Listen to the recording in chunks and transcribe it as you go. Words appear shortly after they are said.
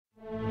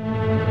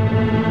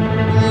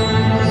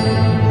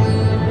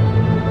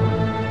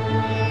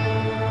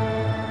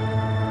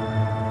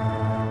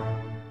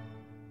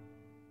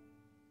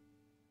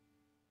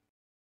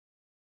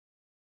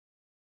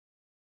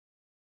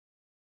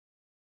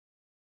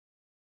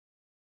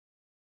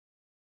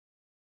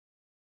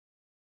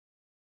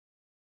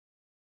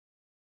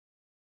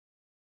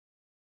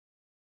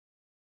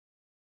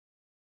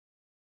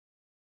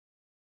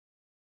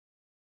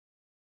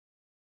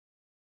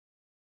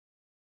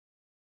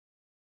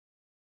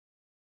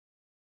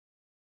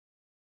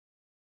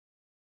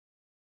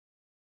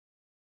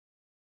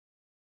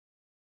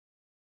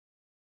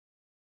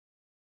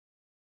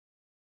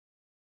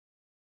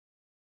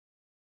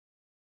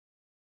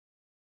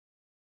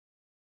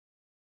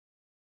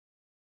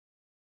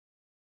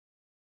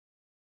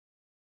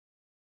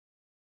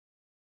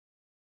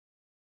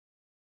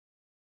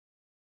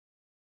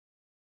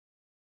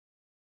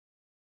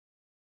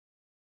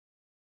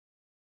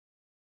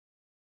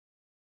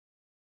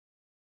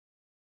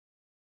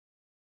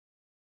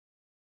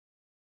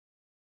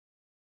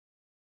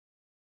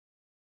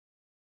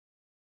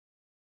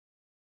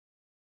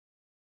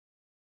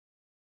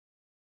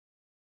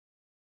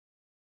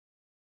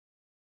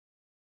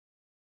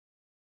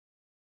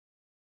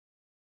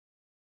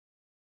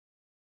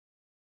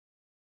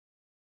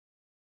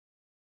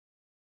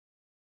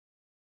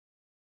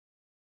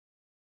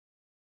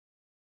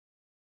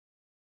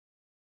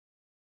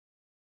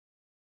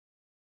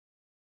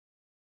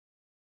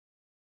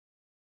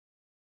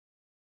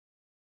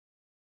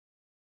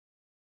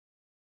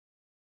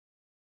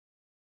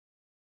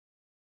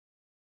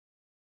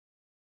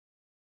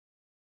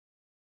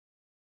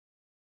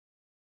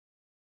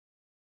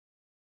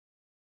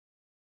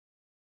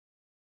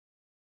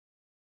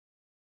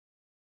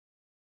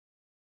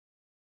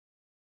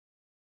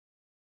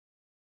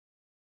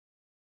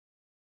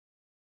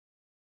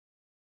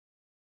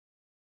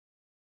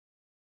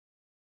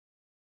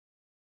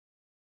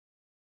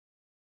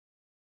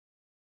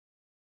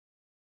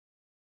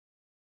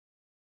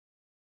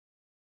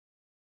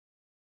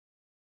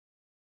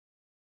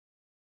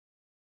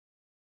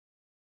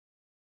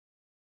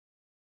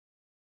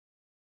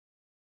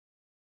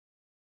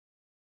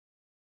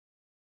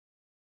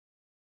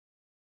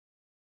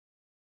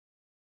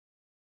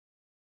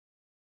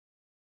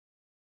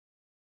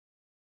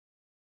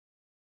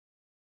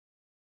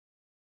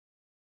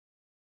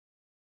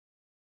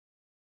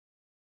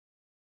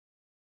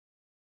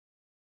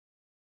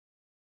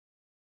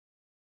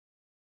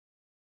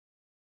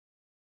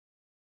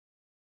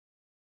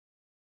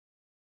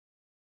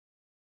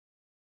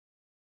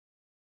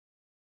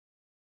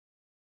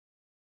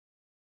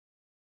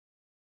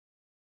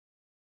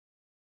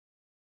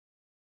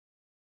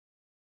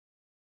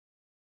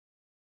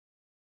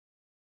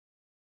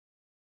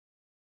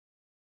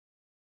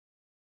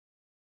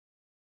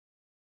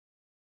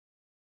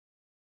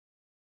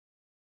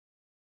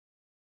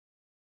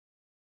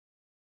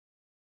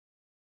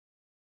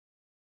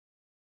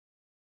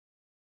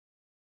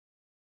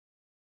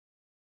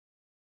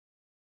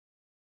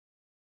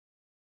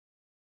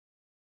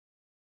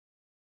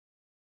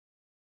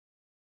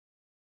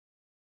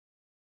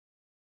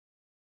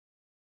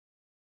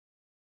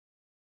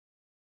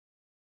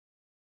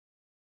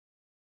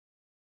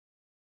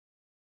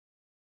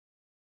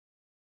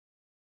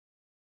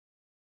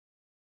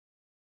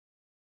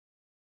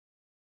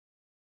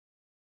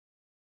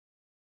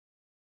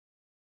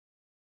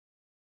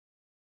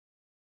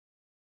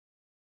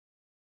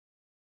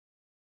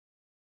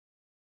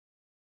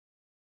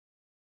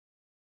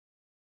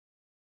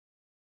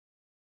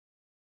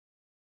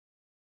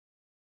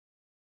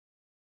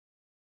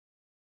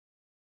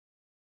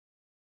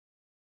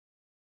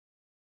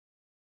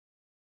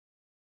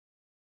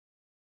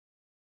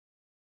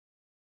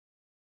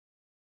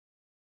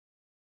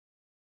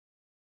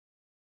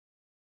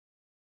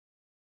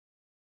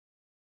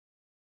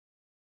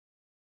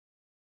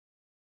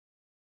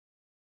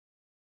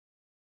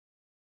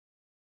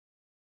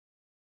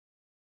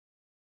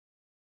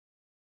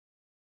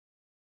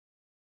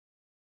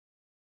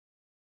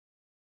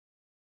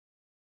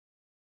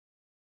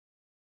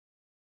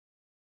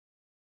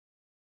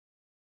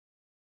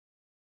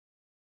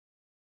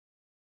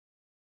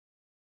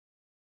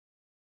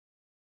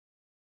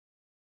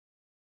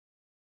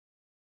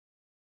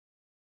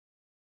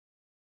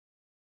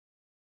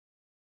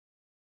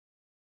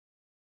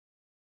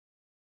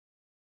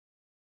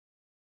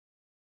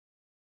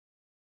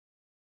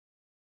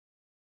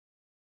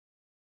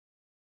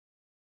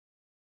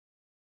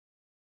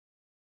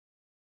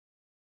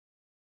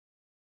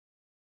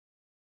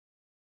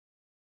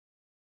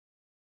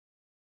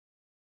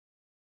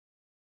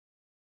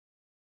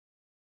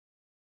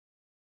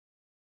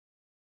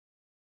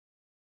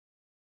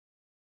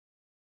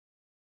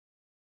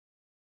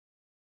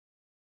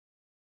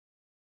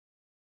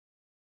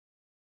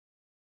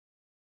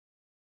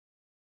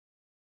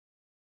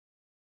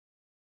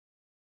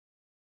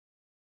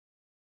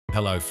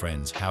Hello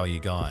friends, how are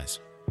you guys?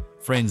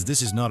 Friends,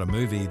 this is not a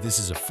movie, this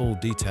is a full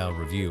detailed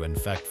review and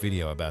fact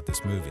video about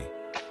this movie.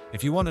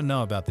 If you want to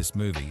know about this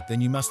movie,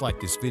 then you must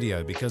like this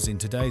video because in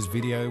today's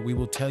video we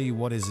will tell you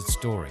what is its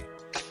story,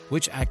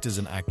 which actors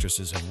and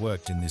actresses have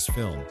worked in this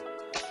film.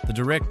 The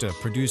director,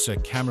 producer,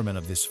 cameraman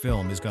of this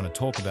film is going to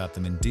talk about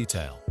them in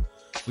detail.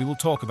 We will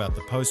talk about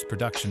the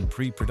post-production,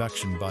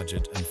 pre-production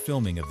budget and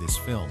filming of this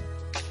film.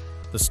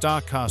 The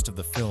star cast of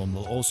the film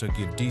will also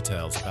give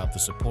details about the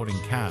supporting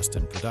cast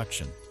and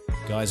production.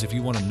 Guys, if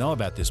you want to know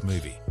about this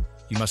movie,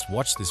 you must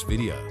watch this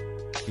video.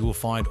 You will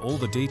find all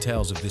the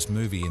details of this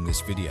movie in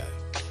this video.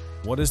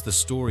 What is the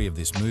story of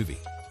this movie?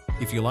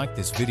 If you like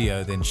this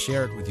video, then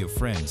share it with your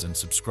friends and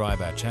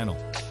subscribe our channel.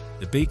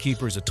 The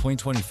Beekeeper is a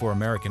 2024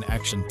 American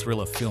action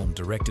thriller film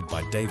directed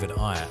by David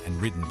Ayer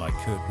and written by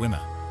Kurt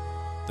Wimmer.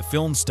 The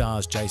film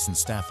stars Jason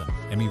Statham,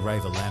 Emmy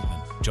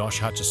Raver-Lampman, Josh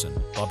Hutcherson,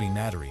 Bobby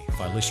Nattary,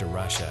 Phylicia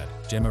Rashad,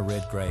 Gemma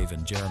Redgrave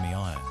and Jeremy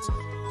Irons.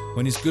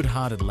 When his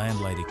good-hearted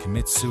landlady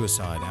commits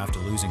suicide after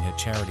losing her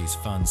charity's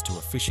funds to a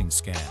phishing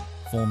scam,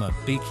 former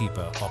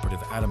Beekeeper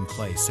operative Adam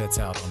Clay sets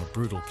out on a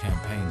brutal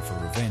campaign for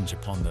revenge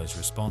upon those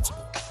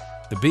responsible.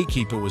 The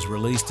Beekeeper was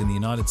released in the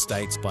United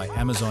States by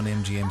Amazon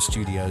MGM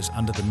Studios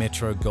under the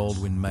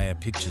Metro-Goldwyn-Mayer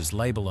Pictures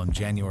label on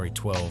January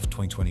 12,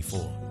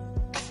 2024.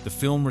 The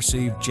film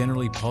received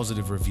generally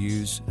positive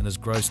reviews and has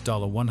grossed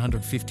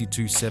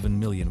 $152.7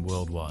 million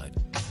worldwide.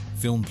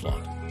 Film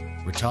plot: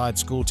 retired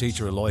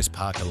schoolteacher Eloise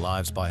Parker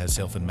lives by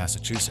herself in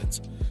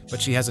Massachusetts,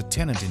 but she has a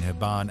tenant in her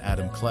barn,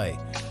 Adam Clay,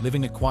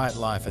 living a quiet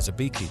life as a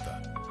beekeeper.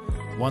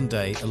 One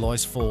day,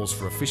 Eloise falls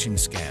for a phishing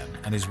scam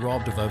and is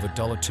robbed of over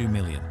 $2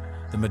 million,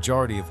 the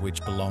majority of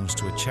which belongs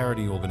to a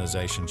charity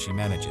organization she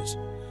manages.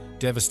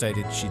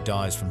 Devastated, she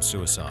dies from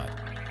suicide.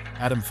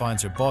 Adam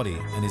finds her body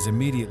and is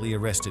immediately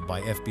arrested by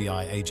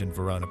FBI agent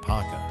Verona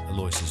Parker,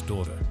 Eloise's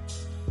daughter.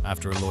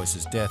 After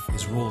Eloise's death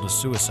is ruled a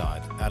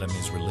suicide, Adam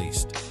is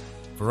released.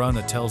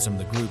 Verona tells him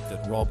the group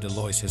that robbed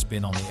Eloise has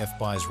been on the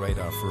FBI's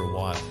radar for a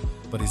while,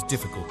 but is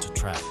difficult to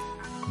track.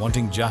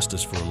 Wanting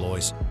justice for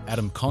Eloise,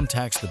 Adam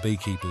contacts the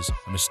Beekeepers,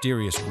 a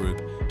mysterious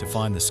group, to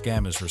find the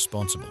scammers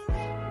responsible.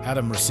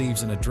 Adam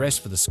receives an address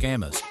for the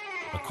scammers,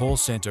 a call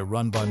center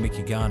run by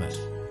Mickey Garnett.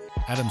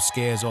 Adam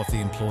scares off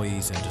the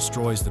employees and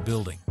destroys the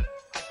building.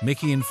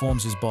 Mickey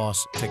informs his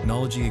boss,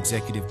 technology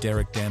executive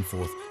Derek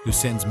Danforth, who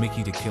sends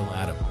Mickey to kill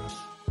Adam.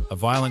 A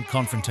violent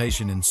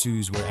confrontation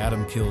ensues where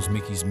Adam kills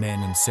Mickey's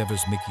men and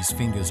severs Mickey's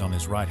fingers on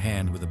his right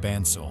hand with a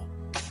bandsaw.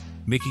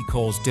 Mickey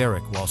calls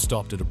Derek while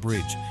stopped at a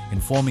bridge,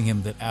 informing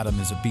him that Adam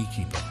is a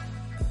beekeeper.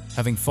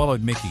 Having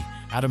followed Mickey,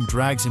 Adam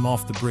drags him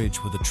off the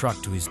bridge with a truck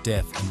to his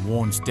death and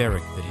warns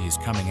Derek that he is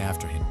coming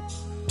after him.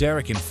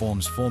 Derek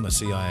informs former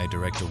CIA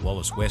Director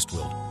Wallace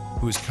Westfield,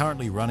 who is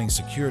currently running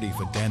security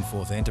for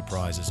Danforth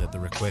Enterprises at the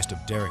request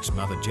of Derek's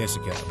mother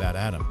Jessica, about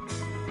Adam.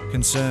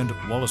 Concerned,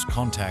 Wallace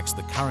contacts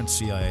the current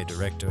CIA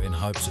director in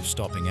hopes of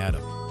stopping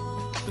Adam.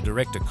 The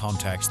director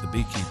contacts the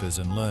Beekeepers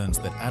and learns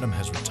that Adam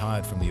has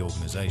retired from the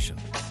organization.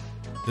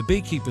 The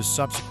Beekeepers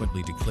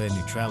subsequently declare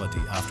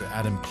neutrality after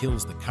Adam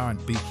kills the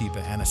current beekeeper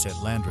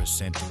Anisette Landris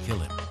sent to kill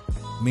him.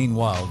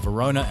 Meanwhile,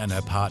 Verona and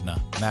her partner,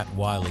 Matt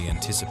Wiley,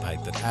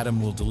 anticipate that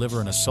Adam will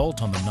deliver an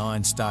assault on the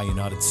 9-Star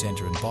United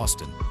Center in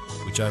Boston,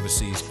 which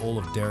oversees all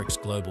of Derek's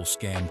global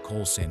scam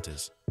call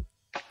centers.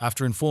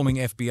 After informing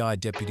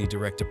FBI Deputy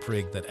Director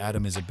Prigg that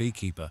Adam is a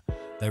beekeeper,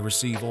 they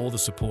receive all the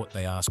support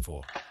they ask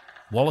for.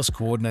 Wallace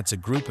coordinates a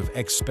group of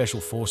ex-Special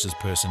Forces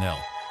personnel,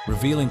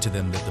 revealing to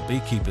them that the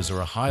Beekeepers are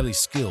a highly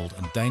skilled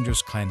and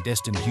dangerous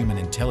clandestine human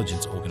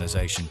intelligence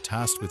organization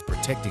tasked with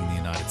protecting the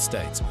United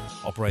States,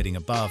 operating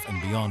above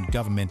and beyond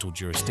governmental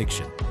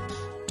jurisdiction.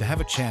 To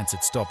have a chance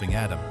at stopping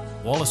Adam,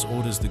 Wallace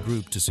orders the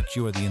group to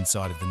secure the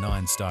inside of the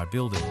 9-Star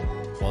building,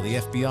 while the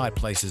FBI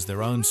places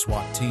their own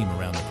SWAT team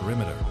around the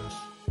perimeter.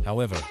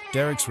 However,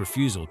 Derek's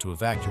refusal to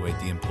evacuate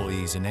the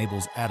employees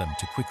enables Adam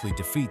to quickly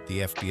defeat the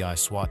FBI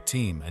SWAT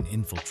team and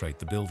infiltrate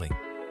the building.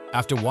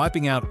 After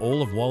wiping out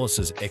all of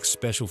Wallace's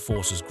ex-Special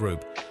Forces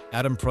group,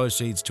 Adam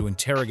proceeds to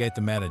interrogate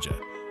the manager,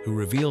 who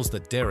reveals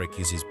that Derek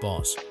is his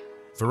boss.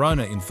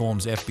 Verona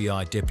informs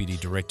FBI Deputy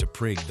Director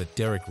Prigg that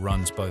Derek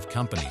runs both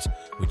companies,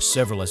 which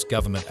several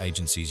government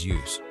agencies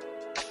use.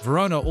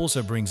 Verona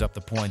also brings up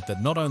the point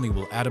that not only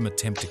will Adam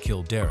attempt to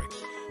kill Derek,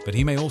 but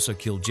he may also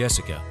kill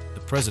Jessica, the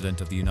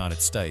President of the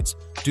United States,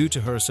 due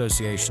to her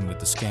association with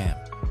the scam.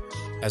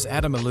 As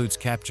Adam eludes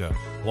capture,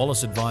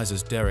 Wallace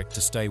advises Derek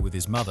to stay with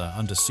his mother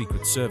under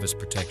Secret Service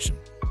protection.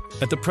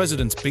 At the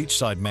President's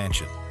beachside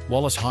mansion,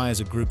 Wallace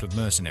hires a group of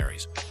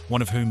mercenaries,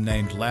 one of whom,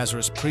 named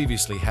Lazarus,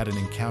 previously had an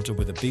encounter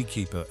with a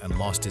beekeeper and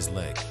lost his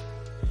leg.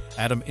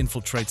 Adam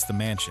infiltrates the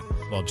mansion,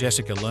 while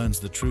Jessica learns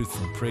the truth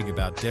from Prigg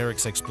about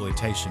Derek's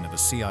exploitation of a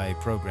CIA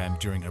program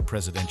during her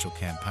presidential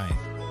campaign.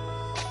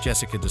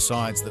 Jessica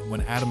decides that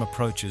when Adam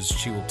approaches,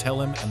 she will tell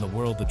him and the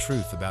world the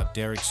truth about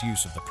Derek's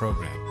use of the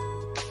program.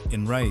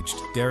 Enraged,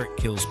 Derek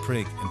kills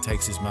Prigg and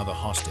takes his mother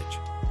hostage.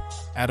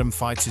 Adam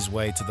fights his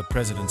way to the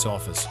President's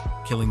office,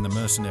 killing the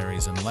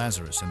mercenaries and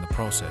Lazarus in the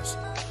process.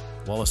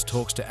 Wallace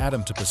talks to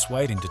Adam to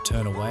persuade him to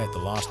turn away at the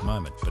last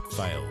moment, but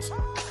fails.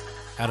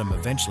 Adam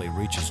eventually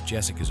reaches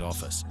Jessica's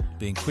office,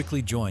 being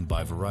quickly joined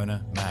by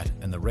Verona, Matt,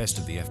 and the rest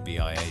of the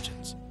FBI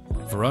agents.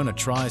 Verona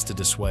tries to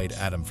dissuade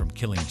Adam from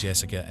killing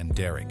Jessica and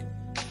Derek.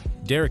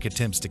 Derek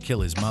attempts to kill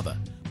his mother,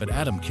 but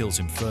Adam kills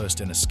him first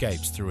and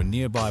escapes through a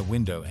nearby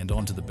window and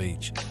onto the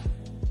beach.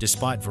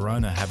 Despite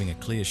Verona having a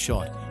clear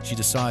shot, she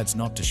decides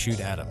not to shoot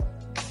Adam.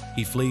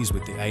 He flees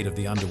with the aid of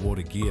the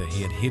underwater gear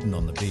he had hidden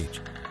on the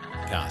beach.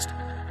 Cast: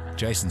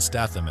 Jason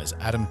Statham as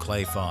Adam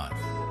Clay 5,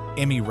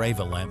 Emmy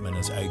Raver-Lampman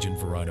as Agent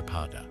Verona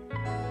Parker,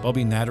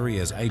 Bobby Nattery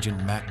as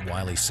Agent Matt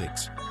Wiley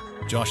 6,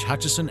 Josh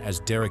Hutcherson as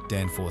Derek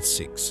Danforth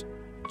 6,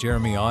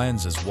 Jeremy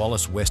Irons as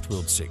Wallace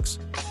Westfield 6,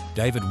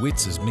 David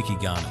Witts as Mickey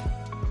Garner,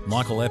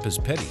 Michael Epp as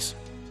Pettis,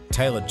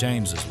 Taylor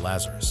James as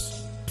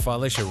Lazarus,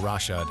 Felicia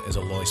Rashad as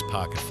Alois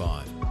Parker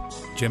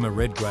 5, Gemma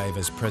Redgrave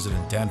as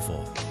President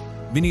Danforth,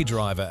 Minnie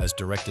Driver as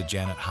Director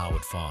Janet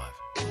Harwood 5,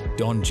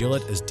 Don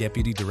Gillett as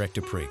Deputy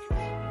Director Prig,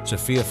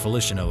 Sophia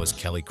Feliciano as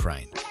Kelly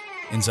Crane,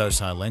 Enzo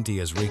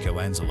Silenti as Rico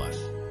Anzalo,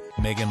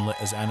 Megan Lee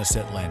as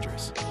Anisette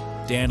Landris,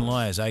 Dan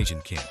Lai as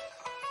Agent Kim.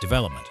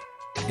 Development.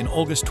 In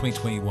August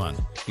 2021,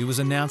 it was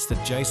announced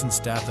that Jason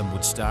Statham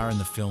would star in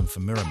the film for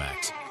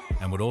Miramax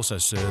and would also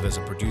serve as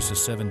a producer.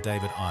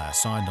 David Ayer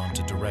signed on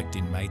to direct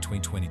in May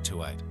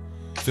 2022.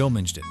 Film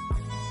engine.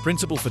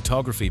 Principal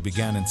photography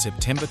began in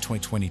September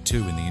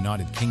 2022 in the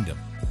United Kingdom.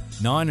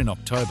 9 in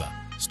October,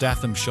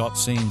 Statham shot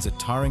scenes at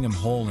Tyringham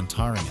Hall in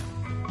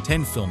Tyringham.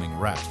 10 filming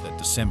wrapped at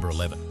December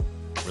 11.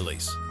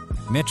 Release.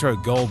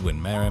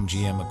 Metro-Goldwyn-Mayer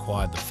MGM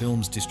acquired the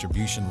film's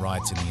distribution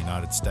rights in the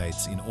United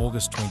States in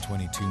August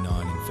 2022.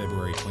 9 in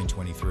February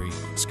 2023,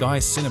 Sky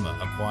Cinema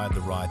acquired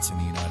the rights in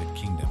the United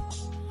Kingdom.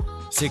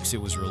 6.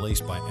 It was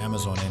released by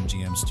Amazon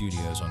MGM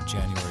Studios on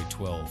January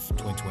 12,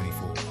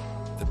 2024.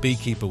 The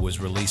Beekeeper was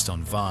released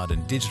on VOD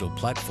and digital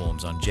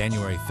platforms on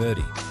January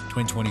 30,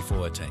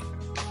 2014.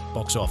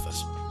 Box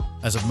office.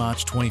 As of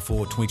March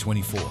 24,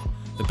 2024,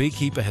 The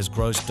Beekeeper has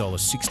grossed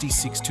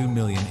 $66.2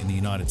 million in the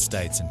United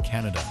States and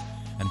Canada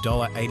and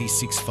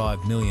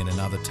 $86.5 million in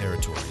other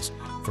territories,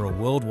 for a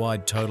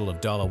worldwide total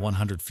of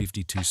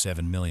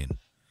 $152.7 million.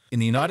 In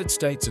the United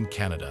States and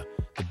Canada,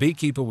 The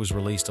Beekeeper was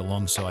released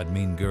alongside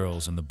Mean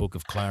Girls and The Book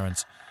of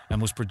Clarence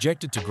and was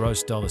projected to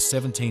gross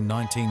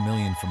 $17.19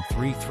 million from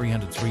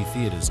 303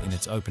 theaters in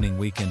its opening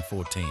weekend.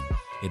 14.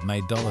 It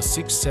made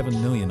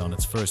 $67 million on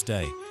its first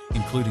day,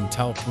 including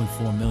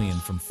 $12.4 million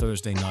from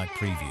Thursday night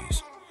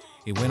previews.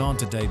 It went on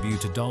to debut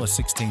to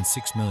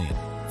 $16.6 million,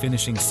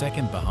 finishing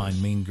second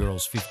behind Mean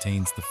Girls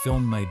 15's. The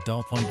film made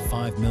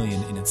 $0.5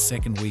 million in its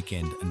second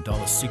weekend and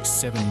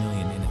 $6.7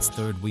 million in its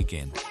third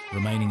weekend,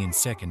 remaining in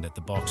second at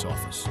the box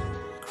office.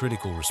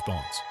 Critical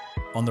response.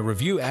 On the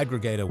review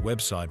aggregator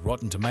website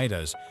Rotten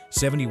Tomatoes,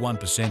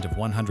 71% of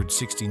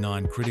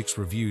 169 critics'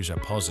 reviews are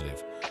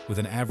positive, with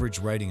an average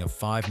rating of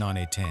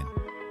 5.9/10.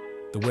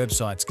 The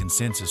website's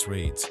consensus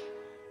reads,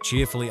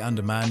 "Cheerfully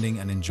undemanding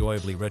and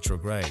enjoyably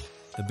retrograde,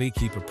 The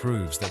Beekeeper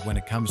proves that when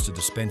it comes to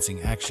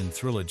dispensing action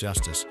thriller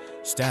justice,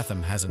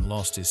 Statham hasn't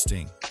lost his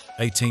sting."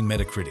 18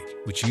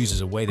 Metacritic, which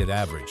uses a weighted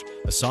average,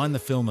 assigned the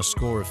film a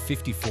score of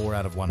 54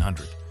 out of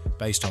 100,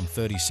 based on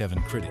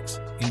 37 critics,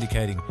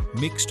 indicating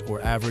mixed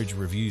or average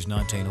reviews.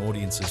 19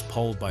 audiences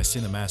polled by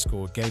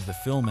CinemaScore gave the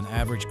film an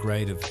average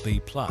grade of B+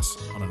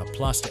 on an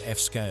A+ to F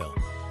scale,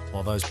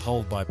 while those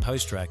polled by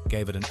Posttrack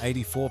gave it an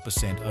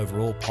 84%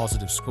 overall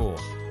positive score,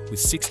 with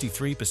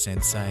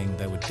 63% saying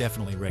they would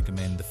definitely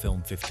recommend the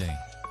film. 15.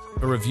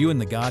 A review in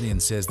The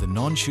Guardian says the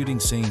non-shooting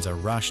scenes are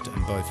rushed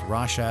and both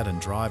Rashad and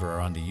Driver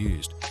are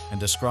underused, and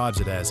describes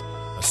it as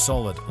a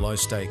solid,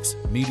 low-stakes,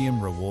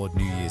 medium-reward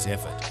New Year's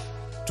effort.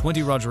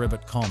 20 Roger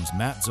Ebert.com's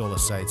Matt Zoller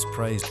Seitz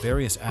praised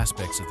various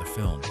aspects of the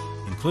film,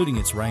 including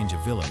its range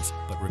of villains,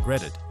 but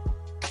regretted,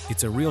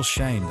 "It's a real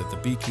shame that The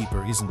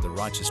Beekeeper isn't the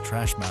righteous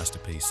trash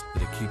masterpiece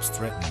that it keeps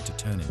threatening to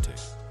turn into."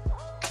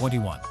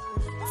 21.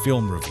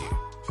 Film review.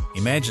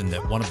 Imagine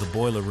that one of the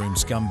boiler room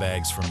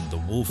scumbags from The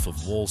Wolf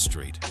of Wall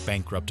Street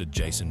bankrupted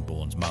Jason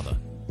Bourne's mother.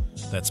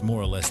 That's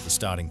more or less the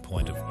starting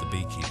point of The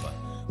Beekeeper,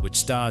 which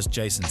stars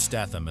Jason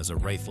Statham as a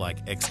wraith-like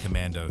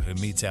ex-commando who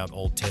metes out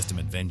Old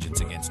Testament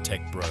vengeance against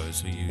tech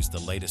bros who use the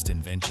latest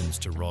inventions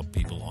to rob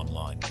people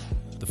online.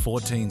 The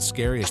 14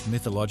 scariest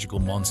mythological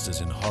monsters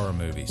in horror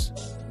movies.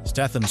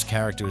 Statham's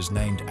character is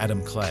named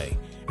Adam Clay,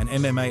 an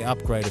MMA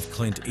upgrade of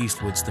Clint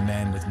Eastwood's The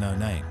Man with No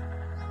Name.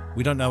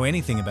 We don't know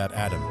anything about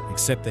Adam,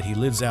 except that he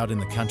lives out in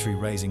the country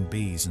raising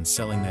bees and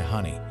selling their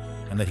honey,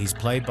 and that he's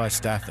played by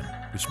Statham,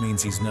 which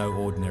means he's no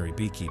ordinary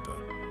beekeeper.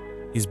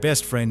 His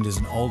best friend is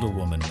an older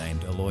woman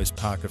named Alois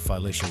Parker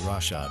Felicia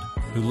Rashad,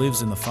 who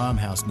lives in the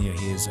farmhouse near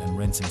his and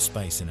rents him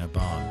space in her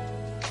barn.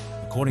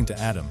 According to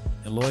Adam,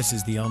 Alois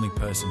is the only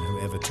person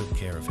who ever took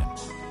care of him.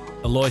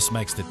 Alois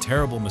makes the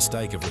terrible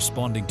mistake of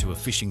responding to a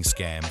phishing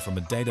scam from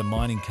a data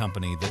mining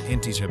company that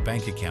empties her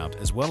bank account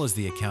as well as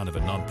the account of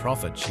a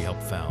non-profit she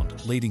helped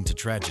found, leading to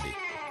tragedy.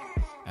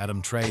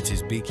 Adam trades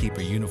his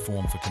beekeeper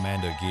uniform for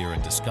commando gear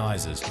and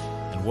disguises,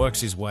 and works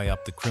his way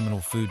up the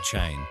criminal food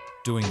chain,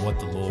 doing what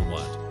the law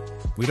won't.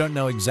 We don't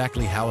know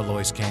exactly how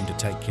Alois came to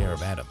take care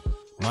of Adam,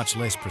 much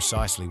less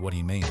precisely what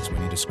he means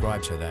when he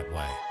describes her that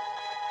way.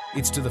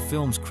 It's to the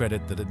film's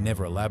credit that it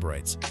never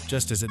elaborates,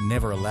 just as it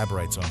never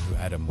elaborates on who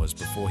Adam was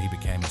before he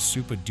became a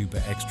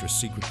super-duper extra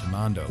secret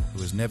commando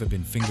who has never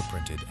been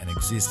fingerprinted and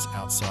exists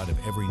outside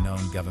of every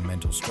known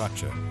governmental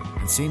structure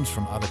and seems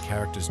from other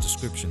characters'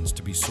 descriptions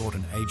to be sort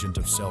an agent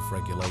of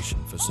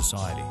self-regulation for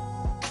society.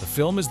 The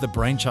film is the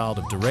brainchild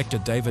of director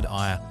David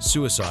Ayer,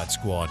 Suicide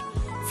Squad,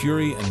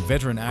 Fury, and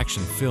veteran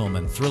action film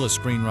and thriller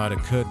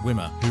screenwriter Kurt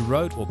Wimmer, who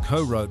wrote or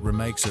co-wrote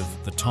remakes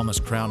of The Thomas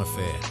Crown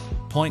Affair,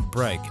 Point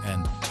Break,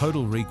 and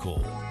Total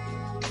Recall.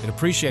 It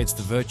appreciates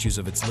the virtues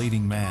of its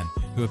leading man,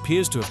 who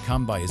appears to have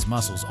come by his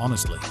muscles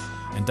honestly,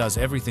 and does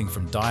everything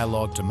from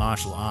dialogue to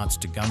martial arts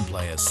to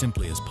gunplay as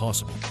simply as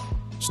possible.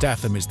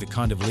 Statham is the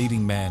kind of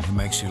leading man who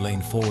makes you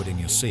lean forward in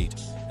your seat,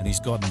 and he's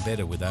gotten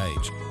better with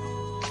age.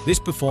 This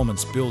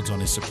performance builds on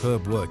his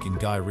superb work in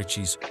Guy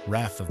Ritchie's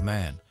Wrath of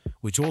Man,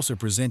 which also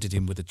presented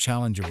him with the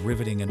challenge of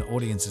riveting an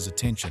audience's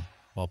attention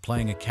while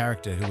playing a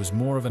character who was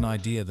more of an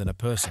idea than a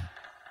person.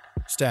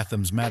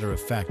 Statham's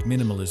matter-of-fact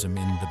minimalism in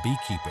The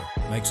Beekeeper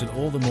makes it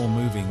all the more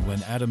moving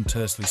when Adam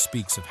tersely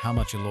speaks of how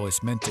much Alois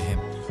meant to him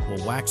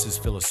or waxes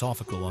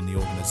philosophical on the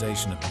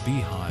organization of the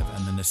beehive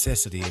and the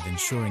necessity of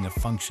ensuring a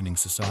functioning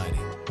society.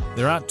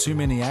 There aren't too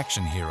many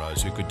action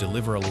heroes who could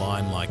deliver a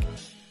line like,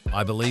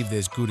 "I believe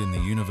there's good in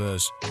the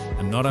universe,"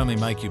 and not only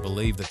make you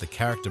believe that the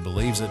character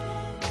believes it,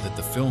 but that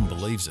the film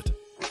believes it.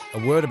 A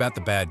word about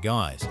the bad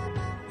guys.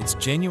 It's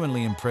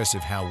genuinely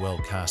impressive how well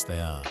cast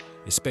they are,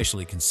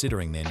 especially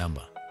considering their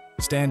number.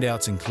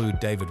 Standouts include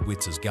David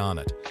Witts as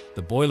Garnet,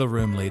 the boiler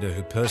room leader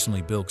who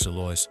personally bilks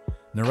Alois,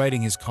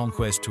 narrating his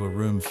conquest to a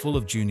room full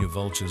of junior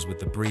vultures with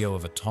the brio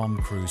of a Tom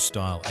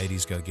Cruise-style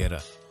 80s go-getter.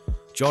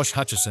 Josh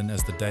Hutcherson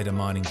as the data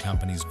mining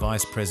company's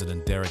vice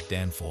president Derek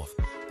Danforth,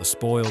 the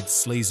spoiled,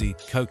 sleazy,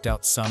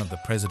 coked-out son of the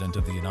President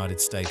of the United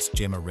States,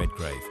 Gemma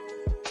Redgrave.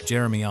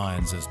 Jeremy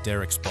Irons as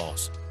Derek's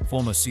boss,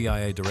 former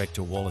CIA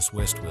Director Wallace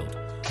Westfield,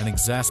 an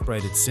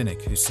exasperated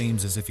cynic who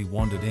seems as if he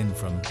wandered in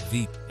from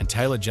Veep, and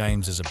Taylor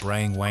James as a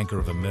braying wanker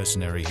of a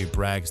mercenary who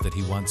brags that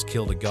he once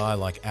killed a guy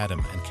like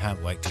Adam and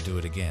can't wait to do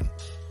it again.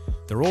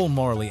 They're all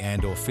morally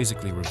and/or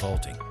physically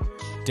revolting.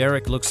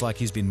 Derek looks like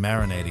he's been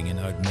marinating in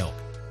oat milk,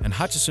 and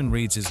Hutcherson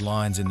reads his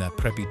lines in that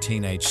preppy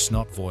teenage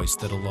snot voice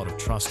that a lot of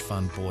trust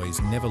fund boys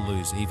never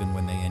lose even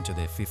when they enter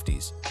their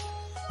 50s.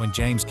 When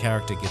James'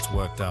 character gets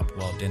worked up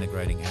while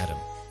denigrating Adam,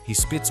 he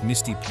spits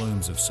misty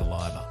plumes of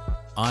saliva.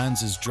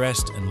 Irons is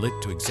dressed and lit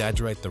to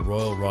exaggerate the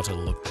royal rotter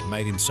look that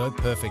made him so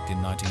perfect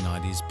in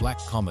 1990s black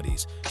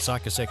comedies,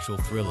 psychosexual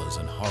thrillers,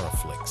 and horror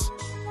flicks.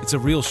 It's a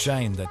real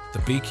shame that The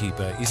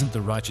Beekeeper isn't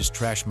the righteous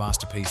trash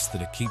masterpiece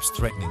that it keeps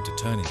threatening to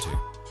turn into.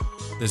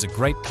 There's a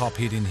great pop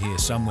hit in here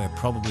somewhere,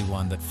 probably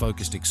one that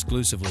focused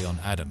exclusively on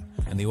Adam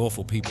and the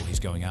awful people he's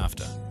going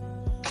after.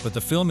 But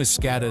the film is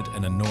scattered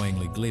and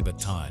annoyingly glib at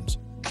times.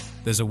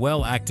 There's a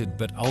well-acted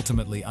but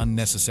ultimately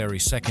unnecessary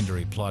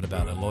secondary plot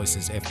about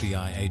Alois's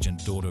FBI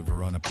agent daughter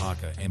Verona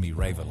Parker, Emmy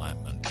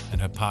Raver-Lampman,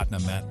 and her partner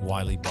Matt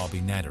Wiley Bobby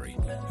Nattery,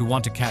 who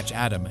want to catch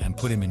Adam and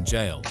put him in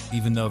jail,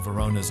 even though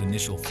Verona's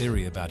initial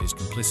theory about his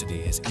complicity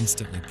is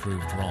instantly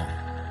proved wrong.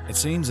 It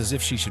seems as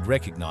if she should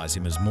recognize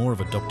him as more of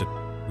a Dr.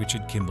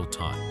 Richard Kimball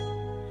type.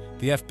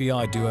 The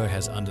FBI duo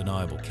has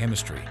undeniable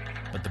chemistry,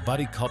 but the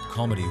buddy cop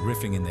comedy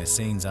riffing in their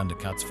scenes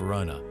undercuts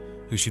Verona,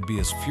 who should be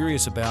as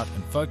furious about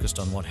and focused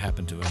on what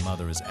happened to her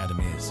mother as Adam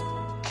is.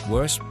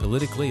 Worse,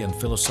 politically and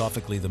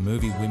philosophically, the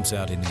movie wimps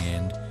out in the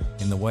end,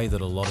 in the way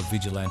that a lot of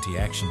vigilante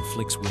action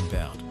flicks wimp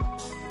out.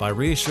 By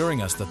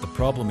reassuring us that the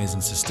problem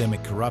isn't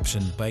systemic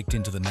corruption baked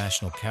into the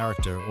national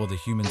character or the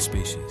human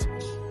species,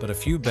 but a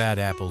few bad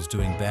apples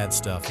doing bad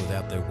stuff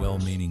without their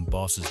well-meaning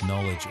boss's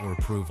knowledge or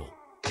approval.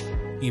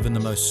 Even the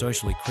most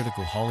socially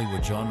critical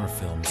Hollywood genre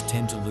films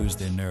tend to lose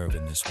their nerve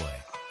in this way.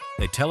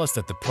 They tell us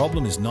that the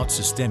problem is not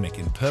systemic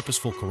and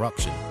purposeful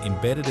corruption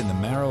embedded in the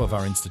marrow of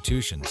our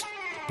institutions,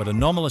 but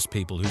anomalous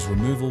people whose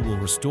removal will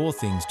restore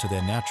things to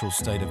their natural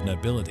state of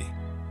nobility.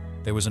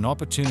 There was an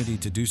opportunity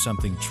to do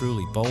something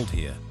truly bold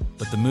here,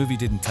 but the movie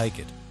didn't take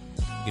it.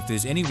 If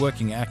there's any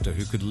working actor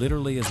who could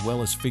literally as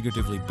well as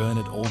figuratively burn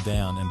it all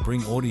down and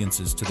bring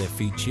audiences to their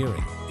feet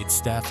cheering, it's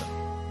Statham.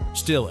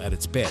 Still at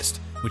its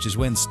best, which is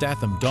when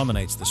Statham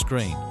dominates the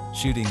screen,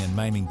 shooting and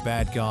maiming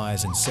bad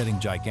guys and setting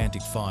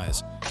gigantic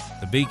fires.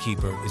 The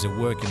Beekeeper is a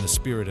work in the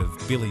spirit of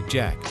Billy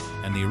Jack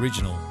and the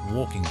original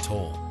Walking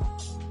Tall.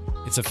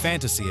 It's a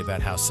fantasy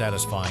about how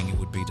satisfying it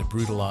would be to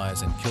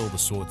brutalize and kill the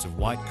sorts of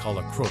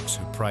white-collar crooks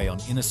who prey on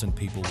innocent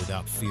people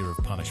without fear of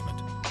punishment.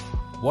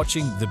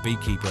 Watching The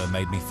Beekeeper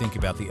made me think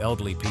about the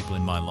elderly people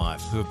in my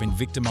life who have been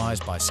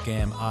victimized by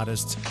scam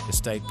artists,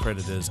 estate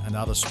predators, and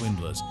other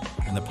swindlers,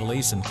 and the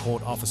police and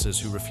court officers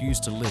who refuse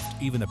to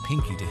lift even a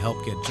pinky to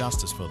help get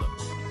justice for them.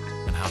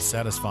 And how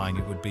satisfying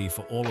it would be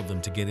for all of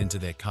them to get into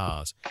their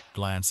cars,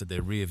 glance at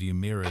their rearview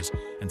mirrors,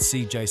 and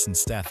see Jason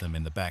Statham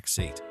in the back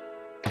seat.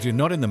 If you're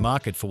not in the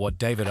market for what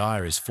David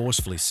Ayer is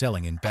forcefully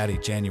selling in batty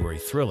January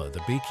thriller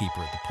The Beekeeper,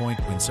 at the point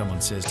when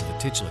someone says to the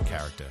titular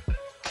character,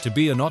 "To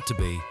be or not to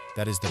be,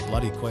 that is the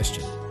bloody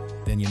question,"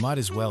 then you might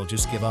as well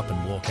just give up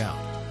and walk out.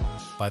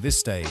 By this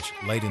stage,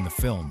 late in the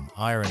film,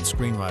 Ayer and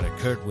screenwriter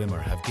Kurt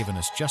Wimmer have given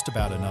us just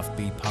about enough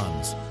B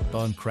puns,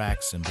 bone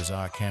cracks and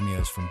bizarre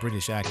cameos from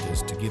British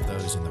actors to give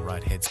those in the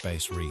right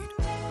headspace read.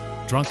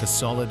 Drunk a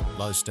solid,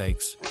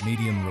 low-stakes,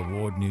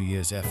 medium-reward New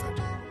Year's effort.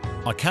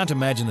 I can't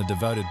imagine a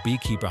devoted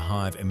beekeeper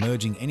hive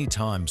emerging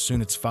anytime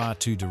soon. It's far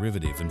too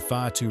derivative and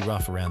far too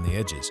rough around the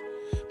edges.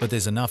 But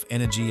there's enough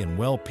energy and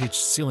well-pitched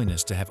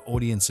silliness to have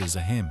audiences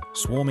ahem,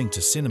 swarming to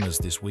cinemas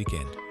this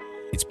weekend.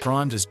 It's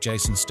primed as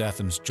Jason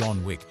Statham's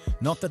John Wick.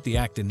 Not that the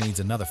actor needs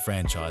another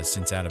franchise,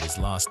 since out of his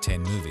last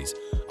 10 movies,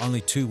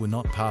 only 2 were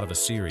not part of a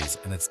series,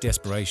 and its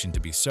desperation to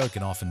be so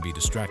can often be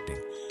distracting.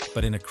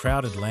 But in a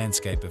crowded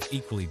landscape of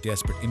equally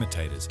desperate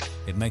imitators,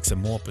 it makes a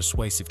more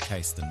persuasive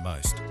case than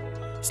most.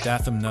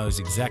 Statham knows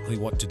exactly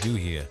what to do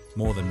here,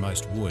 more than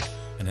most would,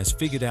 and has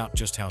figured out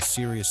just how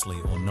seriously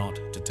or not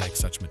to take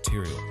such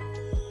material.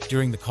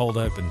 During the cold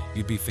open,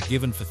 you'd be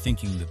forgiven for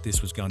thinking that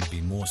this was going to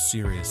be more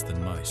serious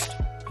than most.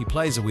 He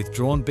plays a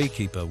withdrawn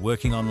beekeeper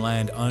working on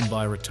land owned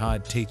by a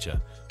retired teacher,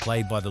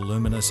 played by the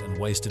luminous and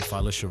wasted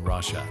Felicia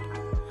Rashad.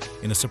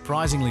 In a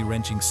surprisingly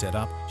wrenching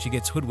setup, she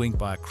gets hoodwinked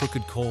by a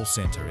crooked call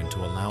center into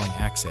allowing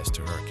access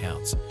to her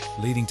accounts,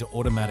 leading to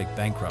automatic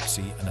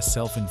bankruptcy and a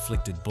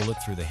self-inflicted bullet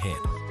through the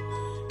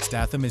head.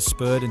 Statham is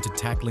spurred into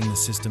tackling the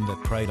system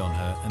that preyed on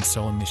her, and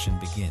so a mission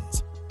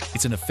begins.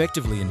 It's an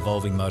effectively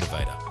involving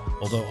motivator,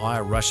 although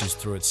Ayer rushes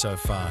through it so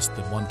fast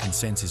that one can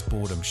sense his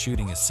boredom.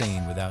 Shooting a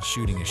scene without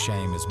shooting a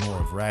shame is more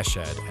of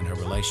Rashad, and her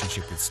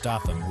relationship with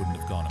Statham wouldn't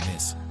have gone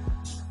amiss.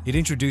 It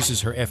introduces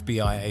her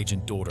FBI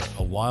agent daughter,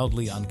 a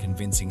wildly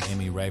unconvincing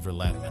Emmy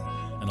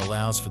Raver-Lampman, and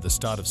allows for the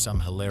start of some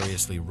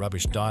hilariously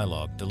rubbish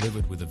dialogue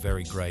delivered with a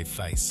very grave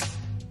face.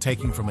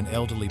 Taking from an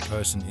elderly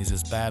person is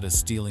as bad as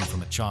stealing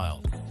from a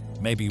child,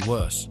 maybe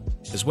worse,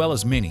 as well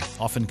as many,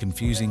 often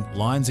confusing,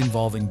 lines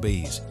involving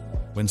bees.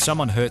 When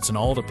someone hurts an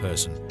older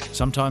person,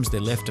 sometimes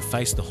they're left to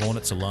face the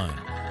hornets alone.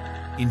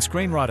 In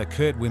screenwriter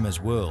Kurt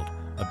Wimmer's world,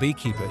 a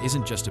beekeeper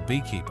isn't just a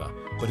beekeeper,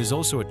 but is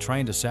also a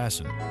trained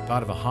assassin,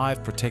 part of a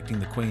hive protecting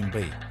the queen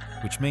bee,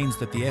 which means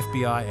that the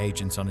FBI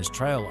agents on his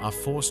trail are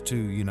forced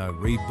to,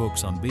 read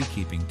books on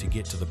beekeeping to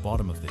get to the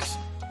bottom of this.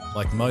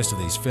 Like most of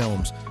these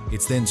films,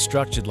 it's then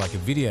structured like a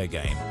video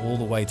game, all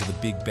the way to the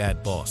big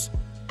bad boss.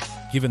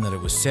 Given that it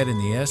was set in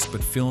the US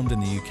but filmed in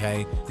the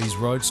UK, these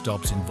road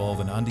stops involve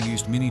an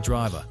underused Mini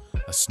Driver,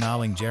 a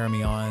snarling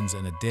Jeremy Irons,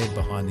 and a dead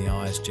behind the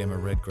eyes Gemma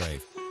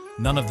Redgrave.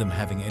 None of them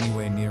having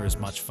anywhere near as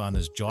much fun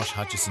as Josh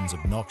Hutcherson's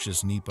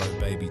obnoxious Nepo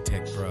Baby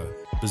Tech Pro.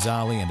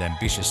 Bizarrely and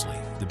ambitiously,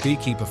 the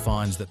beekeeper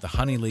finds that the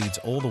honey leads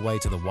all the way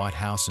to the White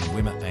House, and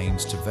Wimmer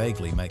aims to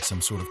vaguely make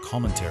some sort of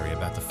commentary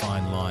about the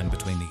fine line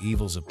between the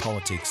evils of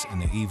politics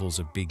and the evils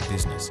of big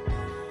business.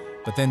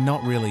 But then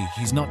not really,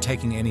 he's not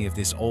taking any of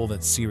this all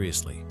that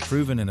seriously.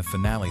 Proven in a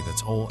finale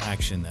that's all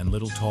action and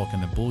little talk,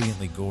 and a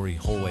brilliantly gory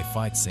hallway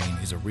fight scene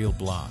is a real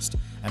blast,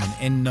 and an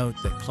end note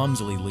that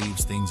clumsily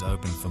leaves things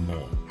open for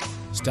more.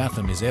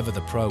 Statham is ever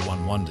the pro,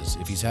 one wonders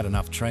if he's had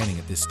enough training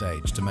at this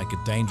stage to make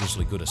a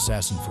dangerously good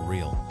assassin for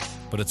real.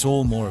 But it's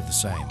all more of the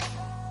same.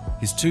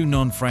 His 2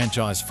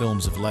 non-franchise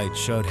films of late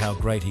showed how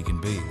great he can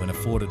be when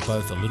afforded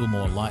both a little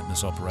more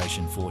lightness,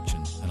 Operation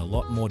Fortune, and a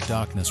lot more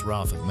darkness,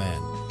 Wrath of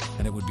Man,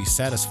 and it would be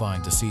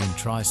satisfying to see him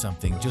try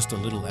something just a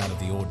little out of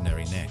the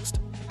ordinary next.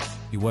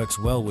 He works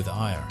well with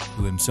Ayer,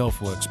 who himself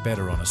works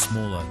better on a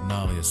smaller,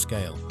 gnarlier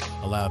scale.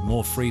 Allowed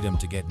more freedom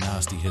to get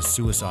nasty, his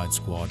Suicide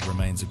Squad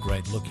remains a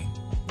great-looking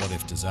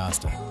what-if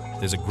disaster.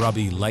 There's a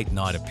grubby,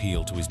 late-night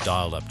appeal to his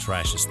dialed-up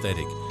trash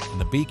aesthetic, and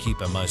The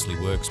Beekeeper mostly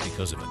works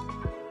because of it.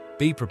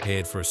 Be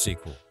prepared for a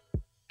sequel.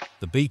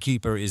 The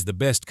Beekeeper is the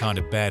best kind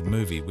of bad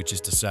movie, which is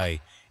to say,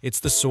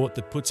 it's the sort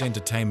that puts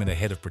entertainment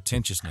ahead of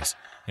pretentiousness,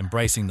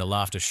 embracing the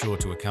laughter sure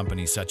to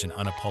accompany such an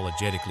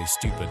unapologetically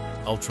stupid,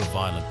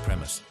 ultra-violent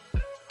premise.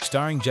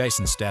 Starring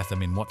Jason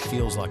Statham in what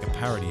feels like a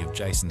parody of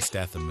Jason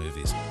Statham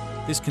movies,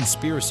 this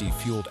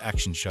conspiracy-fueled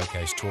action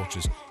showcase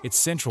tortures its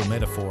central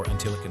metaphor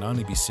until it can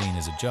only be seen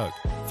as a joke,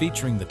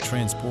 featuring the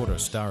Transporter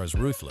star as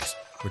ruthless,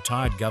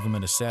 retired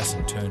government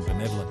assassin turned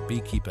benevolent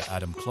beekeeper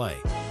Adam Clay,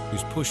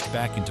 who's pushed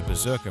back into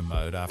berserker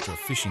mode after a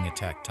fishing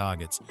attack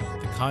targets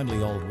the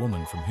kindly old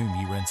woman from whom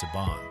he rents a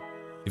barn.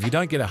 If you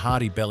don't get a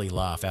hearty belly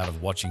laugh out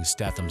of watching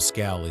Statham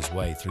scowl his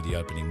way through the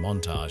opening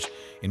montage,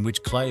 in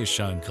which Clay is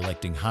shown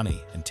collecting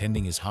honey and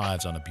tending his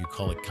hives on a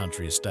bucolic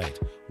country estate,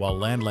 while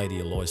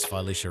landlady Alois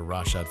Felicia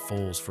Rashad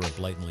falls for a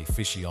blatantly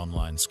fishy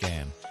online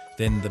scam,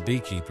 then The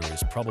Beekeeper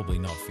is probably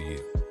not for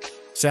you.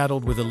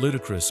 Saddled with a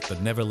ludicrous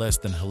but never less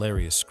than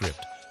hilarious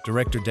script,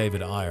 director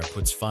David Ayer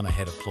puts fun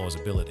ahead of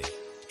plausibility,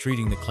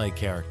 treating the Clay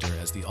character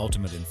as the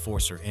ultimate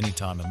enforcer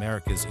anytime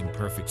America's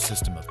imperfect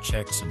system of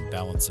checks and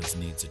balances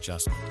needs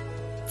adjustment.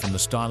 From the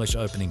stylish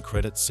opening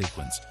credits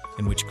sequence,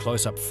 in which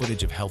close-up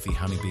footage of healthy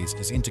honeybees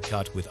is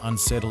intercut with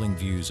unsettling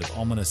views of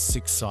ominous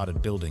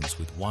six-sided buildings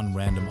with one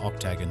random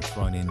octagon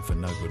thrown in for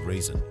no good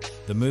reason,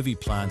 the movie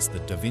plants the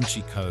Da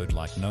Vinci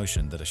Code-like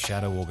notion that a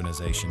shadow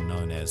organization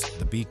known as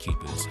the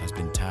Beekeepers has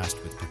been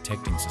tasked with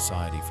protecting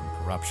society from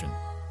corruption.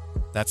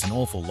 That's an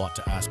awful lot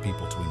to ask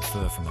people to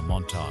infer from a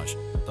montage,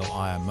 though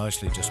Ayer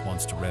mostly just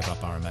wants to rev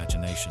up our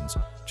imaginations,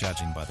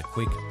 judging by the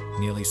quick,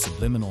 nearly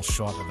subliminal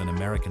shot of an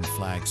American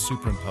flag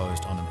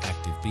superimposed on an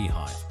active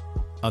beehive.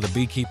 Are the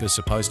beekeepers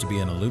supposed to be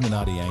an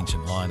Illuminati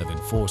ancient line of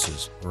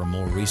enforcers, or a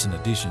more recent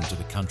addition to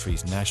the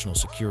country's national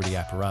security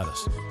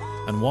apparatus?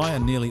 And why are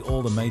nearly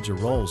all the major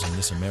roles in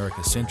this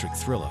America-centric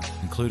thriller,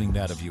 including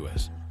that of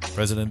US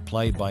President,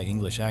 played by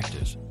English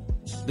actors?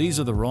 These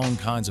are the wrong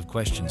kinds of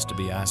questions to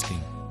be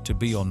asking. To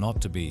be or not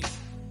to be,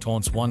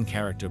 taunts one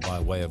character by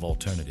way of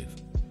alternative.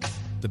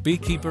 The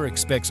Beekeeper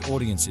expects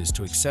audiences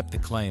to accept the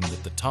claim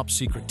that the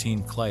top-secret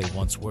team Clay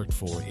once worked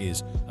for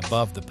is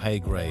above the pay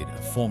grade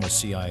of former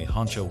CIA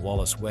honcho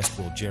Wallace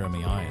Westwell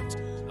Jeremy Irons,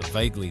 a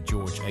vaguely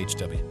George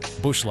H.W.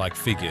 Bush-like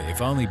figure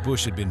if only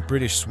Bush had been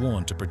British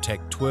sworn to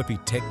protect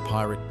twerpy tech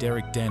pirate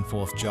Derek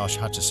Danforth Josh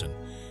Hutcherson,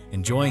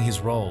 enjoying his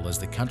role as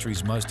the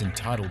country's most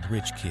entitled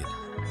rich kid.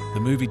 The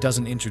movie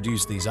doesn't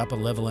introduce these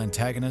upper-level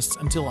antagonists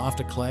until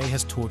after Clay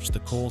has torched the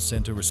call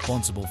center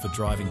responsible for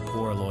driving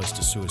poor Alois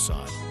to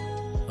suicide.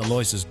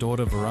 Alois's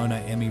daughter Verona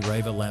Emmy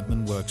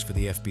Raver-Lampman works for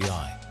the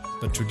FBI,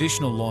 but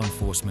traditional law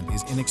enforcement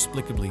is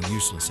inexplicably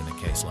useless in a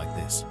case like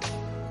this.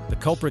 The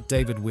culprit,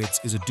 David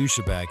Witz, is a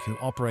douchebag who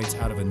operates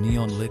out of a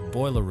neon-lit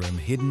boiler room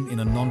hidden in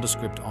a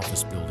nondescript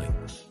office building.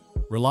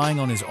 Relying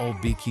on his old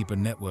Beekeeper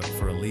network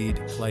for a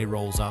lead, Clay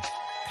rolls up,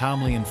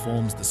 calmly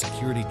informs the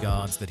security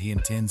guards that he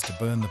intends to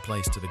burn the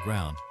place to the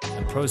ground,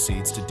 and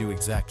proceeds to do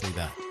exactly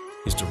that.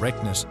 His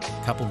directness,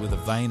 coupled with a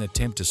vain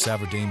attempt to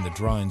sabotage the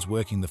drones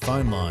working the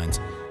phone lines,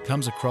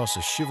 comes across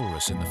as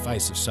chivalrous in the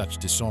face of such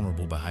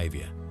dishonorable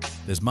behavior.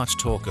 There's much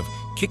talk of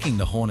kicking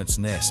the hornet's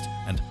nest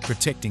and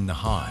protecting the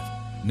hive.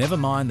 Never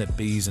mind that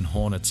bees and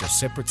hornets are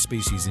separate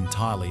species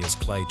entirely, as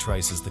Clay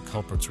traces the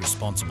culprits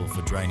responsible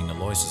for draining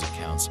Alois's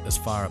accounts as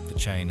far up the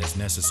chain as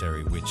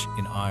necessary, which,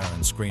 in Ayer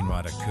and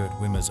screenwriter Kurt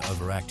Wimmer's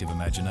overactive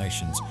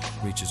imaginations,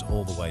 reaches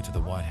all the way to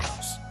the White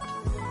House.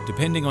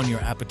 Depending on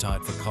your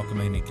appetite for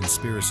cockamamie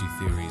conspiracy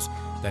theories,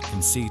 that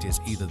conceit is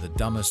either the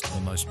dumbest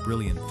or most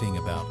brilliant thing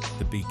about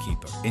The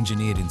Beekeeper,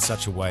 engineered in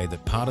such a way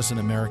that partisan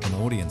American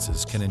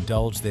audiences can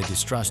indulge their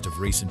distrust of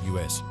recent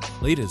US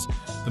leaders.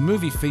 The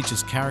movie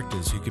features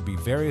characters who could be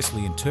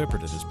variously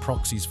interpreted as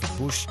proxies for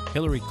Bush,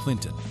 Hillary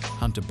Clinton,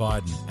 Hunter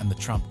Biden, and the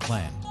Trump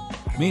clan.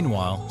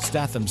 Meanwhile,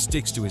 Statham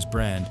sticks to his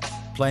brand,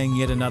 playing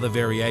yet another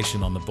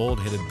variation on the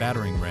bald-headed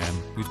battering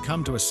ram we've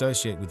come to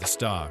associate with the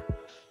star.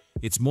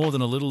 It's more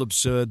than a little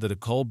absurd that a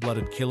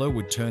cold-blooded killer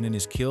would turn in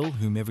his kill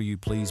whomever you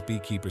please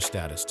Beekeeper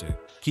status to.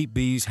 Keep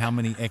bees, how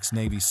many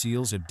ex-Navy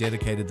SEALs have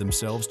dedicated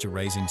themselves to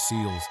raising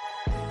seals?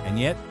 And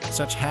yet,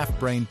 such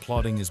half-brained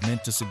plotting is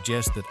meant to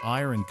suggest that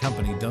Ayer and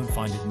company don't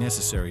find it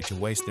necessary to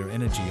waste their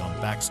energy on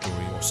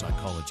backstory or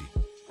psychology.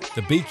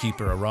 The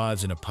Beekeeper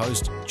arrives in a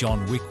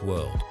post-John Wick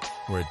world,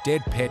 where a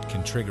dead pet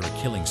can trigger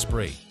a killing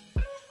spree.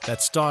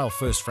 That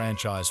style-first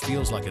franchise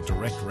feels like a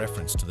direct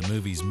reference to the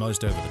movie's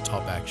most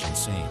over-the-top action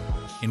scene,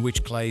 in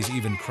which Clay's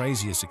even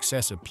crazier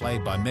successor,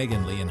 played by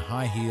Megan Lee in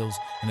high heels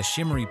and a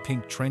shimmery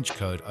pink trench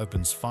coat,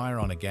 opens fire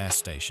on a gas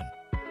station.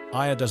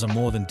 Ayer does a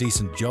more than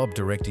decent job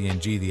directing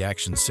the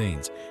action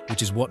scenes,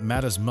 which is what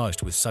matters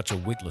most with such a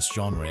witless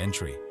genre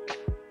entry.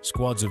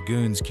 Squads of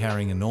goons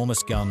carrying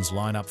enormous guns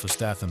line up for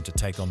Statham to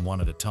take on one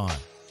at a time.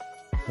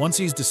 Once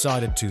he's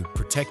decided to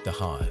protect the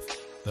hive,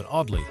 but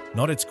oddly,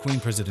 not its Queen,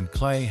 President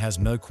Clay has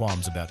no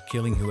qualms about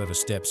killing whoever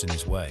steps in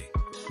his way.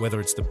 Whether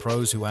it's the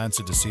pros who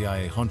answer to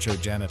CIA honcho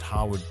Janet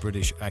Harwood,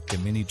 British actor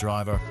Minnie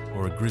Driver,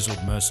 or a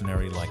grizzled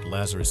mercenary like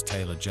Lazarus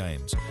Taylor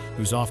James,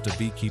 who's after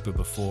Beekeeper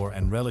before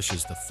and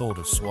relishes the thought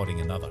of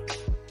swatting another.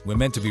 We're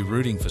meant to be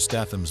rooting for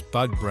Statham's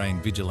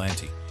bug-brained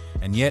vigilante,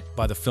 and yet,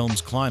 by the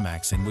film's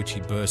climax in which he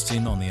bursts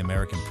in on the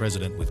American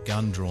president with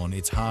gun drawn,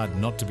 it's hard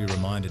not to be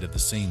reminded of the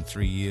scene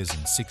 3 years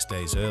and 6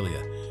 days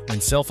earlier, when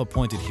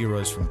self-appointed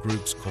heroes from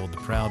groups called the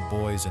Proud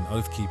Boys and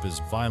Oath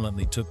Keepers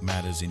violently took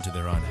matters into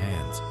their own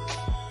hands.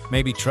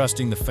 Maybe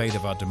trusting the fate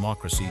of our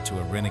democracy to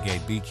a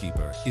renegade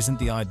beekeeper isn't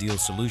the ideal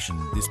solution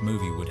this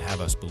movie would have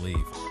us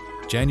believe.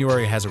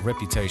 January has a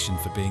reputation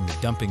for being the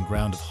dumping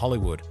ground of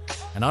Hollywood,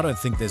 and I don't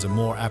think there's a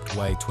more apt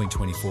way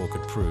 2024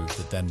 could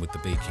prove than with The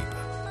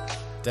Beekeeper.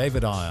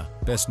 David Ayer,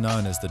 best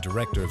known as the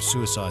director of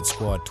Suicide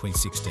Squad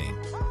 2016,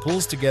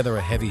 pulls together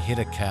a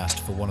heavy-hitter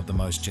cast for one of the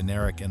most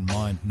generic and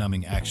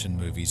mind-numbing action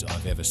movies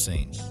I've ever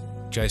seen.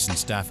 Jason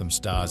Statham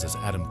stars as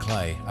Adam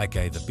Clay,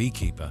 aka the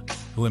Beekeeper,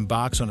 who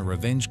embarks on a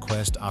revenge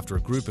quest after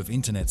a group of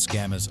internet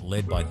scammers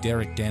led by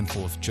Derek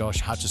Danforth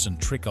Josh Hutcherson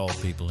trick old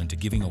people into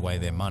giving away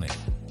their money.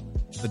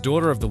 The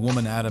daughter of the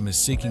woman Adam is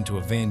seeking to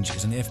avenge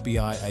is an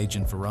FBI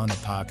agent, Verona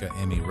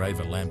Emmy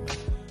Raver-Lampman,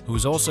 who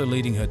is also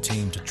leading her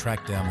team to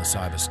track down the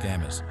cyber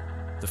scammers.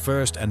 The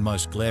first and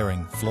most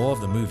glaring flaw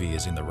of the movie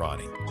is in the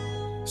writing.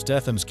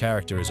 Statham's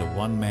character is a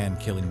one-man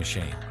killing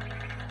machine.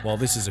 While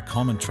this is a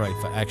common trait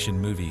for action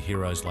movie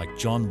heroes like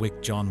John Wick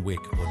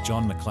or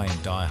John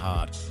McClane Die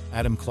Hard,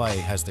 Adam Clay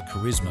has the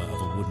charisma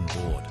of a wooden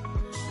board.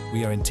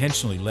 We are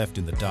intentionally left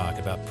in the dark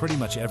about pretty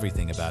much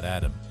everything about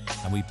Adam,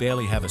 and we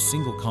barely have a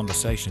single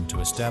conversation to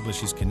establish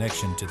his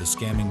connection to the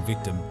scamming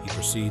victim he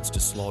proceeds to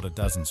slaughter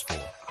dozens for.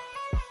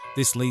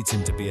 This leads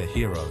him to be a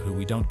hero who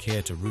we don't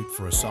care to root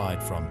for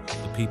aside from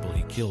the people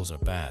he kills are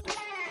bad.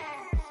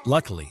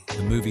 Luckily,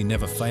 the movie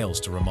never fails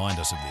to remind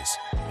us of this,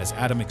 as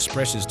Adam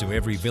expresses to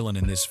every villain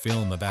in this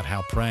film about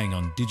how preying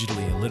on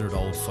digitally illiterate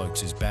old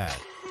folks is bad,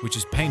 which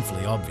is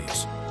painfully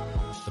obvious.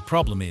 The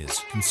problem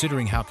is,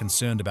 considering how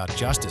concerned about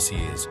justice he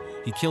is,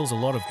 he kills a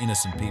lot of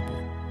innocent people.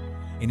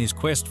 In his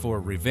quest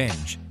for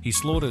revenge, he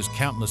slaughters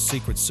countless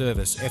Secret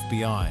Service,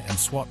 FBI, and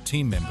SWAT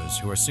team members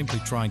who are simply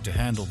trying to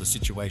handle the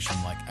situation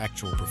like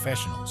actual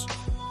professionals.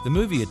 The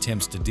movie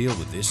attempts to deal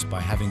with this by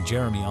having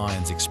Jeremy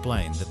Irons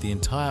explain that the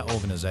entire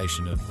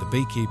organization of the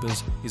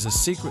Beekeepers is a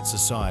secret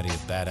society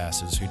of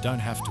badasses who don't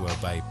have to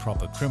obey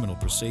proper criminal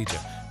procedure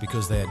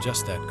because they are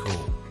just that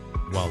cool.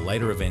 While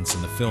later events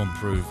in the film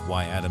prove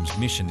why Adam's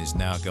mission is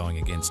now going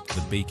against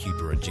the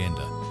Beekeeper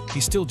agenda, he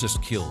still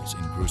just kills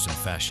in gruesome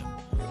fashion,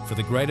 for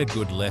the greater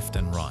good left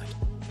and right.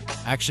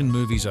 Action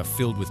movies are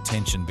filled with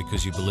tension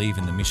because you believe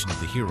in the mission of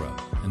the hero,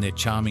 and they're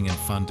charming and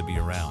fun to be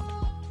around.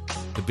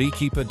 The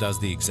Beekeeper does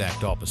the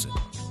exact opposite.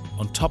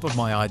 On top of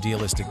my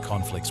idealistic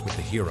conflicts with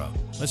the hero,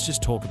 let's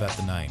just talk about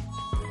the name.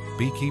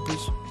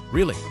 Beekeepers?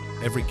 Really?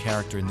 Every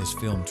character in this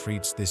film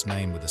treats this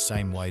name with the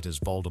same weight as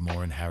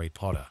Voldemort in Harry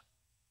Potter.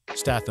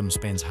 Statham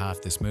spends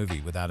half this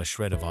movie without a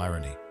shred of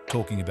irony,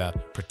 talking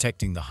about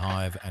protecting the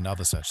hive and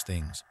other such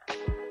things.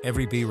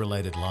 Every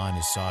bee-related line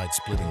is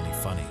side-splittingly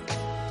funny.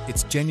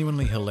 It's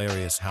genuinely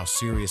hilarious how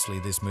seriously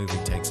this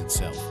movie takes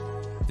itself.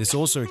 This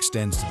also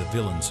extends to the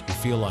villains who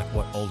feel like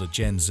what older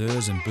Gen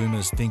Zers and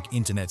Boomers think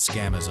internet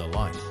scammers are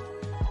like.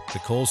 The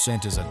call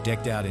centers are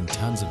decked out in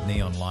tons of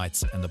neon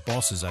lights, and the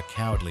bosses are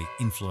cowardly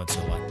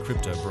influencer like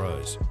crypto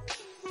bros.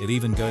 It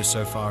even goes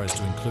so far as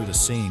to include a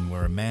scene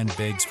where a man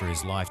begs for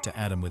his life to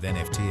Adam with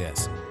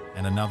NFTs,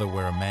 and another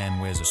where a man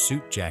wears a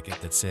suit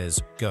jacket that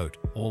says "GOAT"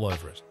 all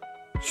over it.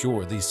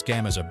 Sure, these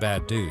scammers are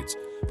bad dudes,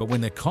 but when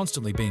they're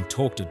constantly being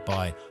talked at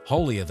by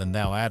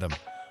holier-than-thou Adam,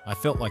 I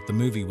felt like the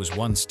movie was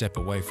one step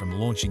away from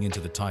launching into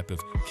the type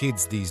of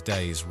kids these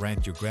days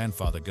rant your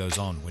grandfather goes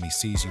on when he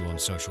sees you on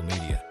social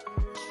media.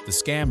 The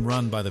scam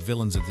run by the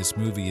villains of this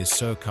movie is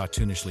so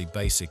cartoonishly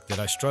basic that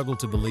I struggle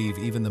to believe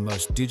even the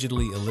most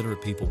digitally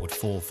illiterate people would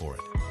fall for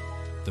it.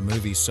 The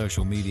movie's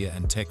social media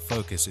and tech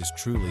focus is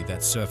truly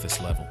that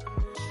surface level.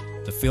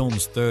 The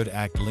film's third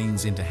act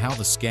leans into how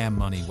the scam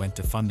money went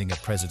to funding a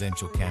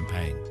presidential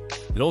campaign.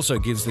 It also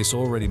gives this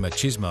already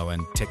machismo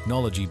and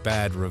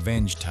technology-bad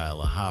revenge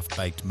tale a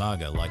half-baked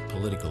MAGA-like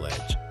political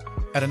edge.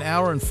 At an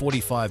hour and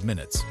 45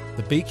 minutes,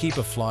 the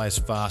Beekeeper flies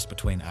fast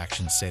between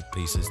action set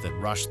pieces that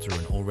rush through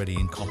an already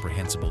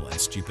incomprehensible and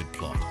stupid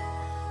plot.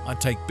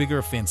 I'd take bigger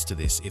offense to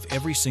this if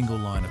every single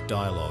line of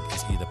dialogue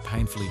is either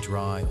painfully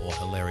dry or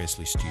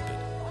hilariously stupid.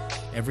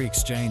 Every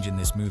exchange in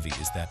this movie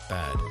is that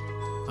bad.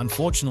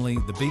 Unfortunately,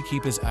 the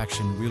Beekeeper's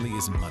action really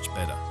isn't much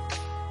better.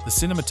 The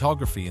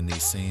cinematography in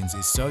these scenes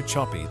is so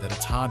choppy that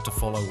it's hard to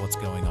follow what's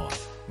going on.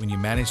 When you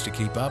manage to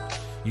keep up,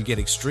 you get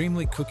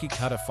extremely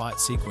cookie-cutter fight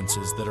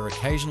sequences that are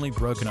occasionally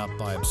broken up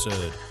by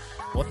absurd,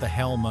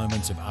 what-the-hell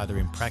moments of either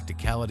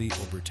impracticality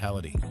or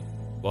brutality.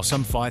 While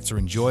some fights are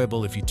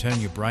enjoyable if you turn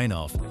your brain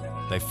off,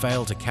 they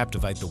fail to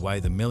captivate the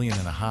way the 1.5 million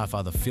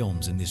other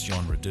films in this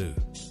genre do.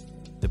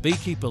 The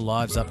Beekeeper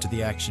lives up to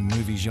the action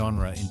movie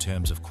genre in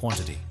terms of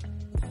quantity.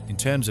 In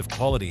terms of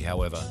quality,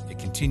 however, it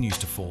continues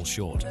to fall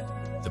short.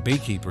 The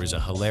Beekeeper is a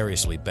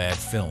hilariously bad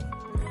film.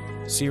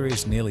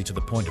 Serious nearly to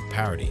the point of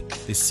parody,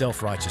 this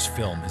self-righteous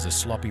film is a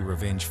sloppy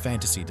revenge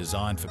fantasy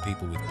designed for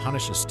people with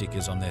Punisher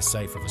stickers on their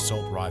safe of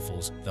assault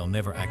rifles they'll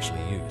never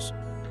actually use.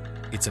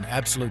 It's an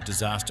absolute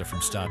disaster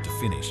from start to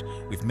finish,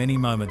 with many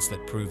moments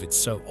that prove it's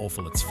so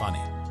awful it's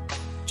funny.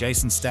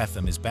 Jason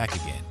Statham is back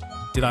again.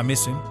 Did I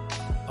miss him?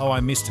 Oh, I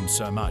missed him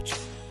so much.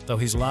 Though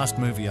his last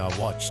movie I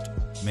watched,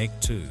 Meg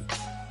 2,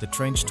 The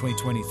Trench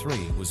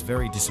 2023, was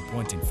very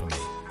disappointing for me.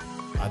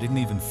 I didn't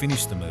even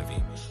finish the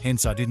movie,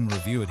 hence I didn't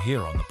review it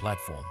here on the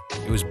platform.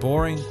 It was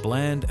boring,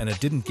 bland, and it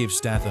didn't give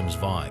Statham's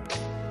vibe.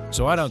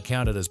 So I don't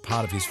count it as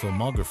part of his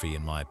filmography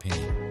in my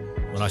opinion.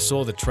 When I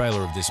saw the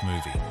trailer of this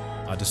movie,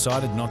 I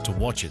decided not to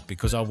watch it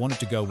because I wanted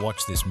to go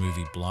watch this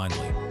movie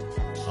blindly.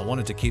 I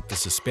wanted to keep the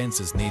suspense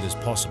as neat as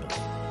possible.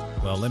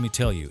 Well, let me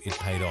tell you, it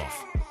paid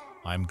off.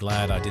 I'm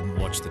glad I didn't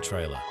watch the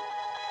trailer.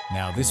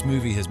 Now, this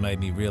movie has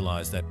made me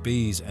realize that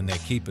bees and their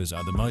keepers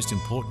are the most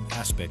important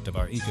aspect of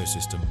our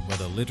ecosystem,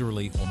 whether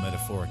literally or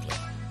metaphorically.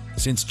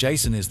 Since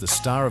Jason is the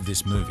star of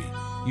this movie,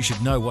 you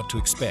should know what to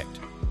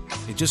expect.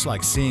 It's just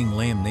like seeing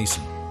Liam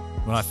Neeson.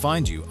 When I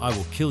find you, I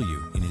will kill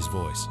you in his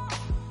voice.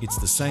 It's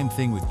the same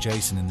thing with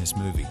Jason in this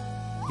movie.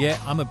 Yeah,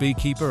 I'm a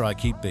beekeeper, I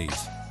keep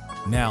bees.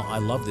 Now, I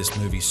love this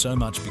movie so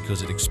much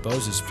because it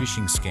exposes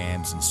phishing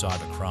scams and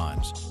cyber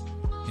crimes.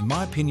 In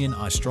my opinion,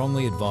 I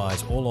strongly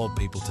advise all old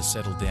people to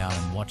settle down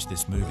and watch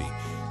this movie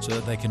so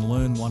that they can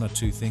learn one or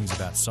two things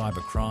about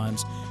cyber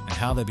crimes and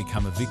how they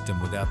become a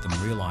victim without them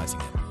realizing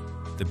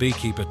it. The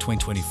Beekeeper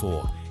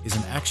 2024 is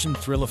an action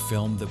thriller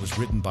film that was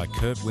written by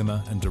Kurt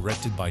Wimmer and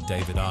directed by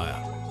David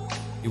Ayer.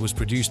 It was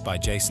produced by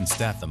Jason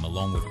Statham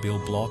along with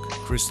Bill Block,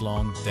 Chris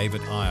Long,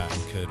 David Ayer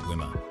and Kurt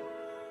Wimmer.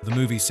 The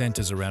movie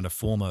centers around a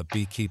former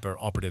Beekeeper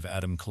operative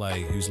Adam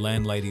Clay whose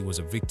landlady was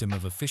a victim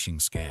of a phishing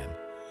scam.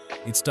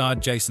 It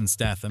starred Jason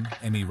Statham,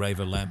 Emmy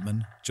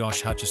Raver-Lampman,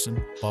 Josh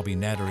Hutcherson, Bobby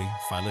Nattary,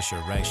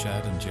 Phylicia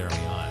Rashad and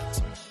Jeremy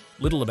Irons.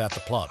 Little about the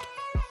plot.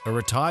 A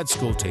retired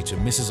schoolteacher,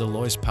 Mrs.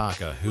 Alois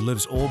Parker, who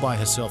lives all by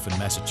herself in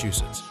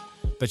Massachusetts,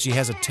 but she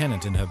has a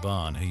tenant in her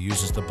barn who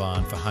uses the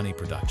barn for honey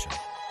production.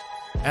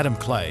 Adam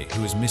Clay,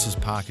 who is Mrs.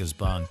 Parker's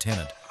barn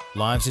tenant,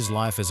 lives his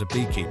life as a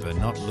beekeeper,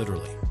 not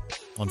literally.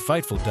 On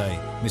fateful day,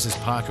 Mrs.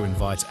 Parker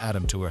invites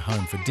Adam to her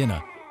home for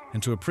dinner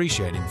and to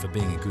appreciate him for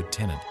being a good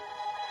tenant.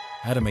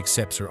 Adam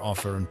accepts her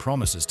offer and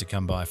promises to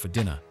come by for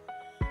dinner.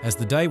 As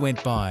the day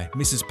went by,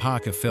 Mrs.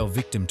 Parker fell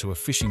victim to a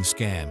phishing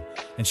scam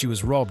and she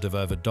was robbed of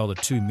over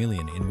 $2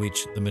 million, in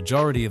which the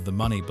majority of the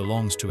money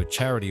belongs to a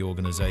charity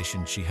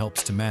organization she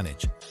helps to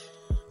manage.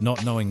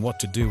 Not knowing what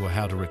to do or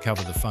how to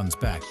recover the funds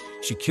back,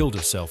 she killed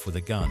herself with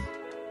a gun.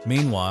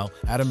 Meanwhile,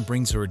 Adam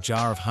brings her a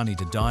jar of honey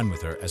to dine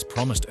with her as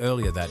promised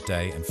earlier that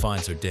day and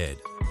finds her dead.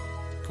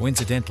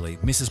 Coincidentally,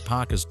 Mrs.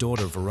 Parker's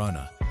daughter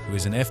Verona, who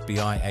is an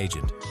FBI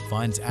agent,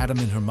 finds Adam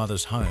in her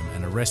mother's home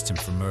and arrests him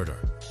for murder.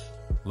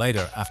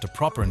 Later, after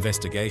proper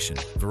investigation,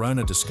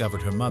 Verona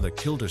discovered her mother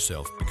killed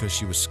herself because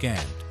she was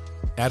scammed.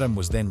 Adam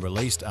was then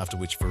released, after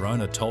which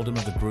Verona told him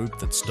of the group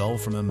that stole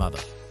from her mother.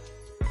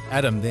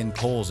 Adam then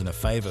calls in a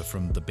favor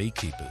from the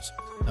Beekeepers,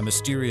 a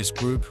mysterious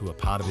group who are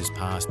part of his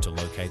past, to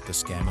locate the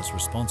scammers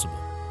responsible.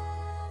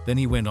 Then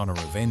he went on a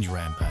revenge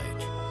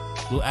rampage.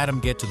 Will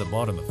Adam get to the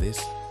bottom of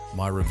this?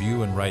 My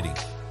review and rating.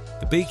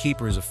 The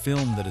Beekeeper is a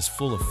film that is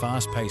full of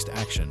fast-paced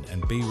action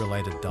and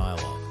bee-related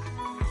dialogue.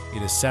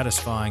 It is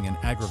satisfying and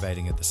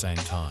aggravating at the same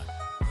time.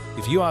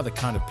 If you are the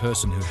kind of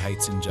person who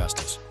hates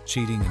injustice,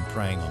 cheating and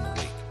preying on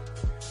the weak,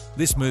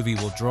 this movie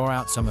will draw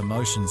out some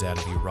emotions out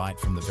of you right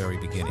from the very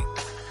beginning.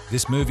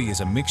 This movie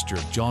is a mixture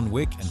of John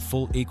Wick and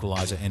full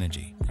Equalizer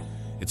energy.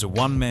 It's a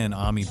one-man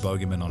army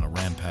bogeyman on a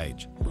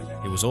rampage.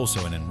 It was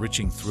also an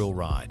enriching thrill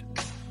ride.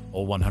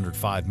 All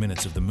 105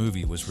 minutes of the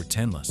movie was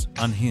relentless,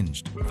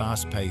 unhinged,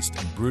 fast-paced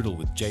and brutal,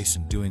 with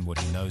Jason doing what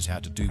he knows how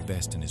to do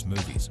best in his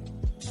movies.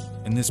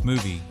 In this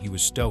movie, he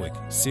was stoic,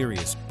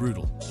 serious,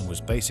 brutal, and was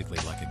basically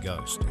like a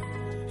ghost.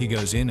 He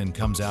goes in and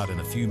comes out in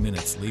a few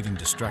minutes, leaving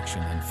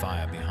destruction and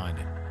fire behind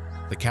him.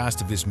 The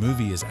cast of this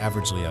movie is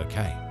averagely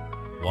okay.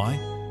 Why?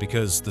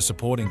 Because the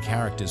supporting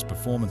characters'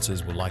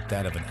 performances were like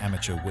that of an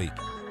amateur week.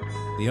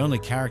 The only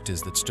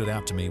characters that stood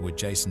out to me were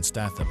Jason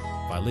Statham,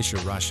 Phylicia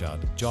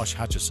Rashad, Josh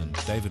Hutcherson,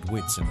 David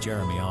Witts and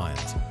Jeremy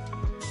Irons.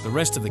 The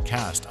rest of the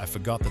cast, I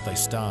forgot that they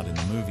starred in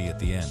the movie at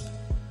the end.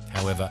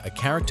 However, a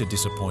character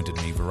disappointed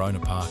me, Verona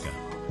Parker.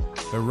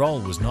 Her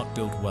role was not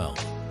built well.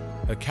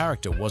 Her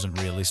character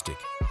wasn't realistic.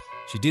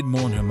 She did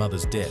mourn her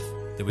mother's death.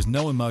 There was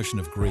no emotion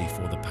of grief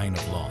or the pain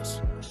of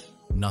loss.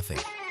 Nothing.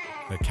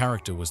 Her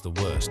character was the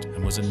worst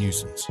and was a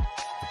nuisance.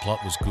 The plot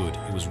was good,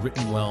 it was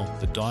written well,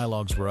 the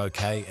dialogues were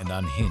okay and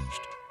unhinged.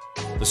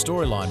 The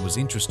storyline was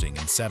interesting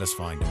and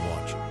satisfying to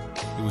watch.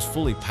 It was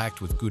fully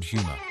packed with good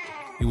humor.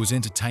 It was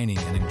entertaining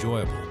and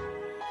enjoyable.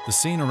 The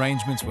scene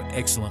arrangements were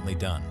excellently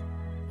done.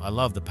 I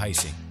love the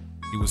pacing.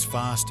 It was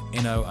fast,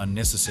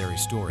 unnecessary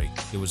story.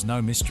 There was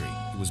no mystery.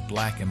 It was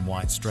black and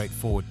white,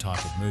 straightforward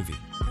type of movie.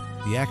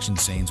 The action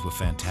scenes were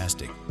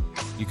fantastic.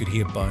 You could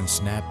hear bones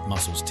snap,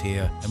 muscles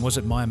tear, and was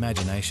it my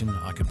imagination?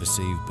 I could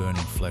perceive burning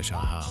flesh,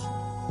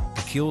 aha.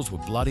 The kills were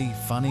bloody,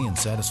 funny, and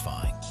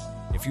satisfying.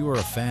 If you are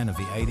a fan of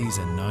the 80s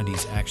and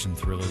 90s action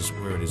thrillers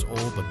where it is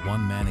all but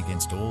one man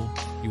against all,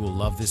 you will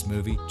love this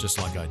movie just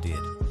like I did.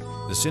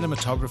 The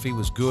cinematography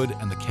was good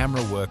and the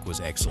camera work was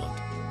excellent.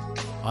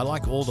 I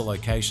like all the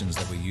locations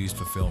that were used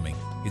for filming.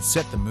 It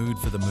set the mood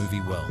for the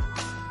movie well.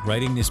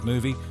 Rating this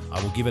movie,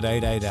 I will give it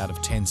 8 out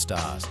of 10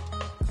 stars.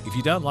 If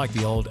you don't like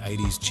the old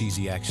 80s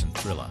cheesy action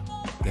thriller,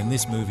 then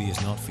this movie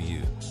is not for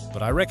you.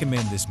 But I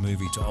recommend this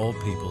movie to old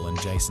people and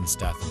Jason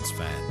Statham's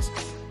fans.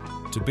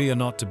 To be or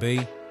not to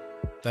be?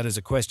 That is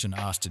a question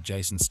asked to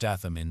Jason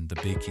Statham in The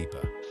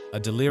Beekeeper, a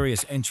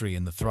delirious entry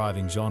in the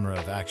thriving genre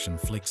of action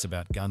flicks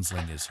about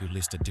gunslingers who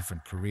list a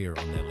different career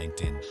on their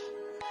LinkedIn.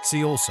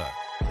 See also,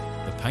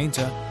 The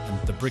Painter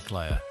and The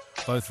Bricklayer,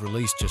 both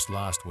released just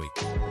last week.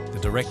 The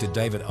director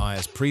David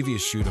Ayer's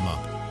previous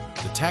shoot-'em-up,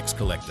 The Tax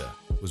Collector,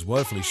 was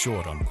woefully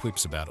short on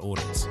quips about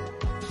audits.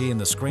 He and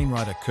the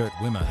screenwriter Kurt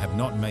Wimmer have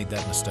not made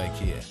that mistake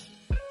here.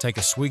 Take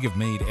a swig of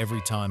mead every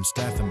time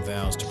Statham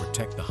vows to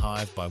protect the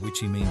hive, by which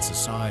he means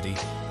society,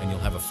 and you'll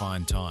have a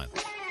fine time.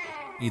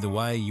 Either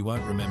way, you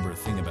won't remember a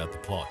thing about the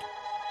plot.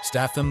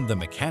 Statham, the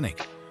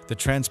mechanic, the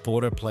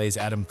transporter, plays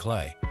Adam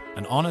Clay,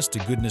 an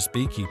honest-to-goodness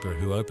beekeeper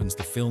who opens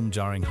the film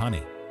jarring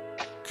honey.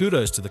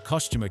 Kudos to the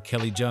costumer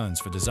Kelly Jones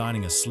for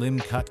designing a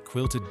slim-cut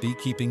quilted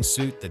beekeeping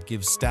suit that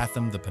gives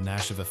Statham the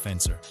panache of a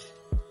fencer.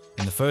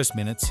 In the first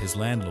minutes, his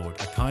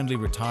landlord, a kindly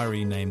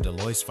retiree named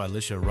Alois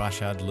Phylicia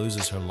Rashad,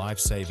 loses her life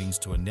savings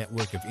to a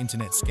network of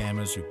internet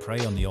scammers who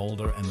prey on the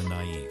older and the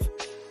naive.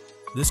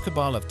 This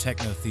cabal of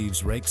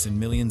techno-thieves rakes in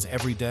millions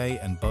every day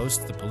and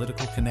boasts the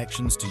political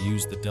connections to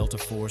use the Delta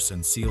Force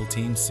and SEAL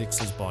Team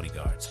 6 as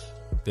bodyguards.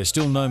 There's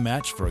still no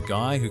match for a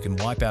guy who can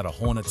wipe out a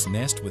hornet's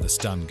nest with a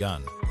stun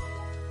gun.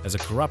 As a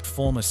corrupt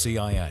former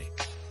CIA,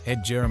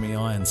 head Jeremy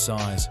Irons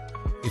sighs,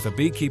 "If a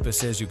beekeeper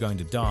says you're going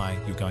to die,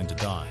 you're going to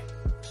die."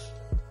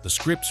 The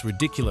script's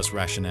ridiculous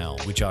rationale,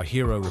 which our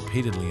hero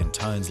repeatedly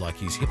intones like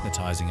he's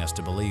hypnotizing us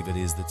to believe it,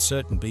 is that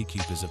certain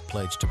beekeepers have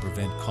pledged to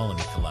prevent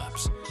colony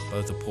collapse,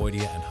 both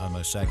Apoidia and Homo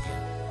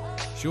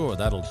sapien. Sure,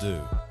 that'll do.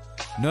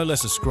 No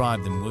less a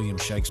scribe than William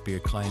Shakespeare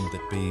claimed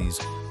that bees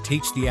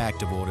teach the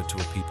act of order to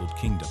a peopled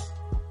kingdom.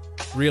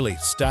 Really,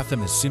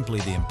 Statham is simply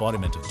the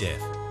embodiment of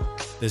death.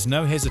 There's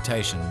no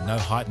hesitation, no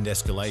heightened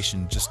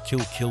escalation, just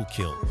kill, kill,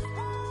 kill.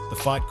 The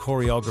fight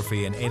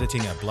choreography and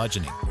editing are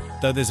bludgeoning,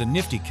 though there's a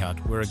nifty cut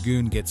where a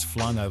goon gets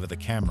flung over the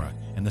camera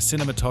and the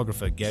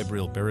cinematographer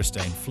Gabriel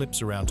Beristain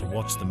flips around to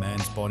watch the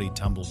man's body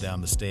tumble down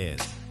the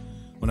stairs.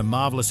 When a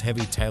marvelous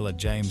heavy Taylor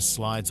James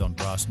slides on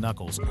brass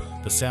knuckles,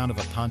 the sound of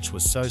a punch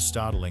was so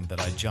startling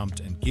that I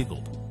jumped and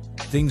giggled.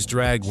 Things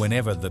drag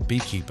whenever the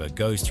beekeeper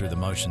goes through the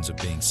motions of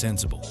being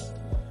sensible.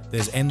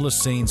 There's endless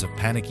scenes of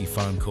panicky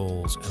phone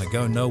calls and a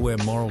go-nowhere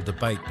moral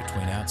debate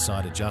between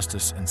outsider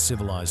justice and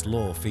civilized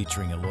law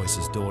featuring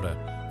Aloys's daughter,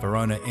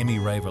 Verona Emmy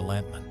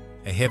Raver-Lampman,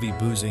 a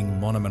heavy-boozing,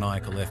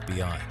 monomaniacal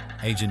FBI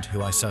agent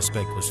who I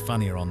suspect was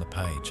funnier on the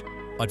page.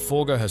 I'd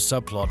forego her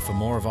subplot for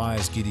more of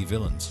Ayer's giddy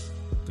villains.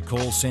 The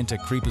call center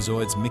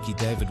creepazoids Mickey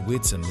David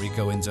Witz and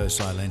Rico Enzo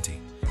Silenti,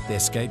 their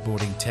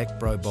skateboarding tech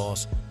bro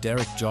boss,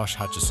 Derek Josh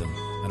Hutcherson,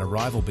 and a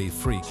rival bee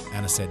freak,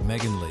 Anisette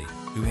Megan Lee,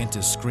 who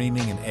enters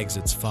screaming and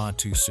exits far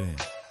too soon.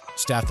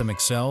 Statham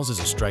excels as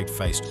a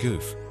straight-faced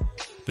goof.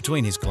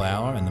 Between his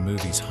glower and the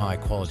movie's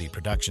high-quality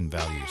production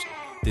values,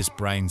 this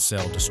brain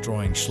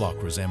cell-destroying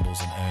schlock resembles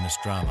an earnest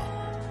drama.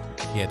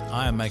 Yet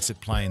Ayer makes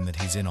it plain that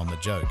he's in on the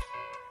joke.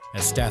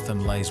 As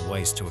Statham lays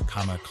waste to a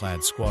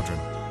camo-clad squadron,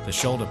 the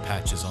shoulder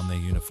patches on their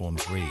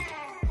uniforms read,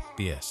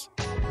 BS.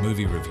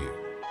 Movie review.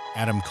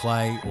 Adam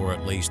Clay, or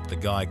at least the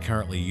guy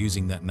currently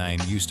using that name,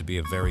 used to be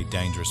a very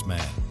dangerous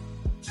man.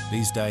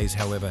 These days,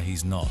 however,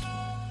 he's not.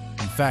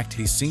 In fact,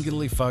 he's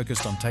singularly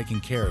focused on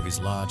taking care of his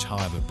large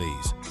hive of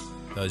bees.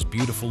 Those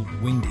beautiful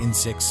winged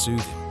insects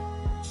soothe him.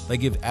 They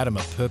give Adam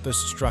a purpose,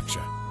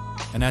 structure,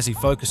 and as he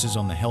focuses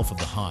on the health of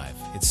the hive,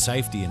 its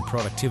safety and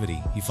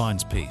productivity, he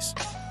finds peace.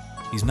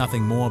 He's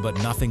nothing more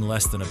but nothing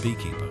less than a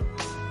beekeeper.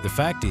 The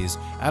fact is,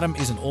 Adam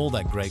isn't all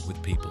that great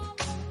with people.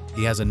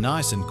 He has a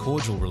nice and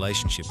cordial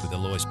relationship with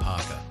Aloys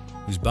Parker,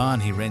 whose barn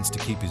he rents to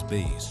keep his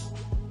bees.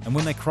 And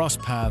when they cross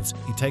paths,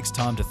 he takes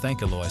time to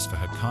thank Aloys for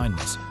her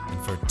kindness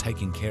and for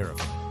taking care of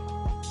him.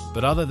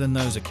 But other than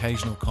those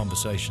occasional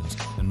conversations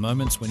and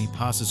moments when he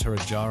passes her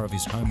a jar of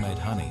his homemade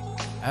honey,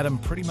 Adam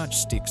pretty much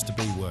sticks to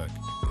bee work.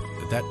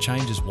 But that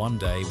changes one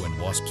day when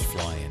wasps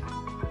fly in.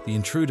 The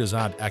intruders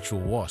aren't actual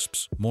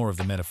wasps, more of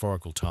the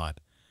metaphorical type,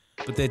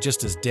 but they're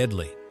just as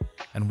deadly,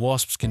 and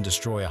wasps can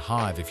destroy a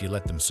hive if you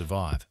let them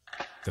survive.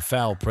 The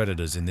foul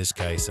predators in this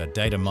case are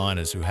data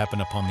miners who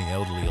happen upon the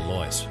elderly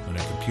Aloys when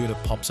her computer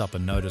pops up a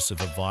notice of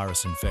a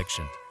virus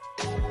infection.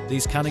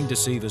 These cunning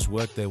deceivers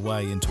work their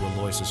way into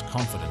Aloys's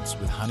confidence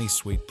with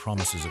honey-sweet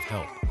promises of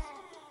help.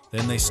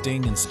 Then they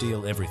sting and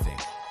steal everything.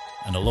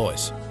 And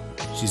Aloys,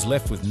 she's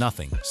left with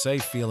nothing,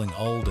 save feeling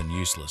old and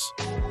useless.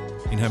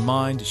 In her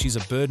mind, she's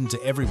a burden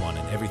to everyone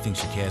and everything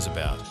she cares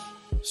about.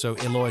 So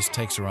Aloys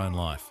takes her own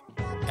life.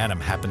 Adam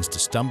happens to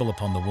stumble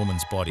upon the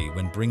woman's body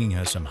when bringing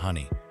her some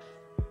honey.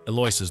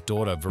 Aloys's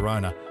daughter,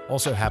 Verona,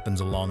 also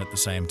happens along at the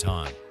same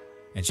time,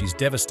 and she's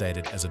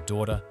devastated as a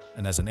daughter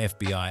and as an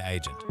FBI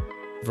agent.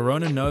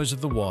 Verona knows of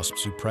the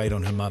wasps who preyed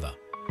on her mother.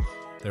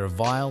 They're a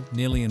vile,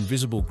 nearly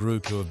invisible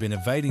group who have been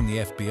evading the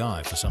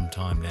FBI for some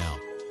time now,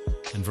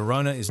 and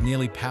Verona is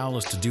nearly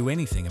powerless to do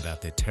anything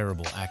about their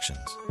terrible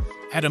actions.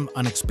 Adam,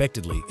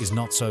 unexpectedly, is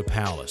not so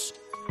powerless.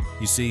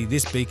 You see,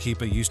 this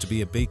beekeeper used to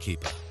be a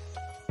beekeeper.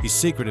 His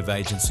secretive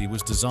agency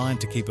was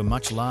designed to keep a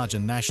much larger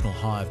national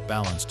hive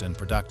balanced and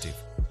productive.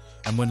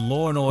 And when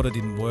law and order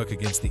didn't work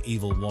against the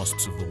evil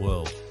wasps of the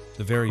world,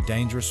 the very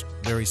dangerous,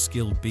 very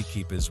skilled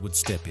beekeepers would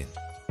step in.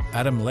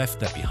 Adam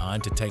left that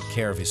behind to take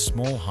care of his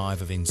small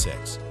hive of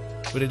insects.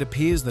 But it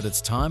appears that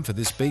it's time for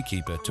this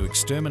beekeeper to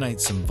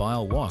exterminate some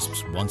vile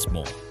wasps once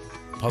more.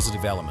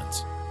 Positive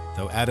elements.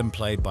 Though Adam,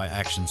 played by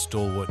action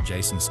stalwart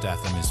Jason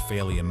Statham, is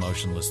fairly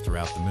emotionless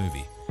throughout the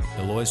movie,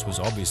 Aloys was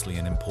obviously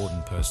an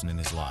important person in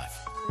his life.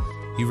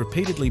 He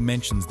repeatedly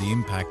mentions the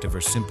impact of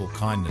her simple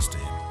kindness to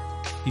him.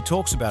 He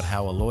talks about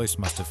how Aloys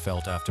must have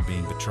felt after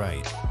being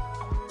betrayed.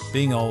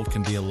 Being old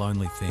can be a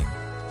lonely thing.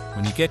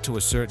 When you get to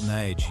a certain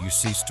age, you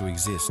cease to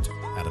exist,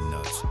 Adam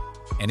notes.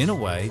 And in a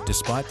way,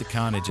 despite the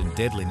carnage and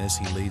deadliness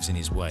he leaves in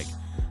his wake,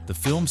 the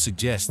film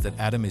suggests that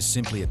Adam is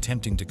simply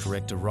attempting to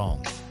correct a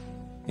wrong.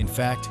 In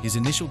fact, his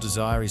initial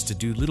desire is to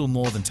do little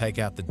more than take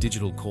out the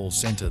digital call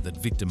center that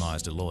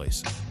victimized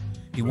Aloys.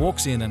 He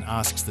walks in and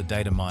asks the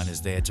data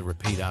miners there to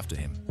repeat after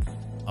him,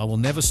 "I will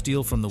never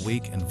steal from the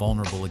weak and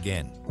vulnerable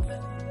again."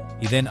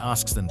 He then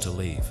asks them to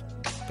leave,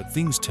 but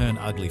things turn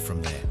ugly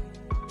from there.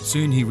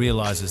 Soon he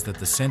realizes that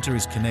the center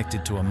is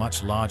connected to a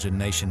much larger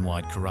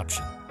nationwide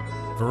corruption.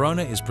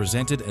 Verona is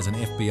presented as an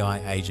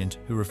FBI agent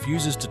who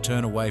refuses to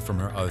turn away from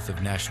her oath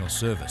of national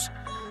service,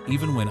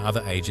 even when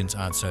other agents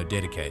aren't so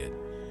dedicated.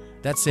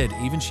 That said,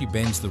 even she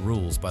bends the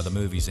rules by the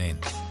movie's end.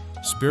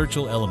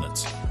 Spiritual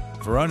elements.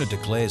 Verona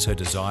declares her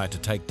desire to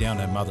take down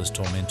her mother's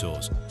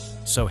tormentors.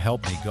 So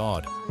help me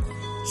God.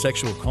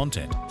 Sexual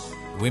content.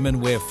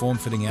 Women wear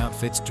form-fitting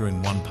outfits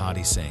during one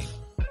party scene.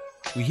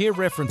 We hear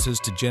references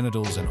to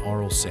genitals and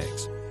oral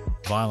sex.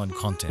 Violent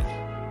content.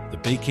 The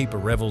beekeeper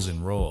revels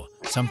in raw,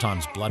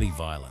 sometimes bloody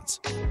violence.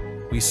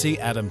 We see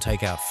Adam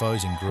take out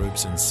foes in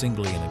groups and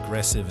singly in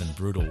aggressive and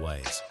brutal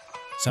ways.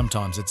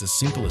 Sometimes it's as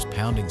simple as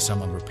pounding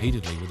someone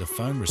repeatedly with a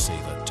phone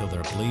receiver till they're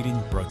a bleeding,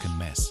 broken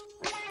mess.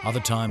 Other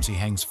times he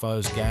hangs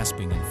foes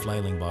gasping and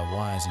flailing by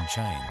wires and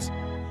chains.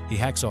 He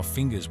hacks off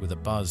fingers with a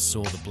buzz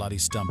saw, the bloody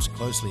stumps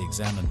closely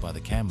examined by the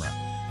camera,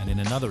 and in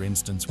another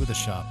instance with a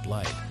sharp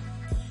blade.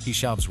 He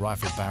shoves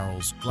rifle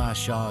barrels, glass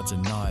shards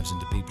and knives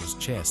into people's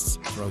chests,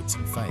 throats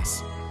and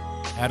face.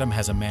 Adam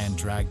has a man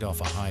dragged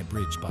off a high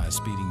bridge by a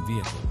speeding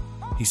vehicle.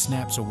 He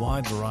snaps a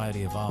wide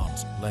variety of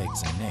arms,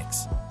 legs and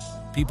necks.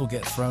 People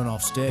get thrown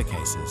off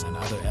staircases and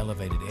other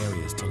elevated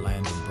areas to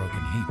land in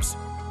broken heaps.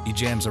 He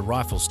jams a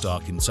rifle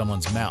stock in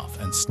someone's mouth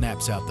and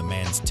snaps out the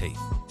man's teeth.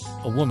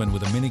 A woman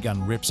with a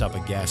minigun rips up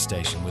a gas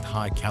station with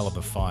high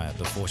caliber fire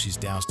before she's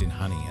doused in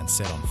honey and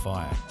set on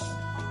fire.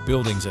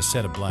 Buildings are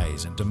set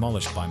ablaze and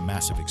demolished by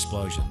massive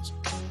explosions.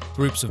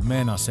 Groups of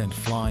men are sent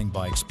flying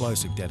by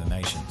explosive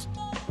detonations.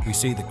 We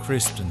see the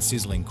crisped and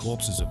sizzling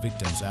corpses of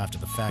victims after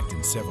the fact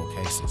in several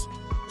cases.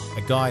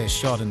 A guy is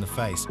shot in the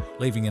face,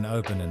 leaving an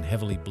open and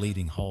heavily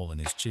bleeding hole in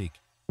his cheek.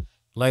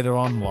 Later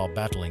on, while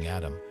battling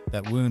Adam,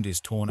 that wound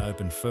is torn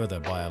open further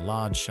by a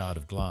large shard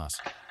of glass.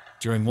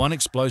 During one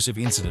explosive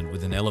incident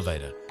with an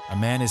elevator, a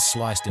man is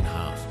sliced in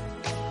half.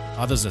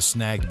 Others are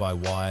snagged by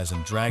wires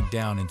and dragged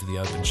down into the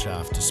open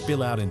shaft to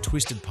spill out in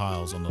twisted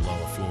piles on the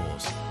lower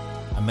floors.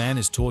 A man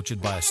is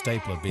tortured by a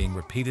stapler being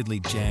repeatedly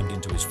jammed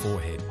into his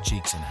forehead,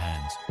 cheeks and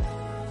hands.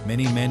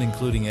 Many men,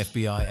 including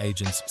FBI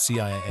agents,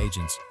 CIA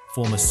agents,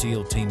 former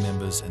SEAL team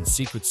members and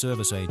Secret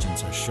Service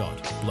agents, are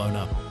shot, blown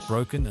up,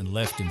 broken and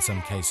left in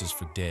some cases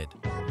for dead.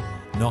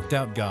 Knocked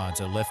out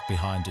guards are left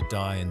behind to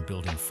die in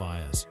building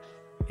fires,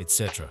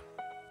 etc.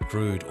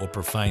 Crude or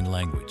profane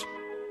language.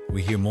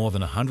 We hear more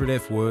than 100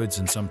 F words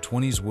and some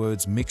 20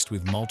 words mixed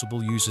with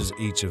multiple uses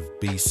each of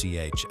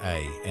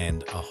BCHA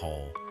and a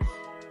whole.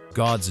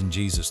 God's and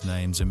Jesus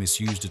names are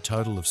misused a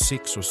total of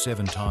 6 or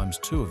 7 times,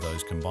 2 of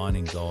those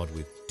combining God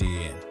with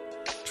DN.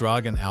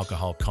 Drug and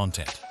alcohol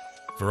content.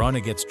 Verona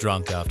gets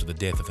drunk after the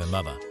death of her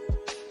mother.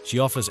 She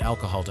offers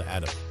alcohol to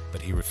Adam,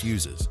 but he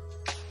refuses.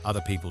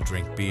 Other people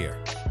drink beer.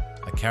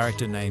 A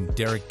character named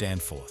Derek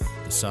Danforth,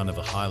 the son of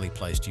a highly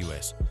placed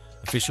US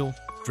official,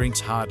 drinks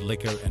hard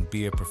liquor and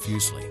beer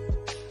profusely.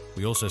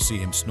 We also see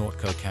him snort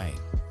cocaine.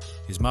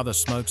 His mother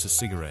smokes a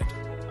cigarette.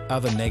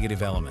 Other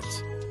negative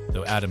elements.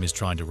 Though Adam is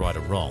trying to right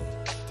a wrong,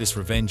 this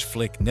revenge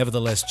flick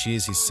nevertheless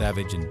cheers his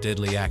savage and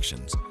deadly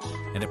actions,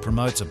 and it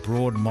promotes a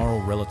broad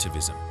moral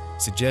relativism,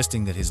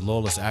 suggesting that his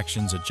lawless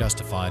actions are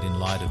justified in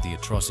light of the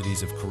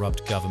atrocities of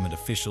corrupt government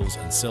officials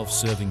and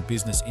self-serving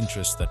business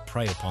interests that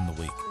prey upon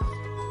the weak.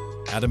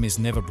 Adam is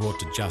never brought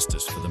to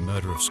justice for the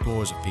murder of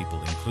scores of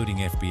people, including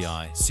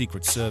FBI,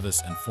 Secret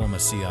Service, and former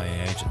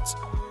CIA agents.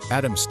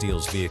 Adam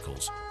steals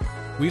vehicles.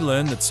 We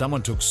learn that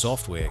someone took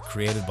software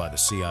created by the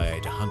CIA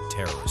to hunt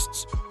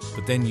terrorists,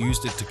 but then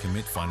used it to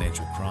commit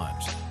financial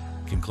crimes.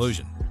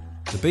 Conclusion.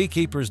 The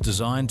Beekeeper is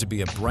designed to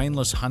be a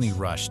brainless honey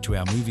rush to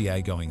our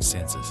movie-going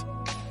senses.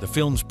 The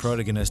film's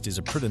protagonist is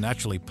a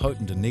preternaturally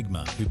potent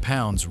enigma who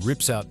pounds,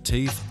 rips out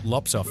teeth,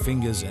 lops off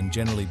fingers, and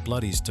generally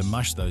bloodies to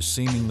mush those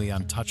seemingly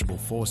untouchable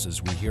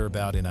forces we hear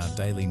about in our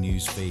daily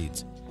news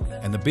feeds.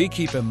 And the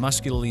Beekeeper,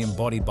 muscularly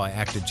embodied by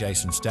actor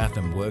Jason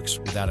Statham, works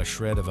without a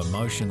shred of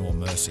emotion or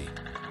mercy,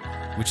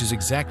 which is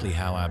exactly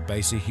how our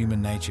baser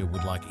human nature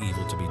would like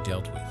evil to be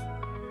dealt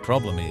with.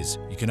 Problem is,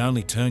 you can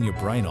only turn your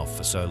brain off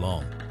for so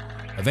long.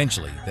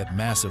 Eventually, that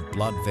mass of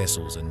blood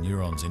vessels and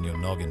neurons in your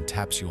noggin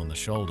taps you on the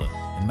shoulder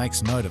and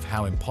makes note of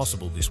how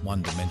impossible this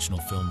one-dimensional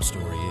film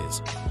story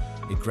is.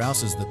 It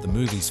grouses that the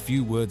movie's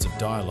few words of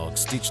dialogue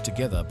stitched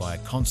together by a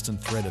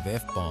constant thread of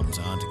F-bombs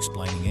aren't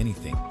explaining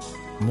anything.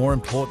 More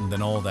important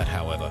than all that,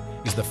 however,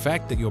 is the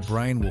fact that your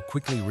brain will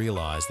quickly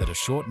realize that a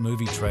short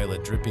movie trailer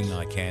dripping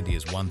eye candy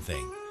is one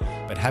thing,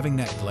 but having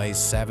that glazed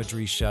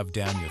savagery shoved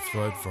down your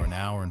throat for an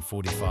hour and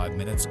 45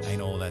 minutes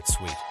ain't all that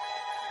sweet.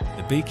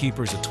 The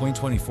Beekeeper is a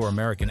 2024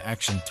 American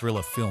action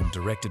thriller film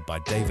directed by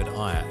David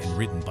Ayer and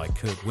written by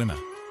Kurt Wimmer.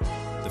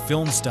 The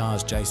film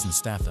stars Jason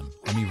Statham,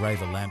 Emmy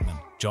Raver-Lampman,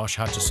 Josh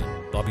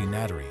Hutcherson, Bobby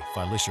Nattery,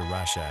 Phylicia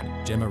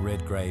Rashad, Gemma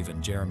Redgrave,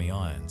 and Jeremy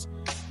Irons.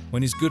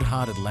 When his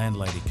good-hearted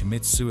landlady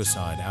commits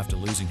suicide after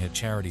losing her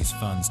charity's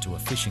funds to a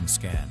phishing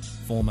scam,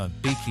 former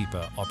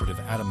Beekeeper operative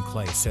Adam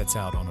Clay sets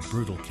out on a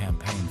brutal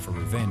campaign for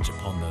revenge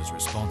upon those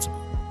responsible.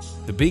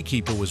 The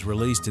Beekeeper was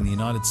released in the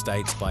United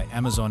States by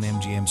Amazon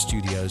MGM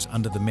Studios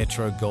under the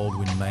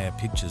Metro-Goldwyn-Mayer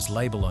Pictures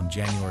label on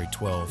January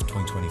 12,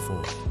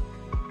 2024.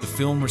 The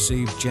film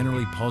received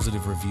generally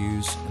positive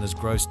reviews and has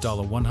grossed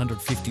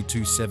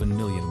 $152.7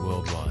 million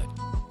worldwide.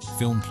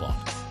 Film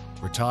plot.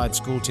 Retired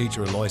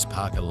schoolteacher Eloise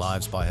Parker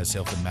lives by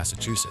herself in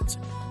Massachusetts,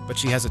 but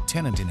she has a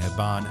tenant in her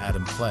barn,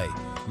 Adam Clay,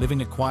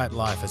 living a quiet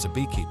life as a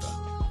beekeeper.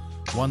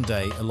 One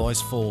day,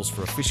 Eloise falls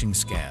for a phishing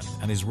scam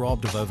and is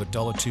robbed of over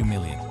 $2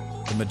 million,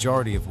 the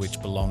majority of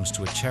which belongs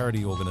to a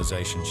charity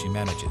organization she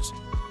manages.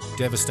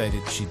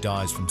 Devastated, she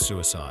dies from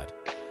suicide.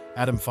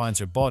 Adam finds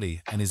her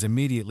body and is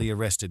immediately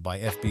arrested by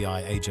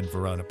FBI agent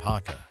Verona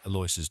Parker,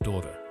 Eloise's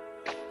daughter.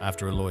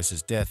 After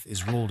Eloise's death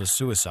is ruled a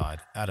suicide,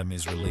 Adam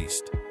is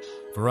released.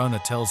 Verona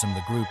tells him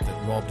the group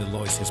that robbed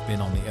Eloise has been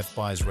on the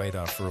FBI's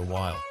radar for a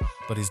while,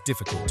 but is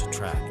difficult to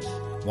track.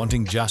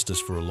 Wanting justice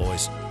for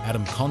Eloise,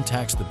 Adam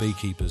contacts the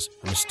Beekeepers,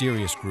 a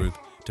mysterious group,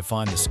 to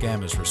find the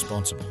scammers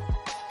responsible.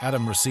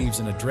 Adam receives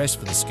an address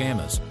for the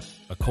scammers,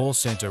 a call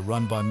center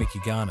run by Mickey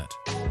Garnett.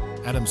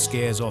 Adam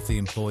scares off the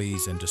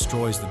employees and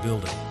destroys the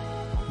building.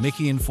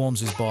 Mickey informs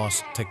his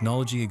boss,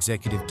 technology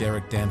executive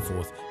Derek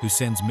Danforth, who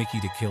sends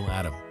Mickey to kill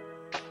Adam.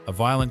 A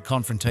violent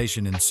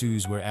confrontation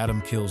ensues where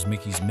Adam kills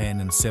Mickey's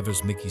men and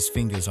severs Mickey's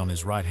fingers on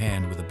his right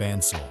hand with a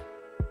bandsaw.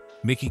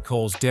 Mickey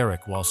calls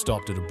Derek while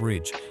stopped at a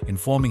bridge,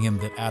 informing him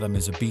that Adam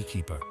is a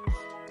beekeeper.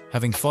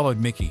 Having followed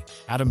Mickey,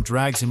 Adam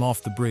drags him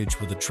off the bridge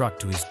with a truck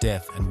to his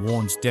death and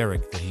warns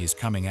Derek that he is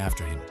coming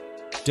after him.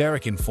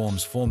 Derek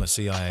informs former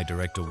CIA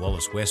Director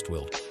Wallace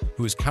Westfield,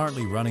 who is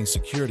currently running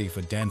security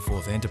for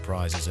Danforth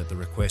Enterprises at the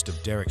request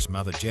of Derek's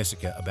mother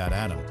Jessica, about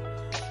Adam.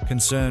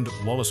 Concerned,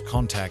 Wallace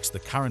contacts the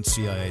current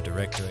CIA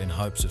director in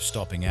hopes of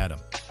stopping Adam.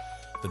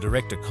 The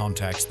director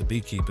contacts the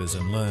Beekeepers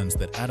and learns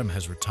that Adam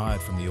has retired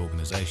from the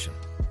organization.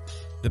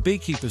 The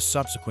Beekeepers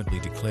subsequently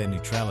declare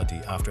neutrality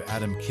after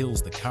Adam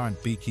kills the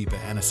current beekeeper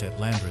Anisette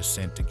Landris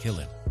sent to kill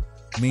him.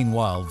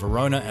 Meanwhile,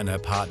 Verona and her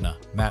partner,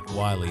 Matt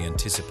Wiley,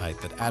 anticipate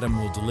that Adam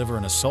will deliver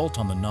an assault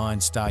on the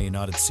 9-Star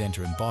United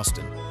Center in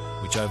Boston,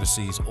 which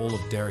oversees all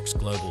of Derek's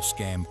global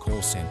scam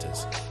call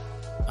centers.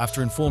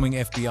 After informing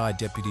FBI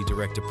Deputy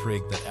Director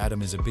Prigg that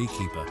Adam is a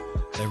beekeeper,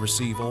 they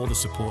receive all the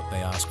support they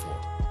ask for.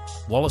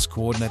 Wallace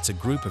coordinates a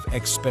group of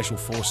ex-Special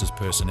Forces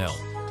personnel,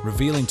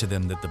 revealing to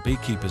them that the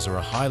Beekeepers are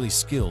a highly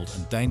skilled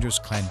and dangerous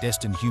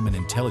clandestine human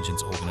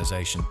intelligence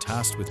organization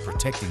tasked with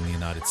protecting the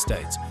United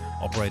States,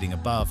 operating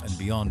above and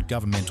beyond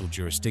governmental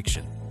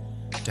jurisdiction.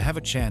 To have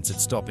a chance at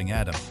stopping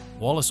Adam,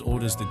 Wallace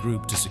orders the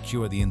group to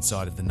secure the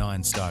inside of the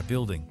 9-Star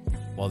building,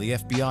 while the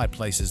FBI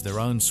places their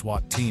own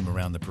SWAT team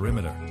around the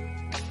perimeter.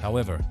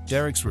 However,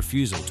 Derek's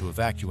refusal to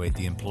evacuate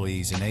the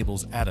employees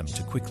enables Adam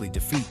to quickly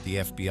defeat the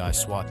FBI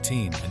SWAT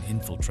team and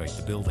infiltrate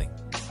the building.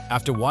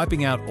 After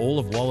wiping out all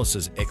of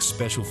Wallace's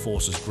ex-Special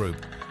Forces group,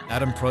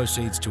 Adam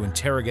proceeds to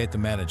interrogate the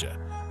manager,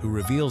 who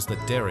reveals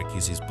that Derek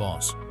is his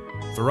boss.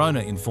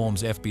 Verona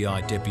informs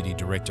FBI Deputy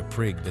Director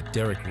Prigg that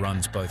Derek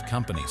runs both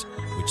companies,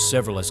 which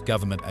several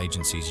government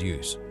agencies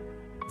use.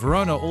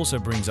 Verona also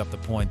brings up the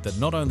point that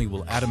not only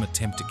will Adam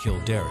attempt to kill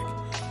Derek,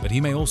 but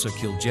he may also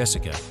kill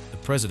Jessica, the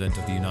President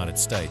of the United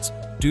States,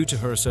 due to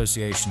her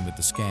association with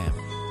the scam.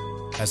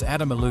 As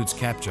Adam eludes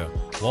capture,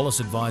 Wallace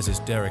advises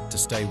Derek to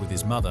stay with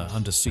his mother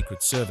under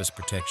Secret Service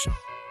protection.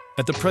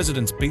 At the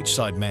President's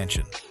beachside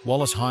mansion,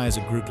 Wallace hires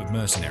a group of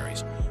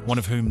mercenaries, one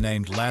of whom,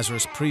 named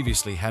Lazarus,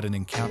 previously had an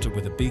encounter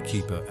with a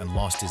beekeeper and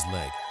lost his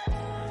leg.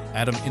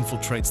 Adam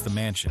infiltrates the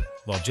mansion,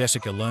 while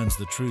Jessica learns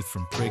the truth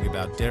from Prigg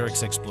about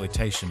Derek's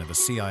exploitation of a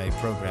CIA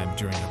program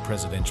during her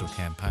presidential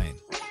campaign.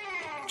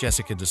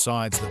 Jessica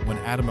decides that when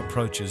Adam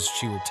approaches,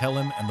 she will tell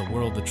him and the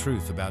world the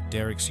truth about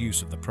Derek's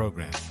use of the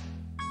program.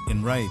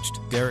 Enraged,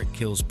 Derek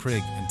kills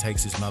Prigg and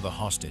takes his mother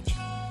hostage.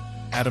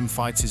 Adam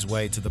fights his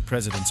way to the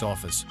President's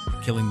office,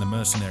 killing the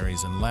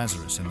mercenaries and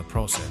Lazarus in the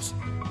process.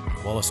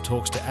 Wallace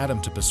talks to Adam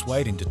to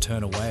persuade him to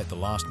turn away at the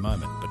last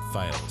moment, but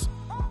fails.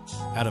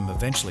 Adam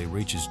eventually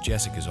reaches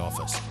Jessica's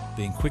office,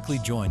 being quickly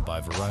joined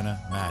by Verona,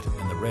 Matt,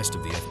 and the rest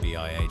of the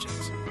FBI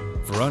agents.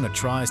 Verona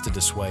tries to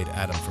dissuade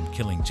Adam from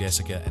killing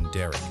Jessica and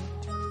Derek.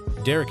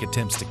 Derek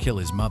attempts to kill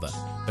his mother,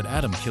 but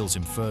Adam kills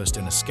him first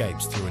and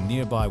escapes through a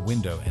nearby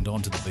window and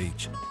onto the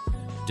beach.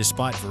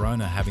 Despite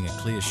Verona having a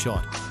clear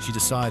shot, she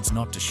decides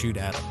not to shoot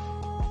Adam.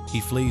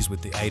 He flees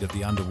with the aid of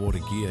the underwater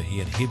gear he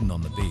had hidden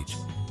on the beach.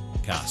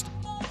 Cast: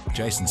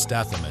 Jason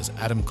Statham as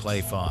Adam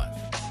Clay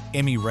 5,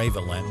 Emmy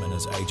Raver-Lampman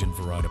as Agent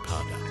Verona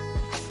Parker,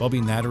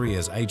 Bobby Nattery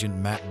as Agent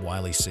Matt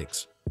Wiley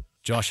 6,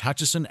 Josh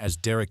Hutcherson as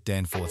Derek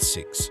Danforth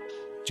 6,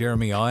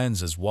 Jeremy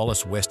Irons as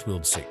Wallace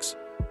Westfield 6,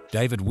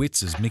 David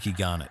Witts as Mickey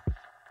Garnett,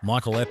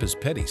 Michael Epp as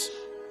Pettis,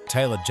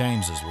 Taylor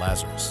James as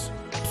Lazarus,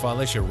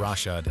 Phyllisha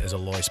Rashad as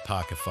Eloise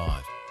Parker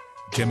 5,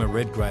 Gemma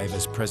Redgrave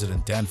as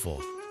President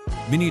Danforth,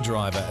 Minnie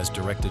Driver as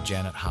Director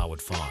Janet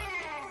Harwood 5,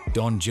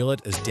 Don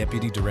Gillett as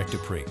Deputy Director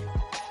Prigg,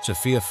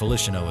 Sophia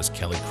Feliciano as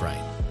Kelly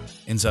Crane,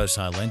 Enzo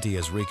Silenti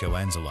as Rico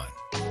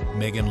Anzalone,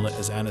 Megan Litt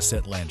as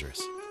Anisette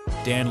Landris,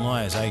 Dan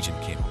Lai as Agent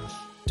Kim.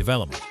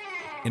 Development.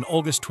 In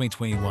August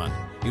 2021,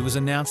 it was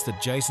announced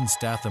that Jason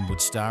Statham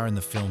would star in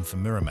the film for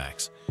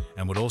Miramax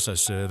and would also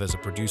serve as a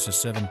producer.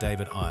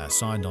 David Ayer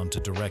signed on to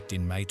direct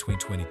in May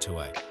 2022.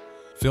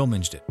 Film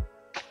Engine.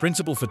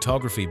 Principal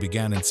photography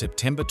began in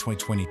September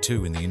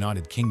 2022 in the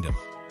United Kingdom.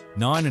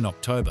 9 in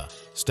October,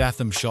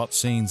 Statham shot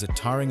scenes at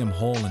Tyringham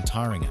Hall in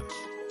Tyringham.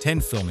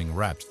 10 filming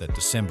wrapped that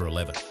December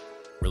 11.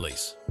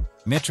 Release.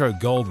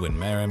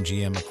 Metro-Goldwyn-Mayer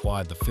MGM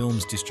acquired the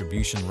film's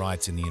distribution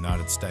rights in the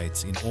United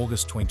States in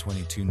August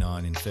 2022.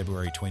 9 in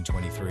February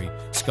 2023,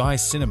 Sky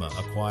Cinema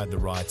acquired the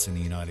rights in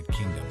the United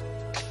Kingdom.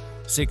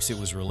 6. It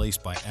was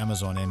released by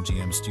Amazon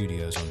MGM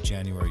Studios on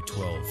January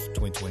 12,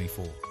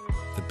 2024.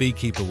 The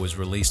Beekeeper was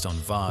released on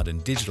VOD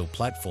and digital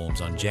platforms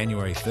on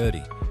January 30,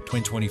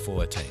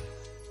 2014.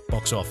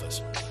 Box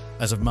office.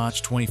 As of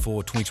March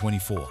 24,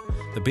 2024,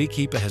 The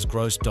Beekeeper has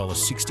grossed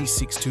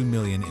 $66.2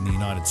 million in the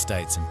United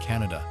States and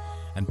Canada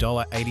and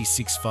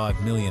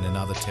 $86.5 million in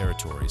other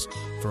territories,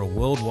 for a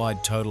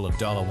worldwide total of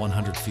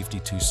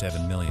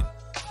 $152.7 million.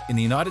 In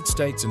the United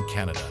States and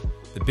Canada,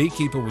 The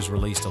Beekeeper was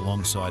released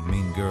alongside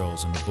Mean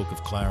Girls and The Book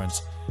of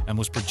Clarence and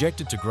was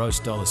projected to gross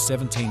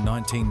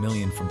 $17.19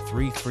 million from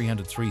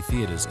 303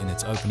 theaters in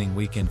its opening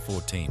weekend.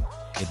 14.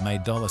 It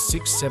made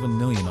 $6.7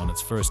 million on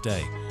its first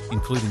day,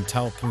 including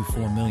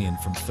 $4 million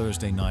from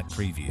Thursday night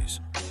previews.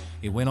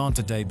 It went on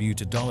to debut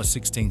to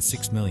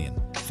 $16.6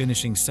 million,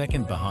 finishing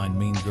second behind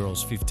Mean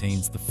Girls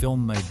 15's. The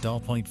film made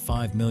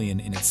 $0.5 million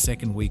in its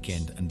second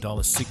weekend and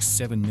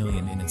 $6.7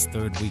 million in its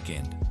third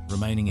weekend,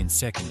 remaining in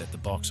second at the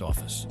box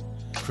office.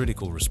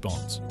 Critical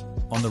response.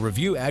 On the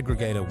review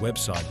aggregator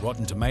website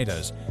Rotten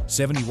Tomatoes,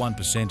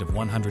 71% of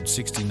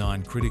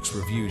 169 critics'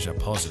 reviews are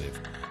positive,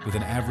 with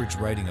an average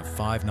rating of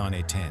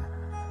 5.9/10.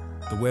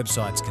 The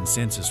website's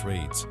consensus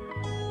reads,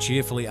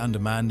 "Cheerfully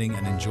undemanding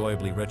and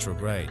enjoyably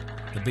retrograde,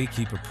 The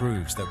Beekeeper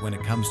proves that when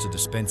it comes to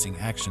dispensing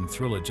action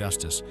thriller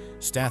justice,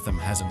 Statham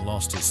hasn't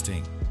lost his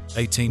sting."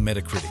 18.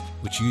 Metacritic,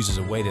 which uses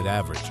a weighted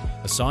average,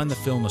 assigned the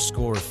film a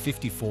score of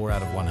 54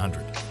 out of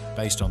 100,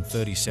 based on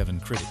 37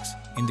 critics,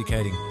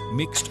 indicating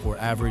mixed or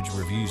average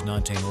reviews.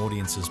 19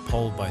 audiences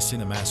polled by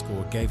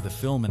CinemaScore gave the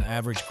film an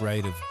average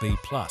grade of B+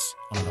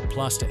 on an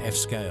A+ to F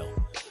scale,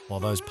 while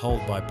those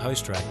polled by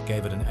PostTrack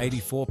gave it an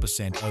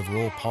 84%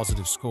 overall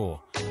positive score,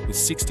 with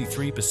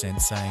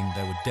 63% saying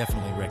they would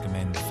definitely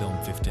recommend the film.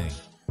 15.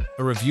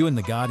 A review in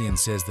The Guardian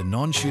says the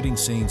non-shooting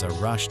scenes are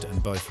rushed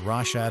and both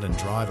Rashad and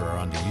Driver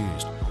are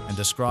underused, and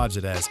describes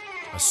it as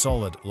a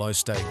solid,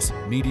 low-stakes,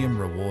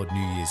 medium-reward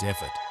New Year's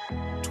effort.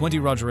 20.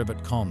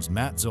 RogerEbert.com's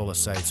Matt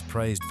Zoller-Seitz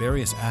praised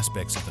various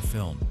aspects of the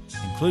film,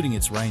 including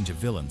its range of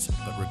villains,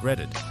 but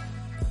regretted,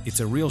 "It's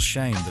a real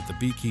shame that The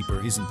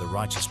Beekeeper isn't the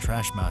righteous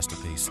trash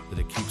masterpiece that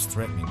it keeps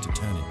threatening to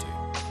turn into."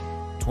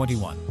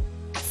 21.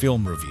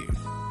 Film review.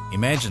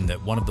 Imagine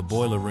that one of the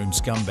boiler room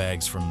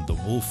scumbags from The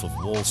Wolf of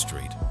Wall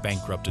Street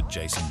bankrupted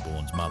Jason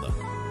Bourne's mother.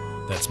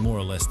 That's more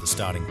or less the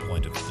starting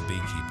point of The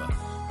Beekeeper,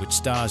 which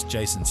stars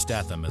Jason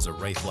Statham as a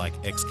wraith-like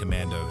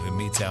ex-commando who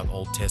metes out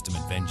Old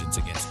Testament vengeance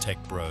against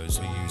tech bros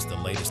who use the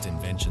latest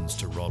inventions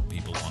to rob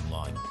people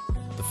online.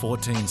 The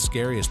 14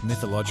 scariest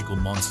mythological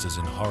monsters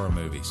in horror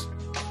movies.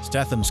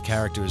 Statham's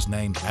character is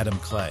named Adam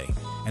Clay,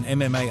 an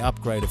MMA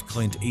upgrade of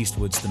Clint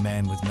Eastwood's The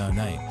Man with No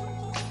Name.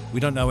 We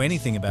don't know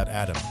anything about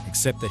Adam,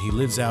 except that he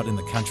lives out in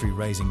the country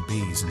raising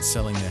bees and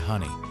selling their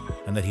honey,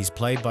 and that he's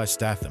played by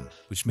Statham,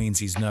 which means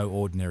he's no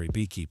ordinary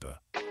beekeeper.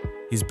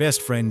 His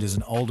best friend is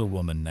an older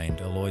woman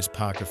named Eloise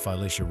Parker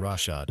Felicia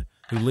Rashad,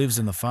 who lives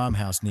in the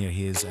farmhouse near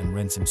his and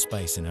rents him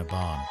space in her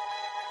barn.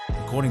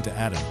 According to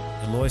Adam,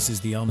 Eloise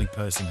is the only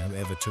person who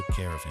ever took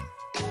care of him.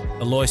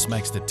 Eloise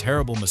makes the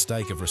terrible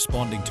mistake of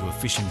responding to a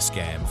phishing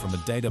scam from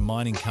a data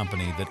mining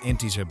company that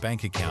empties her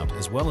bank account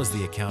as well as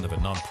the account of a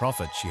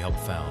non-profit she helped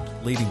found,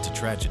 leading to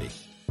tragedy.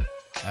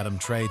 Adam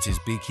trades his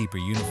beekeeper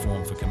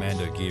uniform for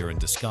commando gear and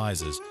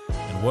disguises,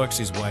 and works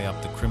his way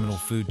up the criminal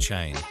food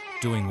chain,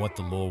 doing what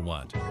the law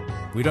won't.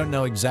 We don't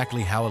know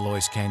exactly how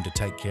Eloise came to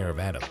take care of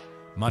Adam,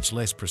 much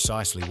less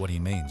precisely what he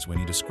means when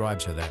he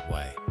describes her that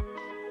way.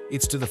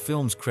 It's to the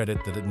film's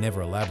credit that it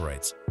never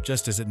elaborates,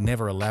 just as it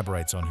never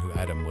elaborates on who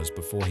Adam was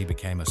before he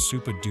became a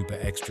super-duper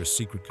extra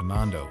secret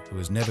commando who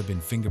has never been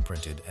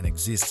fingerprinted and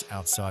exists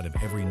outside of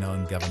every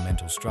known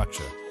governmental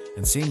structure,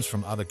 and seems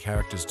from other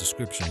characters'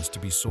 descriptions to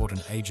be sort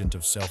an agent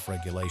of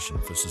self-regulation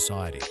for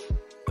society.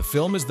 The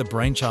film is the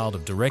brainchild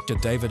of director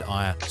David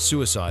Ayer,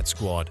 Suicide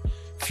Squad,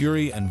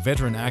 Fury, and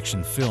veteran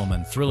action film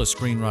and thriller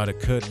screenwriter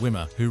Kurt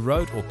Wimmer, who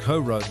wrote or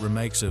co-wrote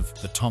remakes of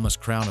The Thomas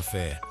Crown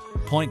Affair,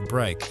 Point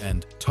Break,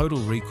 and Total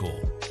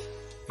Recall.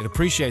 It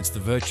appreciates the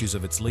virtues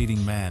of its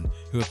leading man,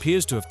 who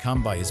appears to have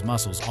come by his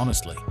muscles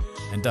honestly,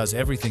 and does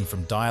everything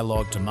from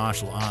dialogue to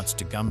martial arts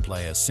to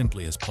gunplay as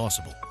simply as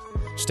possible.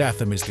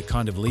 Statham is the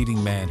kind of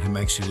leading man who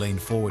makes you lean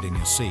forward in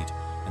your seat,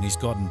 and he's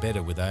gotten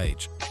better with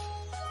age.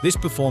 This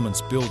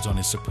performance builds on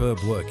his superb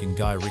work in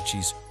Guy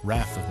Ritchie's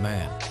Wrath of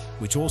Man,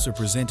 which also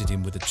presented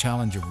him with the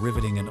challenge of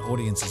riveting an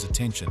audience's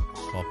attention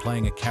while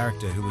playing a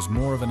character who was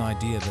more of an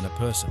idea than a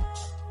person.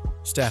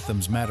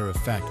 Statham's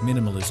matter-of-fact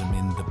minimalism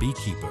in The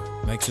Beekeeper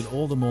makes it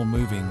all the more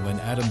moving when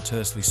Adam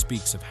tersely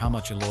speaks of how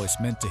much Eloise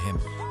meant to him,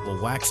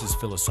 or waxes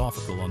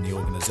philosophical on the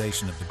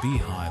organization of the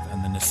beehive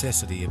and the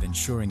necessity of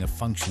ensuring a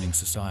functioning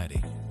society.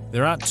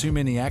 There aren't too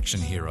many action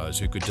heroes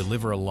who could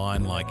deliver a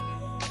line like,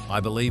 I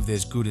believe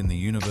there's good in the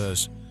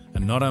universe,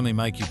 and not only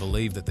make you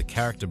believe that the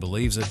character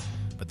believes it,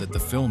 but that the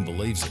film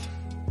believes it.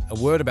 A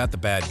word about the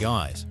bad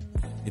guys.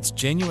 It's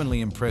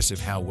genuinely impressive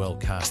how well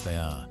cast they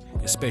are,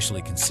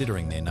 especially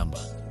considering their number.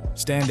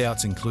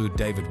 Standouts include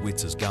David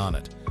Witz as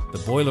Garnet, the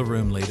boiler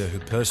room leader who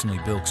personally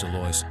bilks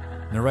Alois,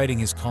 narrating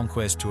his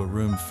conquest to a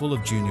room full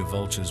of junior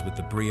vultures with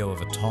the brio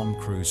of a Tom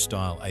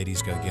Cruise-style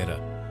 80s go-getter.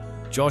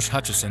 Josh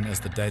Hutcherson as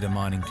the data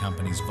mining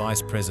company's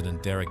vice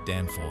president Derek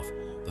Danforth,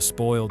 the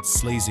spoiled,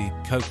 sleazy,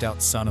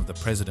 coked-out son of the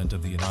President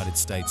of the United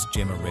States,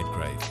 Gemma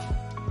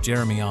Redgrave.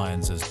 Jeremy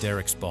Irons as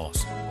Derek's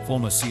boss,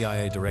 former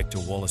CIA Director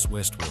Wallace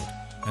Westfield,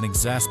 an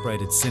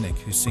exasperated cynic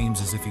who seems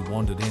as if he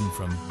wandered in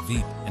from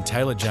Veep, and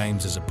Taylor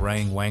James as a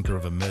braying wanker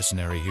of a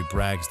mercenary who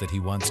brags that he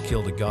once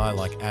killed a guy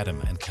like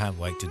Adam and can't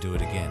wait to do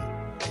it again.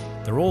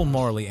 They're all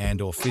morally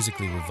and/or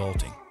physically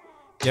revolting.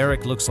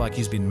 Derek looks like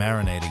he's been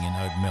marinating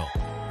in oat milk,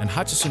 and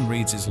Hutcherson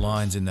reads his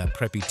lines in that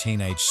preppy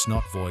teenage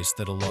snot voice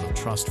that a lot of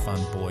trust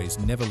fund boys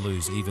never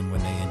lose even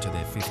when they enter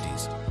their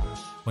 50s.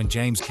 When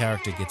James'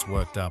 character gets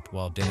worked up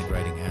while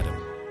denigrating Adam,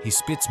 he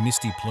spits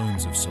misty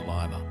plumes of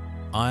saliva.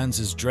 Irons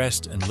is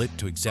dressed and lit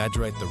to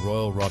exaggerate the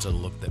royal rotter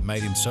look that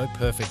made him so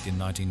perfect in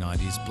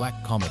 1990s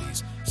black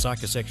comedies,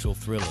 psychosexual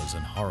thrillers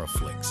and horror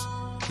flicks.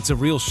 It's a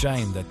real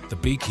shame that The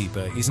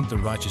Beekeeper isn't the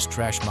righteous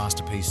trash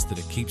masterpiece that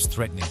it keeps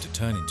threatening to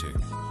turn into.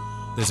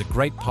 There's a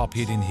great pop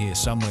hit in here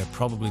somewhere,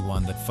 probably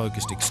one that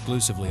focused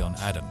exclusively on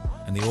Adam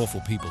and the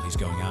awful people he's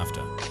going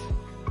after.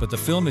 But the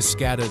film is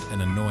scattered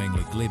and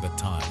annoyingly glib at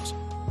times.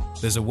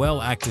 There's a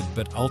well-acted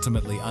but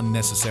ultimately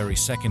unnecessary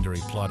secondary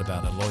plot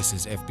about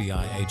Alois's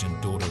FBI agent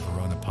daughter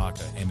Verona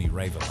Parker, Emmy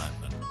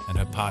Raver-Lampman, and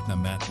her partner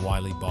Matt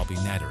Wiley Bobby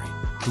Nattery,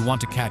 who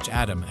want to catch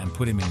Adam and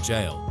put him in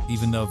jail,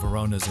 even though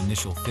Verona's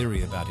initial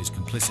theory about his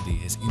complicity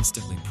is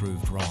instantly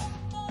proved wrong.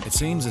 It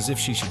seems as if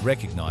she should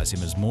recognize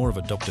him as more of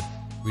a Dr.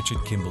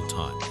 Richard Kimball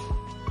type.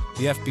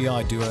 The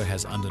FBI duo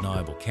has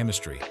undeniable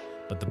chemistry,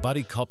 but the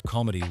buddy cop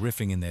comedy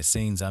riffing in their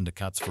scenes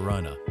undercuts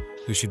Verona,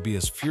 who should be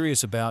as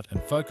furious about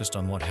and focused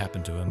on what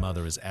happened to her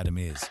mother as Adam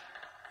is.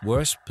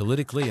 Worse,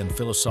 politically and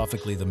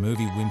philosophically, the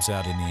movie wimps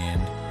out in the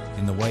end,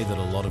 in the way that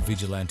a lot of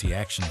vigilante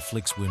action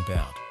flicks wimp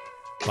out.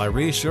 By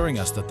reassuring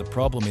us that the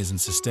problem isn't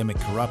systemic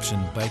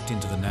corruption baked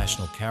into the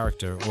national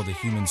character or the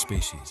human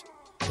species,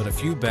 but a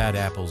few bad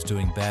apples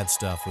doing bad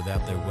stuff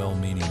without their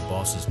well-meaning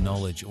boss's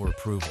knowledge or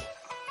approval.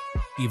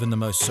 Even the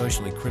most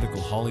socially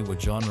critical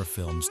Hollywood genre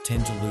films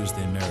tend to lose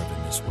their nerve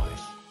in this way.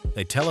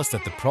 They tell us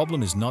that the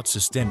problem is not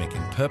systemic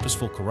and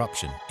purposeful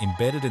corruption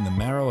embedded in the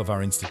marrow of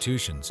our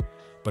institutions,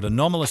 but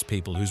anomalous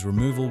people whose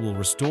removal will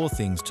restore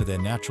things to their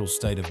natural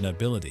state of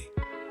nobility.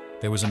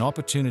 There was an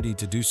opportunity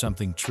to do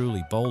something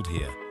truly bold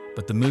here,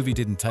 but the movie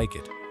didn't take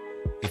it.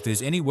 If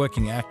there's any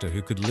working actor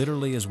who could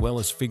literally as well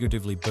as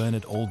figuratively burn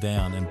it all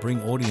down and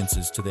bring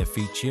audiences to their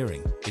feet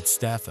cheering, it's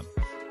Statham.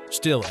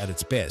 Still at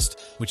its best,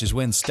 which is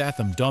when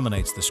Statham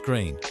dominates the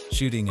screen,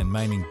 shooting and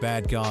maiming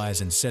bad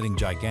guys and setting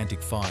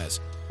gigantic fires.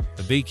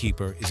 The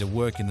Beekeeper is a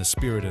work in the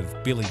spirit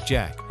of Billy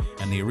Jack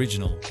and the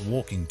original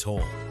Walking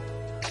Tall.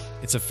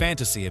 It's a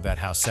fantasy about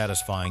how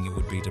satisfying it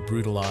would be to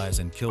brutalize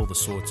and kill the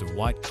sorts of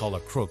white-collar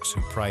crooks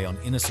who prey on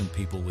innocent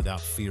people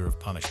without fear of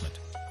punishment.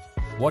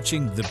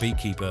 Watching The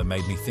Beekeeper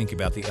made me think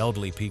about the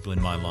elderly people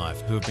in my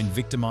life who have been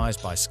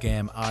victimized by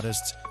scam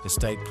artists,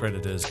 estate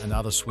predators, and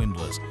other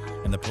swindlers,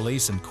 and the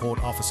police and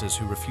court officers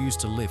who refuse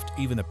to lift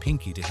even a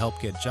pinky to help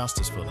get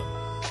justice for them,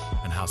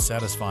 and how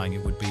satisfying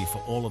it would be for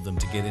all of them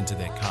to get into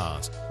their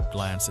cars,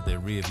 glance at their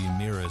rearview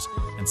mirrors,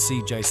 and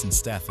see Jason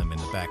Statham in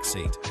the back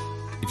seat.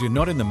 If you're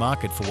not in the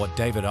market for what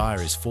David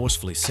Ayer is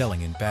forcefully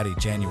selling in batty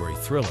January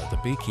thriller The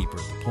Beekeeper,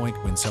 at the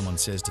point when someone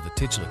says to the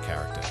titular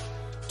character,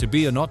 "To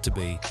be or not to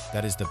be,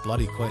 that is the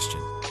bloody question,"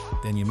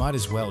 then you might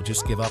as well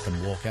just give up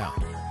and walk out.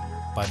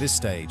 By this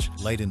stage,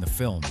 late in the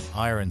film,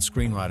 Ayer and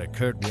screenwriter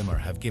Kurt Wimmer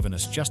have given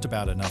us just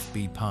about enough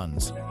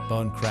B-puns,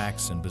 bone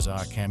cracks and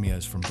bizarre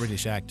cameos from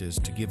British actors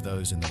to give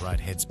those in the right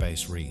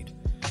headspace read.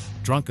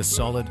 Drunk a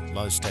solid,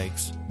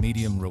 low-stakes,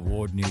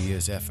 medium-reward New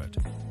Year's effort.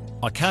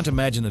 I can't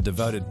imagine a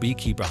devoted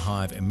Beekeeper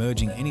hive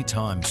emerging any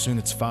time soon.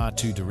 It's far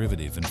too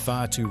derivative and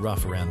far too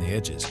rough around the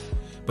edges.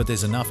 But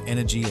there's enough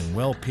energy and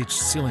well-pitched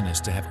silliness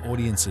to have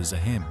audiences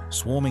ahem,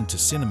 swarming to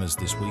cinemas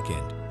this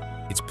weekend.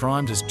 It's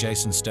primed as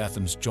Jason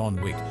Statham's John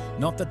Wick,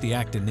 not that the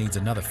actor needs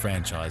another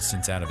franchise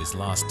since out of his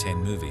last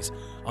 10 movies,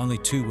 only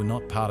 2 were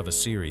not part of a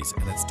series,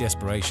 and its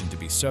desperation to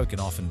be so can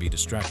often be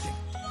distracting.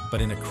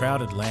 But in a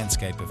crowded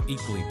landscape of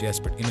equally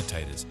desperate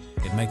imitators,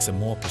 it makes a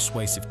more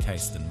persuasive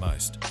case than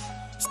most.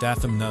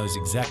 Statham knows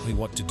exactly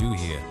what to do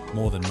here,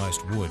 more than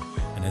most would,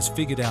 and has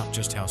figured out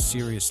just how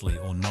seriously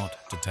or not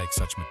to take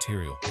such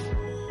material.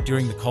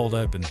 During the cold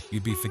open,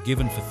 you'd be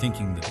forgiven for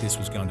thinking that this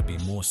was going to be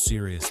more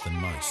serious than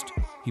most.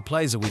 He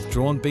plays a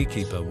withdrawn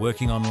beekeeper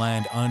working on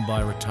land owned by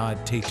a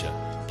retired teacher,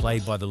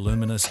 played by the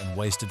luminous and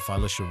wasted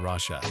Phylicia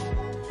Rashad.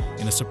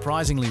 In a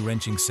surprisingly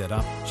wrenching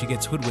setup, she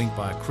gets hoodwinked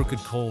by a crooked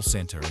call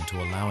center into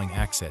allowing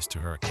access to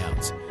her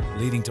accounts,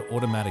 leading to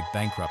automatic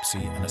bankruptcy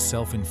and a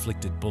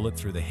self-inflicted bullet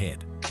through the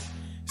head.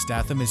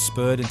 Statham is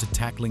spurred into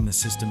tackling the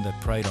system that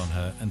preyed on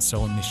her, and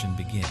so a mission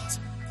begins.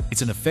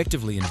 It's an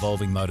effectively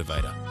involving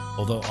motivator,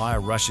 although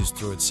Ayer rushes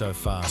through it so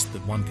fast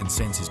that one can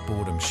sense his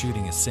boredom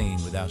shooting a scene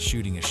without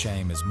shooting a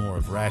shame, as more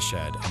of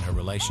Rashad and her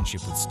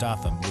relationship with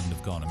Statham wouldn't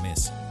have gone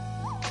amiss.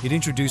 It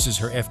introduces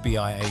her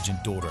FBI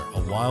agent daughter,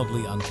 a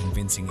wildly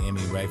unconvincing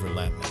Emmy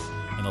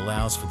Raver-Lampman, and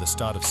allows for the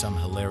start of some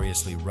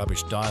hilariously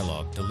rubbish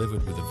dialogue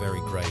delivered with a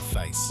very grave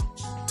face.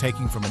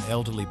 Taking from an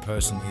elderly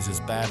person is as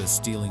bad as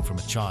stealing from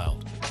a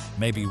child,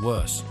 maybe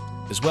worse,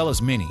 as well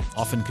as many,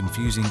 often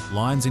confusing,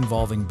 lines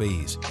involving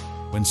bees.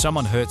 When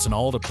someone hurts an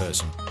older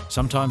person,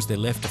 sometimes they're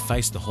left to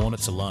face the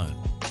hornets alone.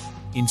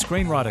 In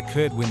screenwriter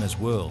Kurt Wimmer's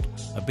world,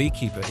 a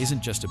beekeeper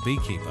isn't just a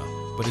beekeeper,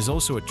 but is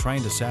also a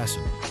trained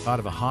assassin,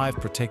 part of a hive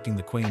protecting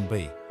the queen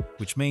bee,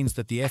 which means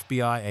that the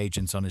FBI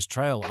agents on his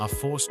trail are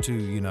forced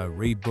to,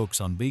 read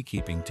books on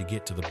beekeeping to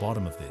get to the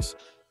bottom of this.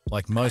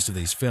 Like most of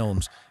these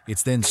films,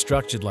 it's then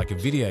structured like a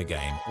video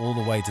game all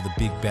the way to the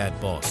big bad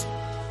boss.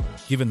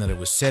 Given that it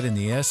was set in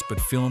the US but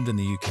filmed in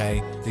the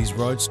UK, these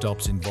road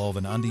stops involve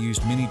an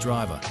underused Mini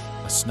Driver,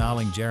 a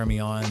snarling Jeremy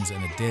Irons,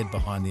 and a dead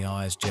behind the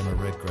eyes Gemma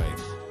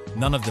Redgrave.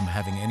 None of them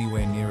having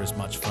anywhere near as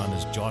much fun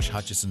as Josh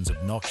Hutcherson's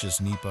obnoxious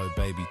Nepo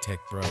baby tech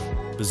bro.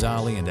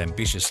 Bizarrely and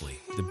ambitiously,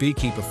 the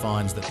beekeeper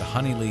finds that the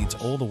honey leads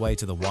all the way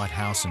to the White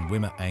House, and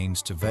Wimmer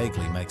aims to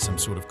vaguely make some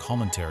sort of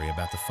commentary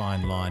about the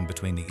fine line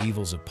between the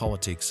evils of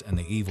politics and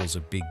the evils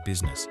of big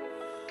business.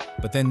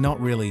 But then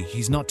not really,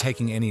 he's not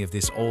taking any of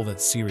this all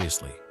that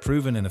seriously.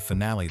 Proven in a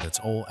finale that's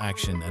all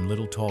action and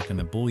little talk,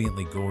 and a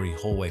brilliantly gory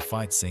hallway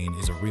fight scene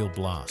is a real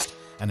blast,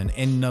 and an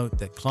end note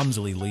that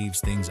clumsily leaves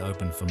things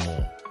open for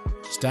more.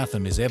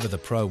 Statham is ever the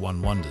pro,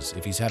 one wonders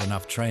if he's had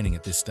enough training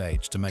at this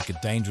stage to make a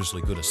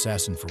dangerously good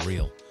assassin for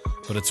real,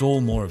 but it's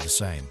all more of the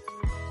same.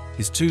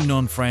 His two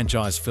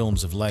non-franchise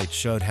films of late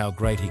showed how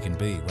great he can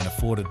be when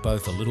afforded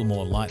both a little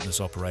more lightness,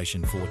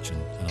 Operation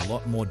Fortune, and a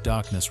lot more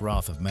darkness,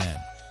 Wrath of Man,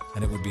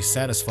 and it would be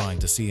satisfying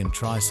to see him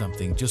try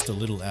something just a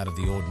little out of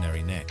the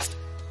ordinary next.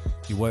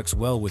 He works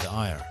well with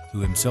Ayer, who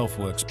himself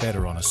works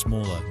better on a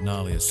smaller,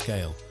 gnarlier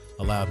scale.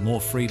 Allowed more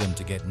freedom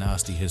to get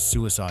nasty, his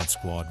Suicide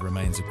Squad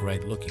remains a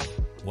great-looking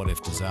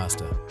what-if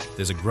disaster.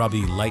 There's a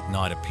grubby,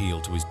 late-night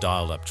appeal to his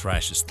dialed-up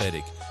trash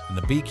aesthetic, and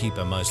The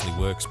Beekeeper mostly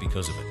works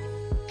because of it.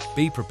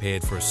 Be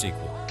prepared for a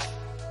sequel.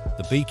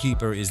 The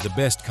Beekeeper is the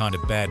best kind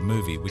of bad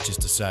movie, which is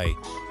to say,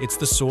 it's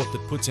the sort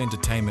that puts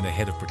entertainment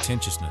ahead of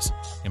pretentiousness,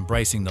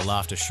 embracing the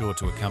laughter sure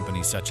to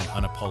accompany such an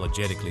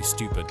unapologetically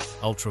stupid,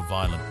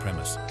 ultra-violent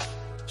premise.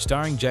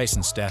 Starring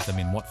Jason Statham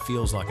in what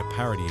feels like a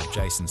parody of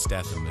Jason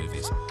Statham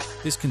movies,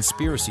 this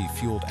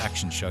conspiracy-fueled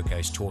action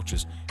showcase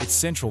tortures its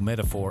central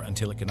metaphor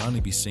until it can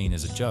only be seen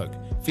as a joke,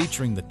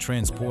 featuring the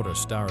Transporter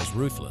star as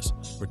ruthless,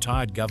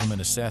 retired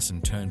government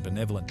assassin turned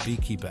benevolent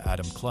beekeeper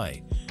Adam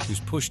Clay,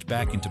 who's pushed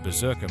back into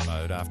berserker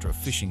mode after a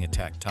fishing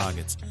attack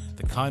targets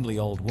the kindly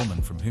old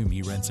woman from whom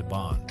he rents a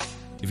barn.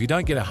 If you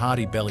don't get a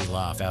hearty belly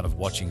laugh out of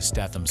watching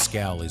Statham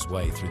scowl his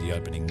way through the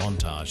opening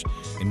montage,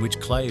 in which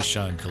Clay is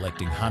shown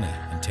collecting honey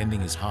and tending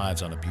his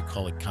hives on a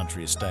bucolic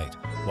country estate,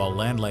 while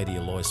landlady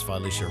Alois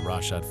Felicia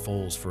Rashad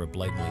falls for a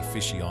blatantly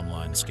fishy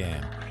online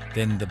scam,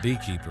 then The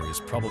Beekeeper is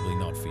probably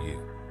not for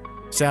you.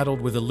 Saddled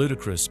with a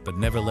ludicrous but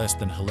never less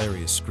than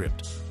hilarious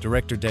script,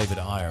 director David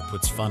Ayer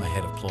puts fun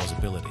ahead of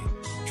plausibility,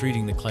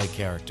 treating the Clay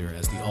character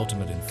as the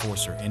ultimate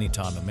enforcer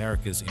anytime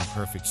America's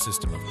imperfect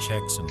system of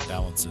checks and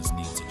balances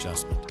needs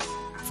adjustment.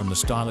 From the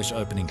stylish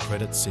opening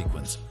credits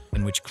sequence,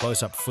 in which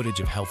close-up footage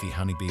of healthy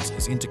honeybees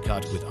is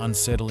intercut with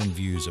unsettling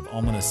views of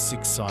ominous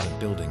six-sided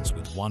buildings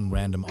with one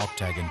random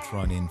octagon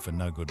thrown in for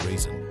no good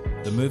reason,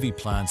 the movie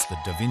plants the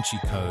Da Vinci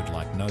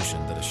Code-like notion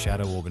that a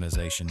shadow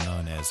organization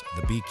known as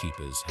the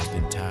Beekeepers has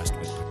been tasked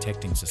with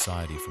protecting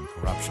society from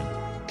corruption.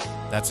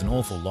 That's an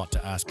awful lot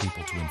to ask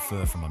people to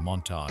infer from a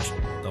montage,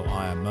 though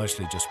Ayer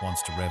mostly just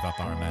wants to rev up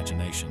our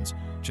imaginations,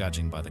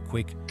 judging by the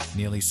quick,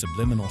 nearly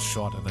subliminal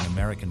shot of an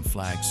American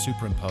flag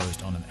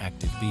superimposed on an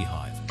active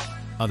beehive.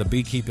 Are the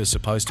Beekeepers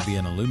supposed to be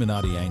an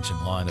Illuminati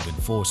ancient line of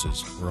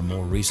enforcers, or a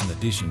more recent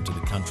addition to the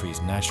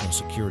country's national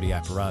security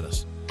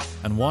apparatus?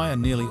 And why are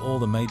nearly all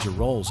the major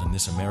roles in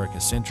this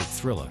America-centric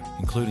thriller,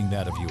 including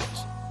that of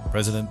US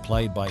president,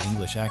 played by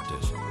English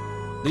actors?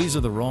 These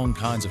are the wrong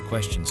kinds of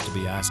questions to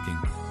be asking.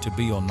 To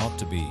be or not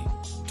to be,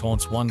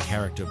 taunts one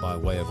character by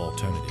way of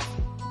alternative.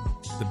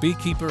 The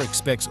Beekeeper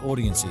expects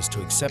audiences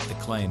to accept the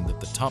claim that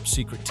the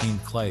top-secret team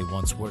Clay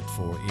once worked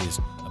for is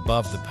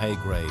above the pay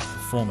grade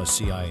of former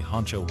CIA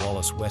honcho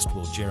Wallace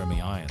Westwell Jeremy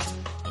Irons,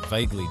 a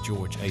vaguely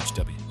George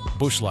H.W.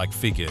 Bush-like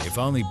figure, if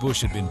only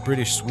Bush had been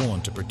British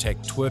sworn to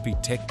protect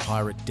twerpy tech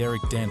pirate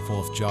Derek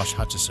Danforth Josh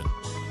Hutcherson,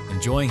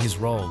 enjoying his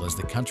role as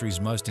the country's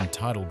most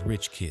entitled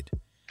rich kid.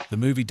 The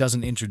movie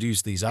doesn't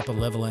introduce these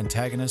upper-level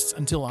antagonists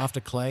until after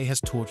Clay has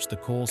torched the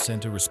call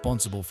center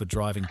responsible for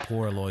driving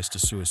poor Alois to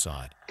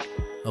suicide.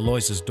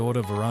 Alois's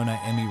daughter Verona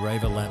Emmy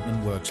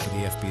Raver-Lampman works for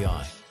the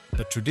FBI,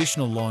 but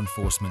traditional law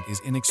enforcement is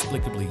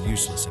inexplicably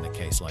useless in a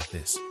case like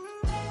this.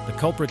 The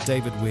culprit,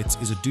 David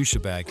Witz, is a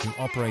douchebag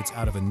who operates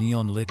out of a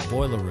neon-lit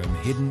boiler room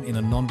hidden in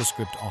a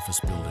nondescript office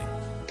building.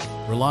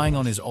 Relying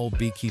on his old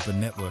beekeeper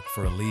network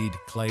for a lead,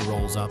 Clay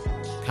rolls up,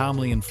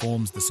 calmly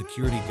informs the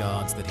security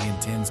guards that he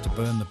intends to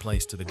burn the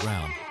place to the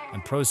ground,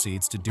 and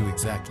proceeds to do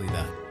exactly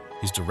that.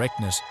 His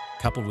directness,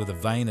 coupled with a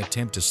vain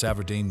attempt to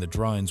sabotage the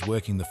drones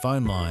working the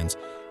phone lines,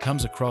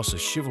 comes across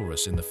as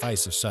chivalrous in the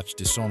face of such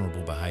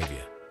dishonorable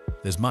behavior.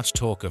 There's much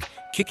talk of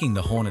kicking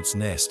the hornet's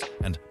nest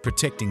and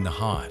protecting the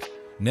hive.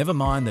 Never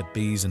mind that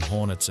bees and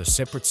hornets are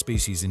separate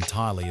species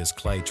entirely, as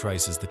Clay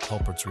traces the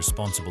culprits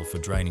responsible for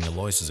draining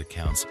Aloysius'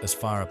 accounts as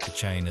far up the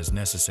chain as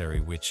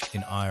necessary, which,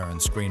 in Ayer and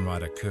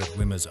screenwriter Kurt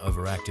Wimmer's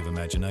overactive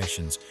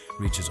imaginations,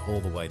 reaches all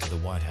the way to the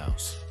White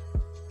House.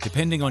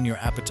 Depending on your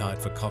appetite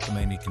for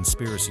cockamamie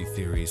conspiracy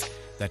theories,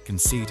 that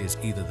conceit is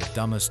either the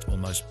dumbest or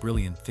most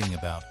brilliant thing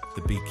about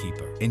The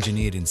Beekeeper,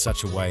 engineered in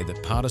such a way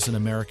that partisan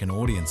American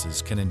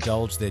audiences can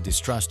indulge their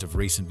distrust of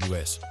recent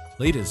US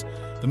leaders.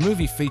 The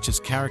movie features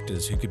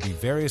characters who could be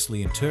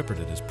variously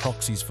interpreted as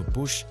proxies for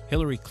Bush,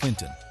 Hillary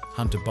Clinton,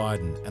 Hunter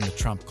Biden, and the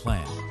Trump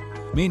clan.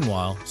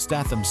 Meanwhile,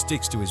 Statham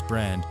sticks to his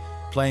brand,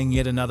 playing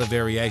yet another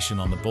variation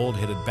on the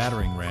bald-headed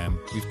battering ram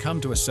we've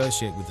come to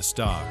associate with the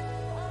star.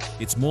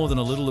 It's more than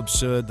a little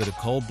absurd that a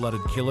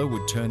cold-blooded killer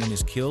would turn in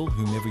his kill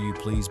whomever you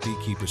please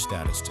beekeeper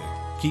status to.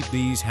 Keep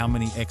bees, how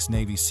many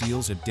ex-Navy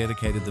SEALs have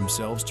dedicated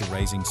themselves to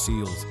raising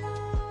seals?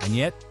 And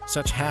yet,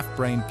 such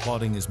half-brained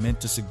plotting is meant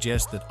to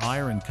suggest that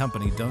Ayer and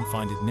company don't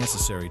find it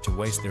necessary to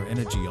waste their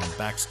energy on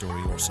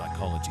backstory or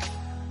psychology.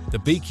 The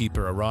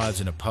Beekeeper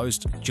arrives in a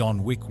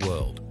post-John Wick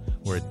world,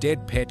 where a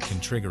dead pet can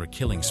trigger a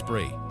killing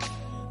spree.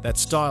 That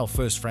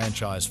style-first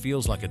franchise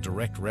feels like a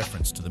direct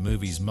reference to the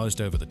movie's most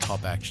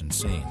over-the-top action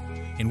scene,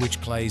 in which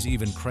Clay's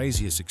even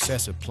crazier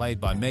successor, played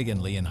by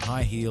Megan Lee in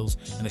high heels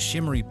and a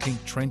shimmery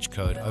pink trench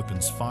coat,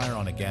 opens fire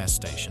on a gas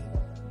station.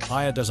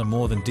 Ayer does a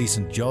more than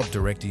decent job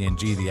directing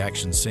the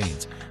action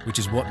scenes, which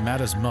is what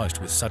matters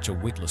most with such a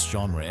witless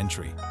genre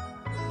entry.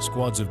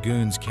 Squads of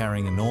goons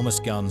carrying enormous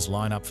guns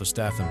line up for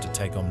Statham to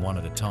take on one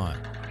at a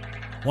time.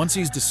 Once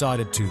he's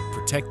decided to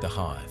protect the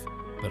hive,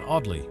 but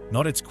oddly,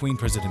 not its Queen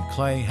President,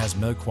 Clay has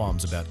no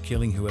qualms about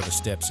killing whoever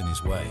steps in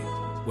his way.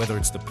 Whether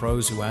it's the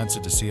pros who answer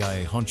to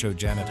CIA honcho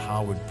Janet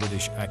Harwood,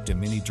 British actor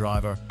Minnie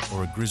Driver,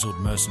 or a grizzled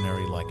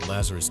mercenary like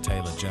Lazarus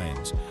Taylor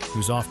James,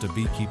 who's after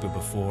Beekeeper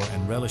before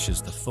and relishes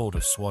the thought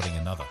of swatting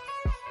another.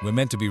 We're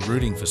meant to be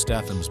rooting for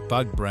Statham's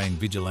bug-brained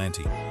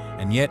vigilante,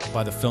 and yet,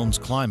 by the film's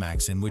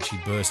climax in which he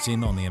bursts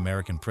in on the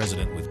American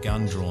president with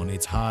gun drawn,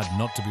 it's hard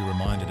not to be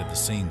reminded of the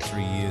scene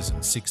 3 years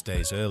and 6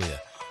 days earlier,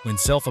 when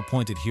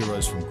self-appointed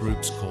heroes from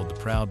groups called the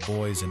Proud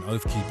Boys and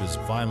Oath Keepers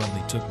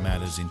violently took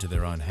matters into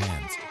their own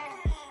hands.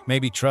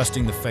 Maybe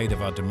trusting the fate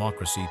of our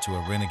democracy to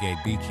a renegade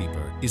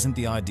beekeeper isn't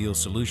the ideal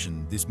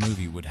solution this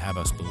movie would have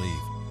us believe.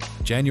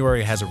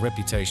 January has a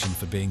reputation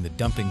for being the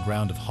dumping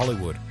ground of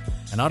Hollywood,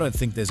 and I don't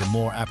think there's a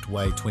more apt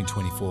way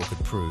 2024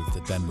 could prove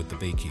that than with The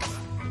Beekeeper.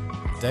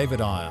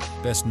 David Ayer,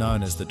 best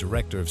known as the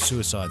director of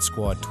Suicide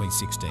Squad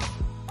 2016,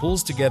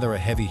 pulls together a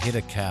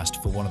heavy-hitter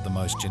cast for one of the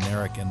most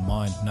generic and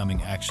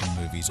mind-numbing action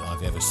movies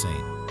I've ever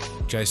seen.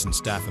 Jason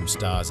Statham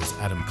stars as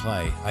Adam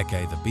Clay,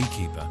 aka The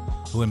Beekeeper,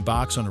 who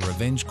embarks on a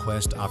revenge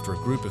quest after a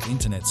group of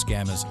internet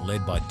scammers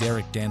led by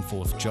Derek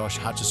Danforth Josh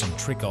Hutcherson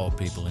trick old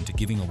people into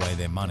giving away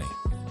their money.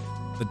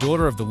 The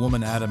daughter of the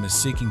woman Adam is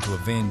seeking to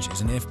avenge is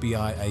an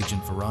FBI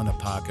agent, Verona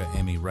Parker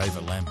Emmy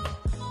Raver-Lampman,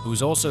 who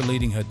is also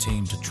leading her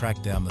team to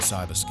track down the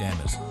cyber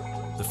scammers.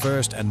 The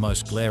first and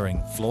most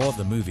glaring flaw of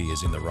the movie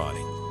is in the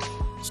writing.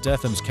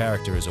 Statham's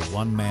character is a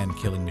one-man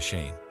killing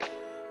machine.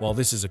 While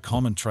this is a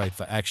common trait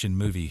for action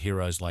movie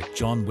heroes like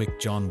John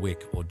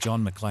Wick or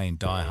John McClane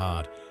Die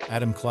Hard,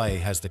 Adam Clay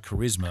has the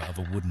charisma of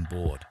a wooden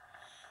board.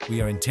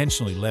 We are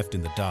intentionally left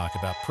in the dark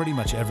about pretty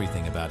much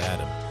everything about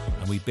Adam,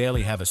 and we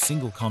barely have a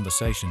single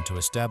conversation to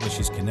establish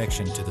his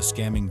connection to the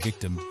scamming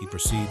victim he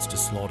proceeds to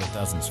slaughter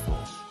dozens for.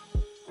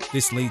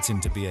 This leads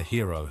him to be a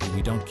hero who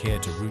we don't care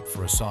to root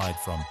for, aside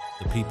from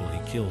the people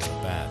he kills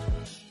are bad.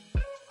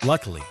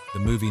 Luckily, the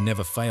movie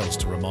never fails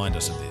to remind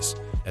us of this,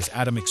 as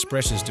Adam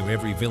expresses to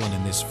every villain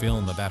in this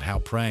film about how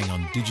preying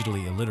on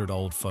digitally illiterate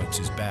old folks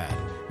is bad,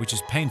 which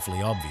is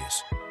painfully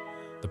obvious.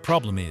 The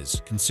problem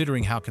is,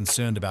 considering how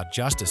concerned about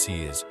justice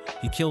he is,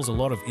 he kills a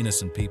lot of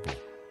innocent people.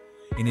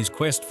 In his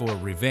quest for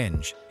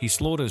revenge, he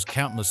slaughters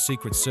countless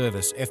Secret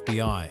Service,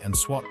 FBI, and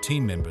SWAT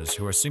team members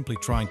who are simply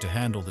trying to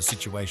handle the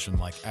situation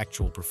like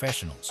actual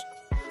professionals.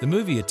 The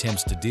movie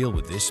attempts to deal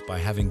with this by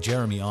having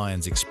Jeremy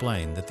Irons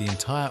explain that the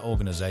entire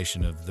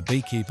organization of the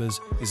Beekeepers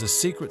is a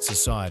secret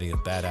society of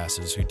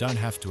badasses who don't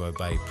have to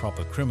obey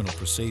proper criminal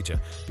procedure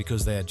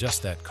because they are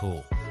just that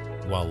cool.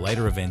 While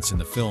later events in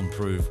the film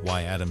prove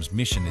why Adam's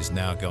mission is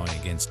now going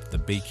against the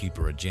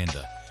Beekeeper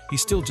agenda, he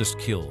still just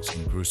kills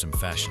in gruesome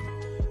fashion,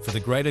 for the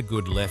greater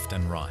good left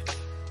and right.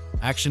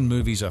 Action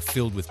movies are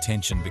filled with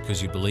tension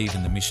because you believe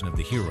in the mission of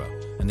the hero,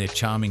 and they're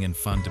charming and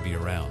fun to be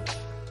around.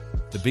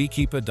 The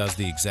Beekeeper does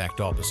the exact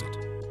opposite.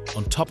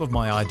 On top of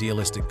my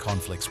idealistic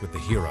conflicts with the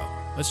hero,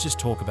 let's just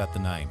talk about the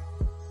name.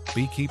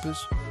 Beekeepers?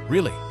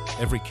 Really,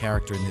 every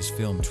character in this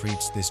film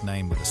treats this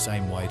name with the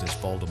same weight as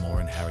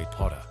Voldemort and Harry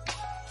Potter.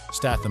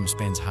 Statham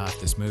spends half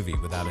this movie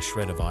without a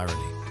shred of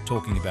irony,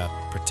 talking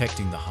about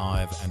protecting the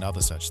hive and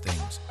other such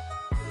things.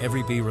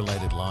 Every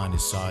B-related line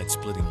is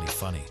side-splittingly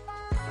funny.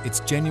 It's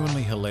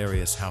genuinely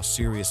hilarious how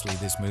seriously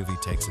this movie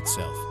takes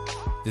itself.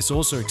 This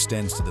also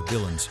extends to the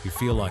villains who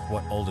feel like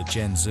what older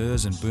Gen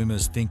Zers and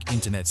Boomers think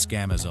internet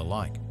scammers are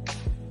like.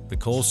 The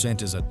call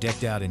centers are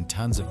decked out in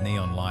tons of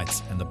neon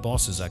lights and the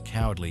bosses are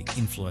cowardly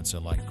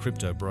influencer like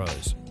crypto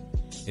bros.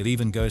 It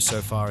even goes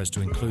so far as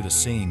to include a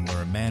scene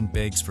where a man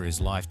begs for his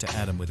life to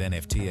Adam with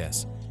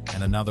NFTs,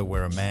 and another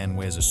where a man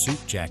wears a suit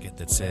jacket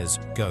that says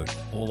 "GOAT"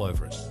 all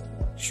over it.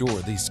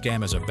 Sure, these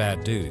scammers are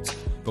bad dudes,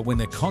 but when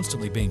they're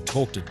constantly being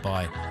talked at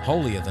by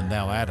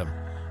holier-than-thou Adam,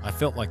 I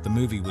felt like the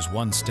movie was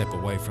one step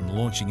away from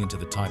launching into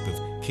the type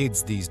of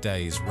kids these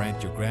days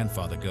rant your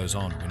grandfather goes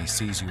on when he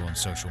sees you on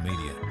social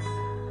media.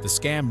 The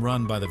scam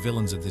run by the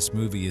villains of this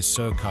movie is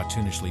so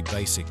cartoonishly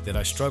basic that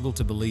I struggle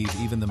to believe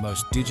even the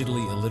most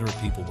digitally illiterate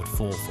people would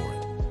fall for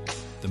it.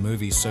 The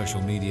movie's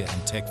social media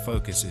and tech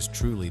focus is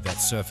truly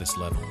that surface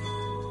level.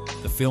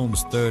 The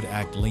film's third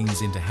act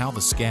leans into how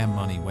the scam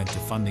money went to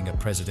funding a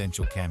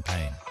presidential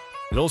campaign.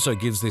 It also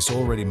gives this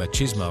already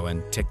machismo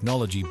and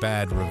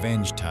technology-bad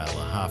revenge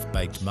tale a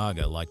half-baked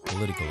MAGA-like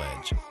political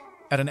edge.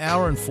 At an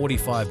hour and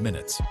 45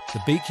 minutes,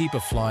 The Beekeeper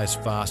flies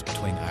fast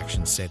between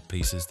action set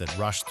pieces that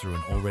rush through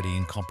an already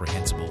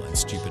incomprehensible and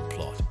stupid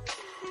plot.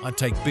 I'd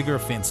take bigger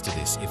offense to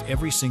this if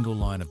every single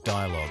line of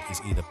dialogue is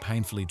either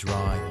painfully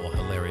dry or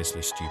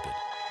hilariously stupid.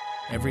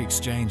 Every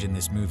exchange in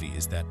this movie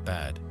is that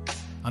bad.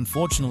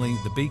 Unfortunately,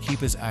 The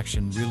Beekeeper's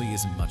action really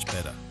isn't much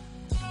better.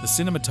 The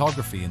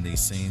cinematography in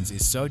these scenes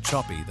is so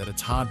choppy that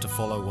it's hard to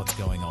follow what's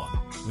going on.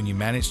 When you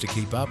manage to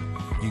keep up,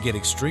 you get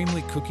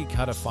extremely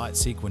cookie-cutter fight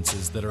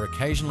sequences that are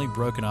occasionally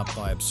broken up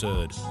by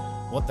absurd,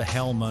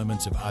 what-the-hell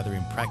moments of either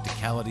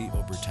impracticality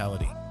or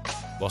brutality.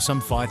 While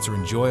some fights are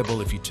enjoyable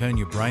if you turn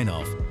your brain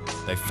off,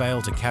 they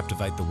fail to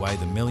captivate the way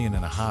the 1.5 million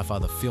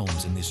other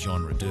films in this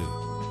genre do.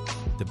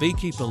 The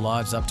Beekeeper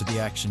lives up to the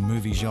action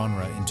movie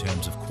genre in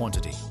terms of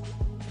quantity.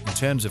 In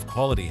terms of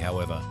quality,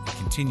 however, it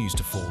continues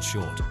to fall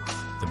short.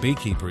 The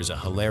Beekeeper is a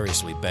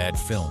hilariously bad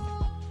film.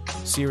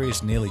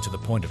 Serious nearly to the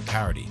point of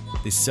parody,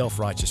 this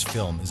self-righteous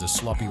film is a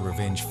sloppy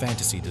revenge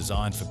fantasy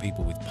designed for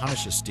people with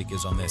Punisher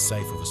stickers on their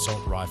safe of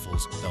assault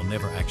rifles they'll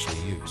never actually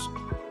use.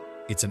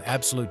 It's an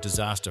absolute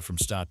disaster from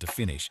start to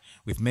finish,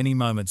 with many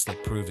moments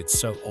that prove it's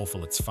so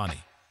awful it's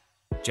funny.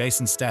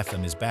 Jason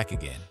Statham is back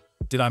again.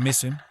 Did I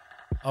miss him?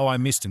 Oh, I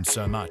missed him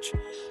so much,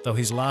 though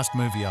his last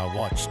movie I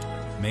watched,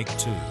 Meg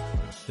 2,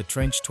 The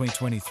Trench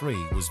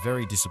 2023, was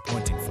very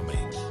disappointing for me.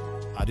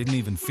 I didn't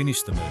even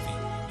finish the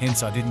movie,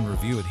 hence I didn't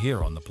review it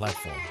here on the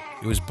platform.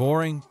 It was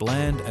boring,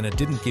 bland, and it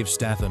didn't give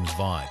Statham's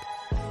vibe.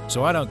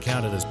 So I don't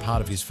count it as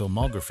part of his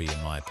filmography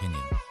in my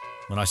opinion.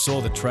 When I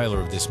saw the trailer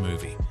of this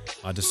movie,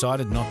 I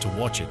decided not to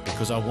watch it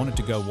because I wanted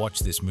to go watch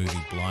this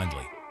movie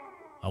blindly.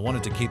 I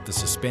wanted to keep the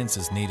suspense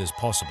as neat as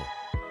possible.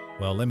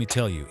 Well, let me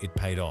tell you, it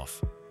paid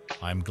off.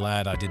 I'm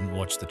glad I didn't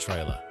watch the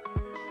trailer.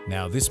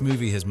 Now, this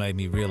movie has made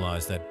me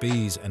realize that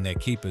bees and their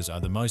keepers are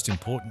the most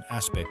important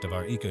aspect of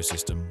our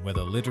ecosystem,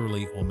 whether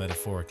literally or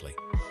metaphorically.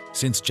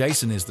 Since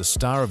Jason is the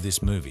star of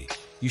this movie,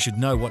 you should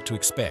know what to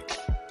expect.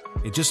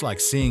 It's just like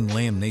seeing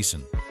Liam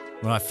Neeson,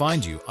 "When I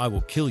find you, I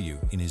will kill you,"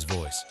 in his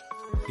voice.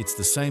 It's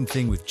the same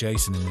thing with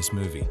Jason in this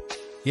movie.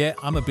 Yeah,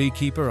 I'm a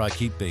beekeeper, I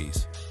keep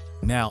bees.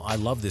 Now, I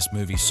love this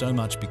movie so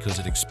much because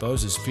it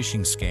exposes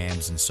phishing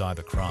scams and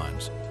cyber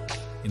crimes.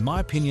 In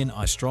my opinion,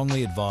 I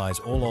strongly advise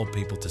all old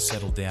people to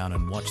settle down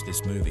and watch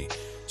this movie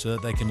so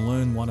that they can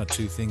learn one or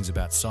two things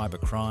about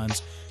cyber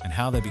crimes and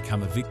how they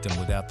become a victim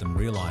without them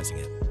realizing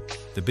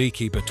it. The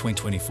Beekeeper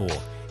 2024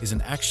 is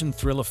an action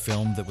thriller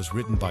film that was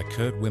written by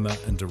Kurt Wimmer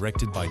and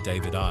directed by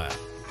David Ayer.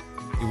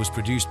 It was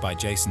produced by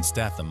Jason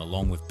Statham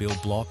along with Bill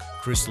Block,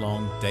 Chris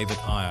Long, David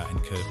Ayer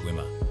and Kurt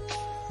Wimmer.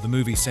 The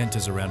movie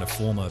centers around a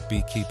former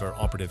beekeeper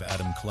operative,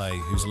 Adam Clay,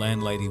 whose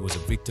landlady was a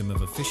victim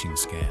of a phishing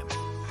scam.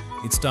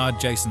 It starred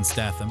Jason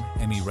Statham,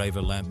 Emmy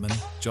Raver-Lampman,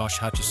 Josh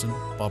Hutcherson,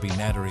 Bobby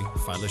Nattary,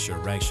 Phylicia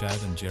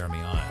Rayshad and Jeremy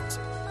Irons.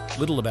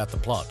 Little about the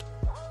plot.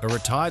 A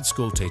retired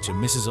schoolteacher,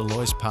 Mrs.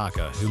 Alois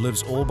Parker, who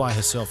lives all by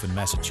herself in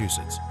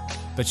Massachusetts,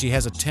 but she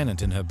has a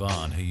tenant in her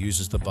barn who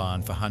uses the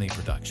barn for honey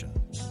production.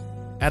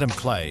 Adam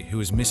Clay, who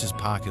is Mrs.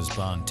 Parker's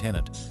barn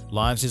tenant,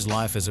 lives his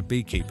life as a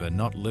beekeeper,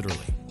 not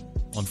literally.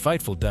 On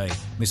fateful day,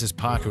 Mrs.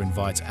 Parker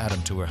invites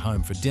Adam to her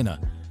home for dinner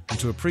and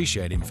to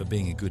appreciate him for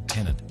being a good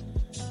tenant.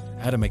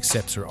 Adam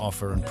accepts her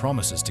offer and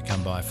promises to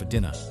come by for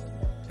dinner.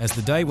 As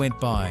the day went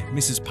by,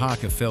 Mrs.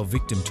 Parker fell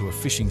victim to a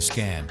phishing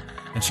scam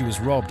and she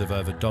was robbed of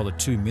over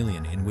 $2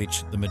 million, in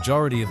which the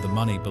majority of the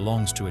money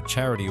belongs to a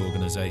charity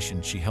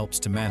organization she helps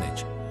to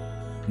manage.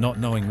 Not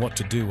knowing what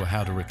to do or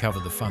how to recover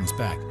the funds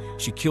back,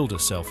 she killed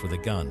herself with a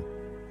gun.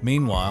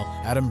 Meanwhile,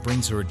 Adam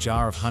brings her a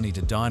jar of honey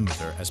to dine with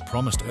her as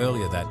promised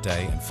earlier that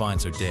day and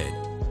finds her dead.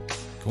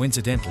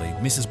 Coincidentally,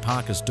 Mrs.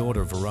 Parker's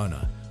daughter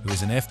Verona, who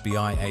is an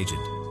FBI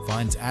agent,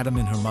 finds Adam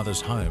in her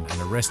mother's home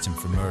and arrests him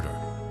for murder.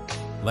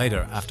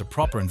 Later, after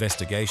proper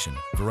investigation,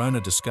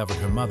 Verona discovered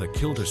her mother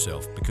killed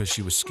herself because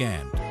she was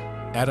scammed.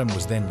 Adam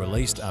was then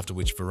released, after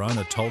which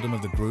Verona told him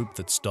of the group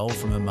that stole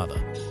from her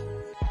mother.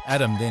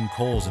 Adam then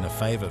calls in a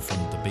favor from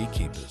the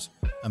Beekeepers,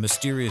 a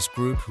mysterious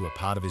group who are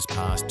part of his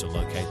past, to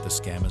locate the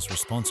scammers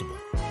responsible.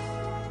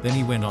 Then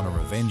he went on a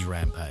revenge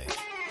rampage.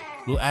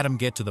 Will Adam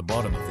get to the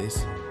bottom of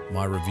this?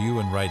 My review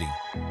and rating.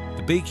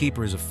 The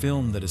Beekeeper is a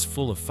film that is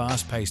full of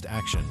fast-paced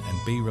action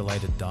and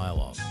bee-related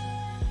dialogue.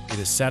 It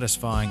is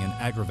satisfying and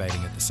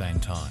aggravating at the same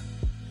time.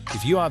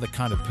 If you are the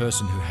kind of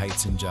person who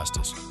hates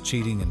injustice,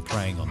 cheating and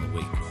preying on the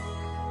weak,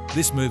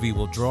 this movie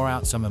will draw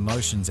out some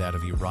emotions out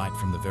of you right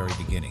from the very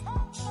beginning.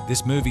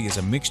 This movie is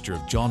a mixture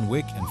of John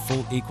Wick and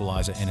full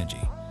Equalizer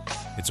energy.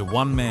 It's a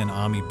one-man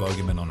army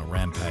bogeyman on a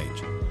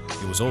rampage.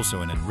 It was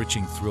also an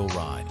enriching thrill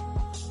ride.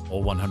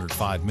 All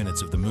 105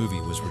 minutes of the movie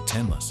was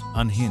relentless,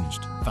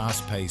 unhinged,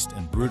 fast-paced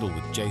and brutal,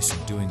 with Jason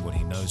doing what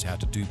he knows how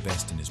to do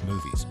best in his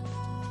movies.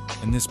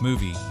 In this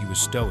movie, he was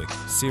stoic,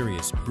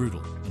 serious,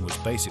 brutal, and was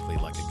basically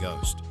like a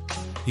ghost.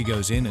 He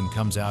goes in and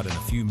comes out in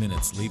a few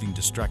minutes, leaving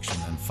destruction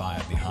and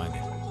fire behind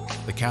him.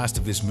 The cast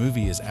of this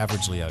movie is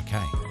averagely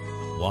okay.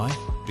 Why?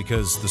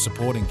 Because the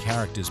supporting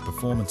characters'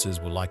 performances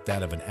were like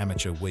that of an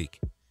amateur week.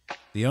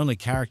 The only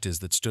characters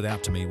that stood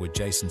out to me were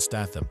Jason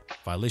Statham,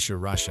 Phylicia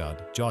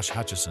Rashad, Josh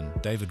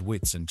Hutcherson, David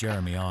Witz, and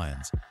Jeremy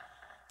Irons.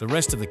 The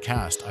rest of the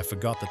cast, I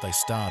forgot that they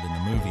starred in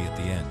the movie at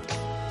the end.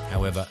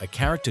 However, a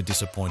character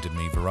disappointed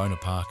me, Verona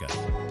Parker.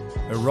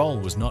 Her role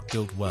was not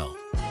built well.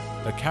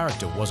 Her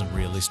character wasn't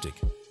realistic.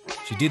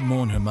 She did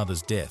mourn her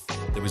mother's death.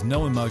 There was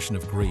no emotion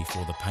of grief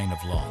or the pain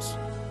of loss.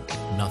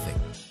 Nothing.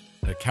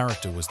 Her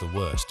character was the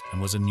worst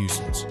and was a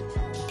nuisance.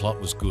 The plot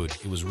was good,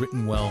 it was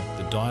written well,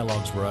 the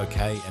dialogues were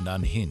okay and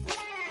unhinged.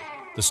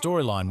 The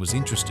storyline was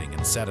interesting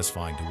and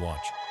satisfying to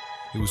watch.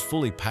 It was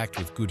fully packed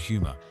with good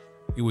humor.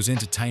 It was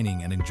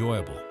entertaining and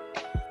enjoyable.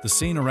 The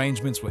scene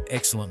arrangements were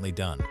excellently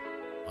done.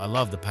 I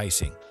love the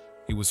pacing.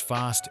 It was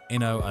fast,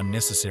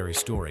 unnecessary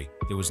story.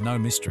 There was no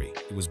mystery.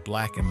 It was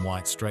black and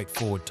white,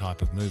 straightforward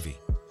type of movie.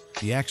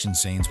 The action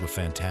scenes were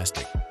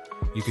fantastic.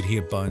 You could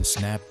hear bones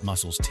snap,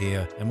 muscles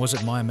tear, and was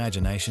it my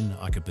imagination?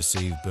 I could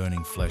perceive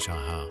burning flesh,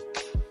 haha.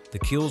 The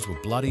kills were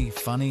bloody,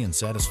 funny, and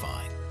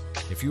satisfying.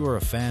 If you are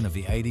a fan of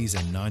the 80s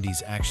and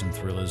 90s action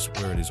thrillers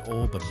where it is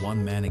all but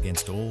one man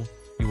against all,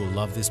 you will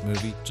love this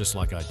movie just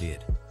like I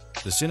did.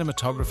 The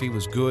cinematography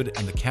was good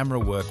and the camera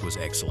work was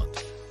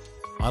excellent.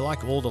 I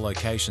like all the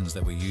locations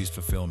that were used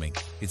for filming.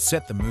 It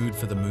set the mood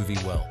for the movie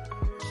well.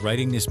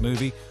 Rating this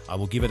movie, I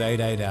will give it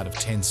 8 out of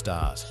 10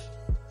 stars.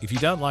 If you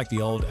don't like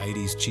the old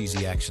 80s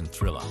cheesy action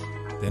thriller,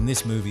 then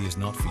this movie is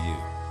not for you.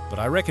 But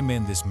I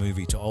recommend this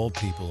movie to old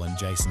people and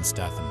Jason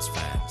Statham's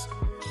fans.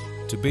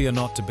 To be or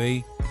not to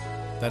be?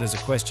 That is a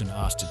question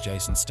asked to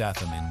Jason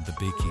Statham in The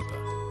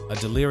Beekeeper, a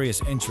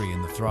delirious entry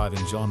in the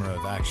thriving genre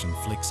of action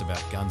flicks about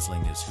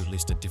gunslingers who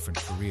list a different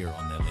career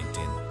on their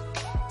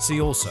LinkedIn. See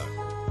also,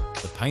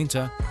 The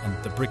Painter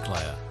and The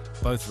Bricklayer,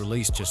 both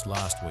released just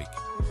last week.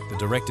 The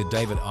director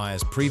David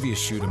Ayer's previous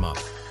shoot-'em-up,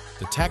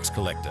 The Tax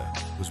Collector,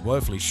 was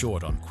woefully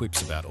short on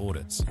quips about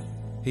audits.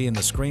 He and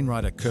the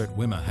screenwriter Kurt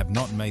Wimmer have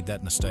not made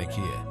that mistake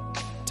here.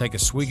 Take a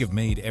swig of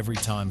mead every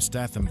time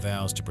Statham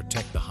vows to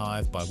protect the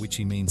hive, by which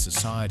he means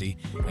society,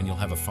 and you'll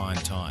have a fine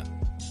time.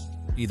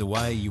 Either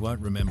way, you won't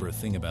remember a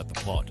thing about the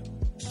plot.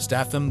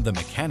 Statham, the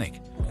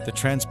mechanic, the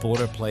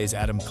transporter, plays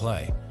Adam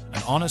Clay,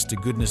 an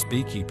honest-to-goodness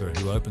beekeeper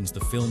who opens the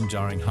film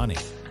jarring honey.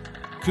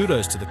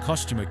 Kudos to the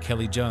costumer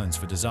Kelly Jones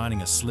for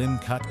designing a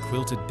slim-cut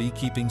quilted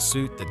beekeeping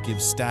suit that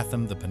gives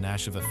Statham the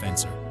panache of a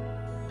fencer.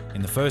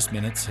 In the first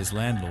minutes, his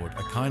landlord,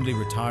 a kindly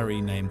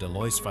retiree named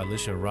Alois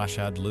Phylicia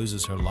Rashad,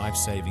 loses her life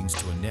savings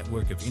to a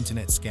network of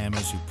internet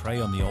scammers who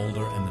prey on the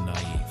older and the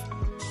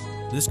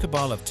naive. This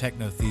cabal of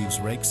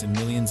techno-thieves rakes in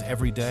millions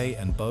every day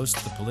and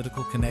boasts the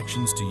political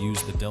connections to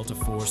use the Delta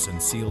Force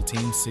and SEAL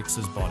Team 6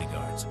 as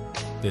bodyguards.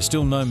 There's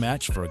still no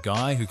match for a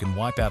guy who can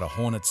wipe out a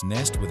hornet's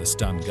nest with a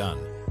stun gun.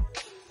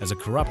 As a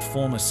corrupt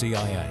former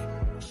CIA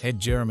head,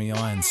 Jeremy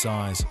Irons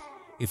sighs,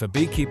 "If a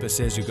beekeeper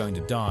says you're going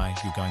to die,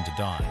 you're going to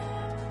die."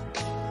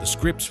 The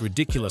script's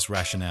ridiculous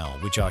rationale,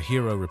 which our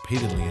hero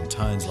repeatedly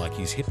intones like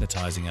he's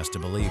hypnotizing us to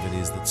believe it,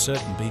 is that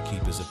certain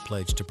beekeepers have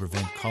pledged to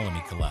prevent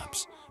colony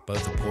collapse,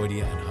 both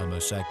Apoidia and Homo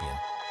sapien.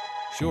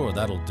 Sure,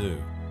 that'll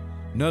do.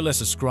 No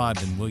less a scribe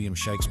than William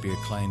Shakespeare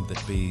claimed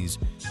that bees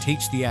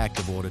teach the act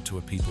of order to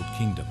a peopled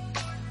kingdom.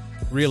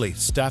 Really,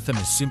 Statham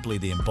is simply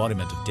the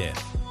embodiment of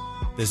death.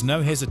 There's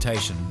no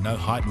hesitation, no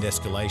heightened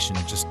escalation,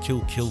 just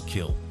kill, kill,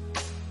 kill.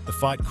 The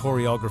fight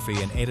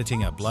choreography and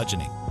editing are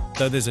bludgeoning,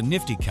 though there's a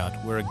nifty cut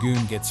where a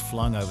goon gets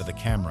flung over the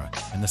camera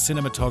and the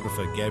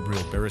cinematographer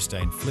Gabriel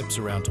Beristain flips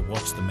around to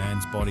watch the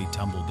man's body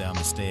tumble down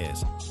the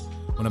stairs.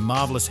 When a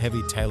marvelous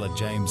heavy Taylor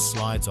James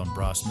slides on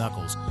brass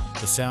knuckles,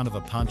 the sound of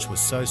a punch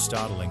was so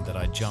startling that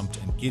I jumped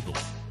and giggled.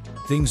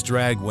 Things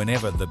drag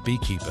whenever the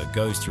beekeeper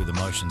goes through the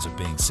motions of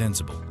being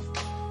sensible.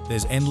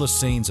 There's endless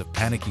scenes of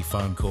panicky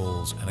phone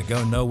calls and a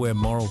go-nowhere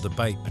moral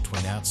debate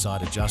between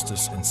outsider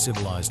justice and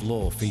civilized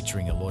law,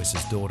 featuring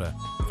Alois's daughter,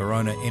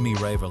 Verona Emmy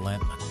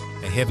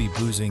Raver-Lampman, a heavy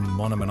boozing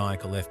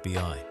monomaniacal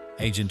FBI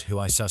agent who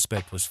I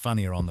suspect was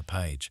funnier on the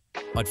page.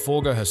 I'd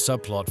forego her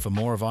subplot for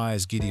more of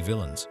Ayer's giddy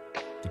villains.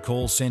 The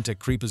call center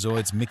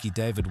creepazoids Mickey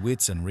David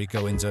Witz and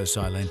Rico Enzo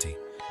Silenti,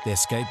 their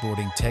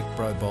skateboarding tech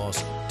bro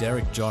boss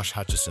Derek Josh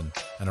Hutcherson,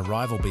 and a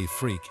rival B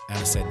freak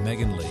Anisette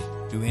Megan Lee,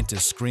 who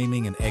enters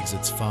screaming and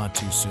exits far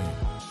too soon.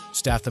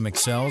 Statham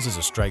excels as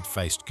a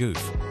straight-faced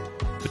goof.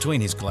 Between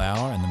his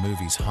glower and the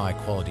movie's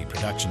high-quality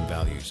production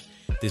values,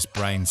 this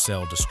brain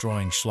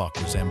cell-destroying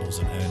schlock resembles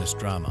an earnest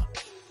drama.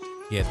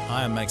 Yet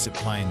Ayer makes it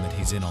plain that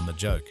he's in on the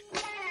joke.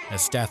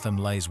 As Statham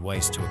lays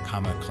waste to a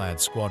camo-clad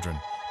squadron,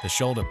 the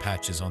shoulder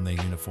patches on their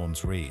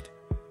uniforms read,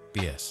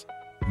 BS.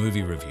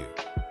 Movie review.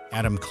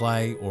 Adam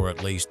Clay, or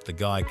at least the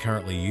guy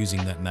currently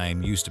using that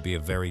name, used to be a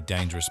very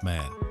dangerous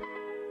man.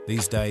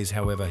 These days,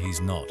 however, he's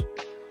not.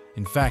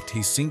 In fact,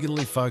 he's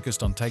singularly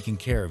focused on taking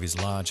care of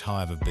his large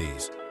hive of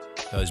bees.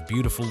 Those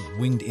beautiful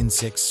winged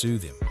insects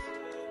soothe him.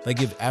 They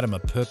give Adam a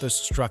purpose,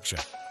 structure,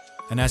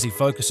 and as he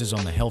focuses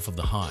on the health of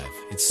the hive,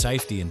 its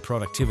safety and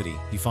productivity,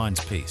 he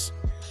finds peace.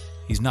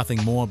 He's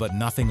nothing more but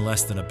nothing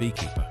less than a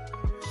beekeeper.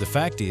 The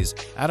fact is,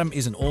 Adam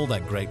isn't all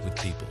that great with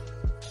people.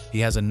 He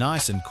has a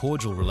nice and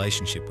cordial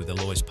relationship with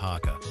Eloise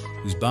Parker,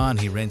 whose barn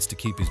he rents to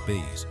keep his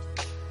bees.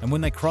 And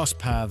when they cross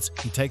paths,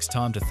 he takes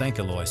time to thank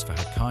Eloise for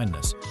her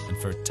kindness and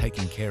for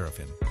taking care of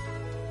him.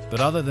 But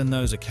other than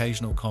those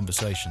occasional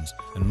conversations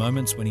and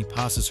moments when he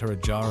passes her a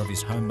jar of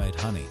his homemade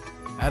honey,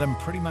 Adam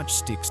pretty much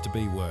sticks to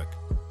bee work.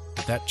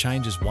 But that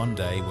changes one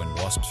day when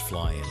wasps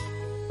fly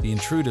in. The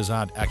intruders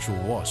aren't actual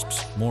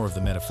wasps, more of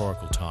the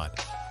metaphorical type,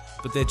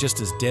 but they're just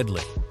as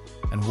deadly,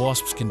 and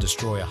wasps can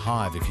destroy a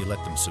hive if you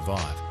let them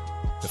survive.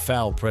 The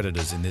foul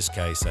predators in this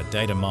case are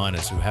data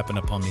miners who happen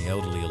upon the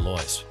elderly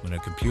Eloise when her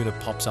computer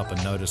pops up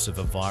a notice of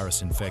a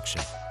virus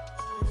infection.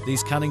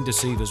 These cunning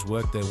deceivers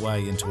work their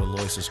way into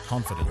Eloise's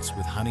confidence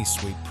with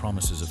honey-sweet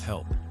promises of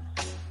help.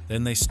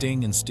 Then they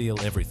sting and steal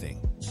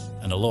everything.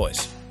 And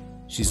Eloise,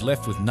 she's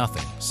left with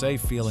nothing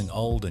save feeling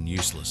old and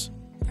useless.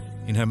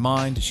 In her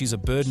mind, she's a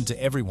burden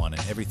to everyone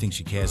and everything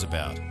she cares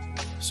about.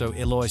 So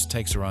Eloise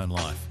takes her own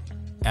life.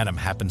 Adam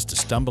happens to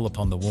stumble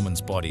upon the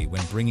woman's body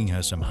when bringing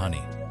her some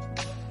honey.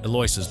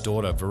 Eloise's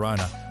daughter,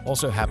 Verona,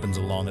 also happens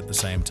along at the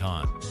same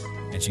time,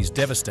 and she's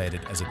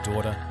devastated as a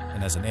daughter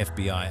and as an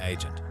FBI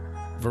agent.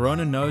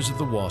 Verona knows of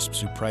the wasps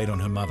who preyed on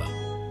her mother.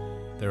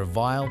 They're a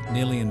vile,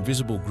 nearly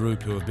invisible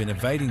group who have been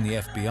evading the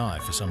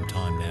FBI for some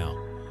time now,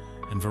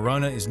 and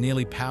Verona is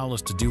nearly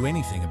powerless to do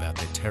anything about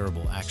their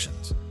terrible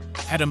actions.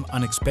 Adam,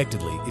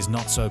 unexpectedly, is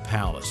not so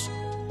powerless.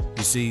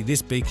 You see,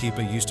 this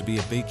beekeeper used to be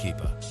a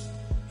beekeeper.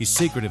 His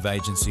secretive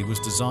agency was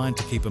designed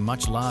to keep a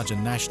much larger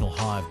national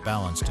hive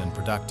balanced and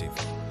productive.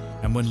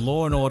 And when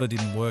law and order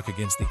didn't work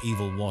against the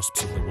evil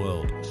wasps of the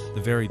world,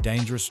 the very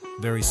dangerous,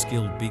 very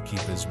skilled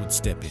beekeepers would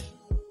step in.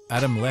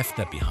 Adam left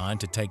that behind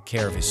to take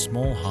care of his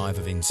small hive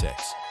of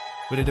insects.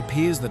 But it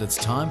appears that it's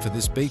time for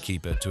this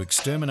beekeeper to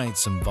exterminate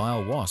some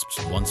vile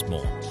wasps once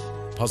more.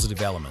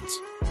 Positive elements.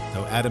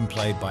 Though Adam,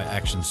 played by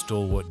action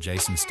stalwart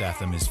Jason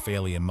Statham, is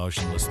fairly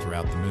emotionless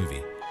throughout the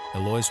movie,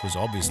 Eloise was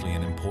obviously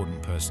an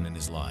important person in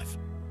his life.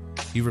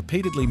 He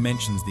repeatedly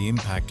mentions the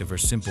impact of her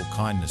simple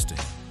kindness to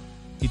him.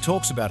 He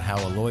talks about how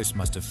Eloise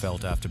must have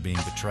felt after being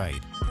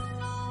betrayed.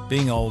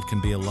 Being old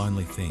can be a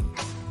lonely thing.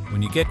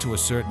 When you get to a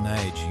certain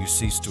age, you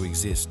cease to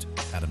exist,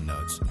 Adam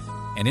notes.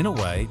 And in a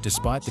way,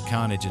 despite the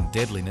carnage and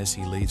deadliness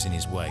he leaves in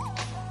his wake,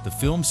 the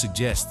film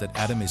suggests that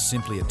Adam is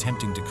simply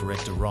attempting to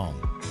correct a wrong.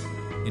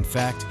 In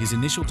fact, his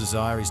initial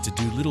desire is to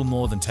do little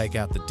more than take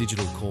out the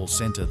digital call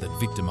center that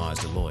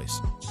victimized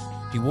Eloise.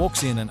 He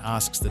walks in and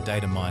asks the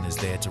data miners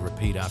there to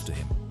repeat after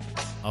him,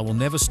 "I will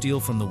never steal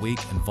from the weak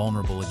and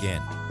vulnerable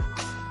again."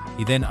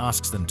 He then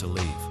asks them to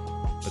leave,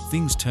 but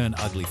things turn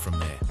ugly from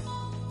there.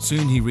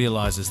 Soon he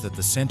realizes that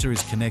the center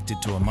is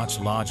connected to a much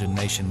larger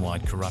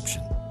nationwide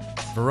corruption.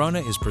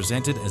 Verona is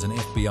presented as an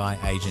FBI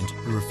agent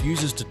who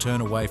refuses to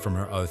turn away from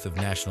her oath of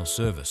national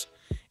service,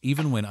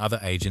 even when other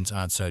agents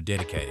aren't so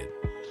dedicated.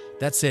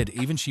 That said,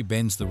 even she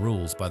bends the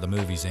rules by the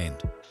movie's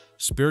end.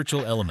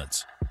 Spiritual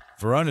elements.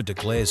 Verona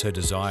declares her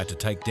desire to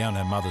take down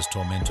her mother's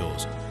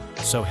tormentors.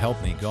 So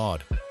help me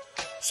God.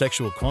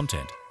 Sexual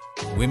content.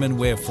 Women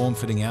wear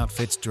form-fitting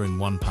outfits during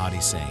one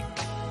party scene.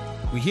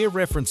 We hear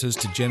references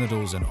to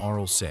genitals and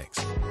oral sex.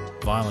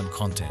 Violent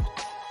content.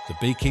 The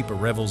beekeeper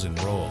revels in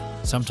raw,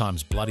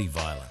 sometimes bloody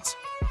violence.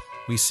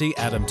 We see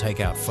Adam take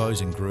out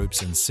foes in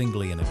groups and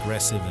singly in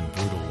aggressive and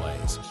brutal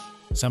ways.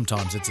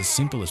 Sometimes it's as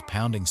simple as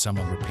pounding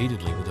someone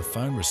repeatedly with a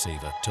phone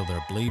receiver till they're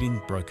a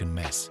bleeding, broken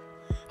mess.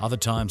 Other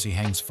times he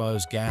hangs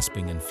foes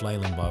gasping and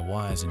flailing by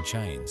wires and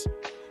chains.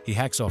 He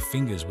hacks off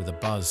fingers with a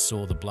buzz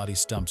saw, the bloody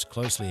stumps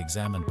closely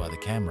examined by the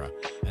camera,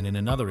 and in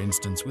another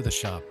instance with a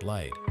sharp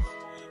blade.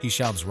 He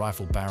shoves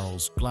rifle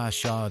barrels, glass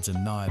shards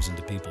and knives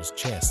into people's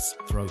chests,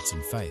 throats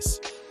and face.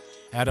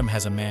 Adam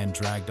has a man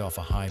dragged off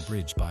a high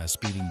bridge by a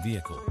speeding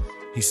vehicle.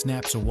 He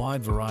snaps a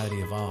wide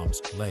variety of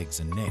arms,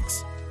 legs and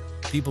necks.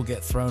 People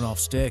get thrown off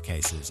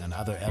staircases and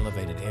other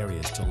elevated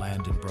areas to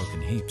land in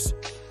broken heaps.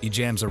 He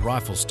jams a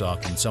rifle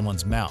stock in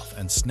someone's mouth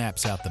and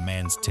snaps out the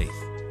man's teeth.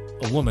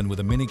 A woman with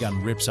a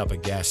minigun rips up a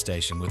gas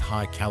station with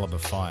high-caliber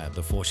fire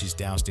before she's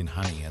doused in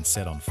honey and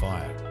set on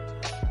fire.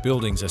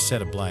 Buildings are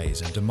set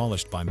ablaze and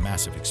demolished by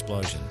massive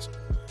explosions.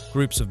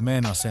 Groups of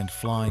men are sent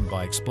flying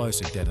by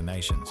explosive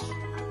detonations.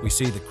 We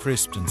see the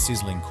crisped and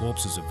sizzling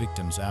corpses of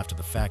victims after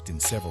the fact in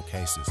several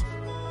cases.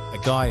 A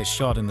guy is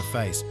shot in the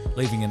face,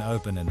 leaving an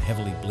open and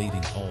heavily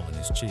bleeding hole in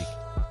his cheek.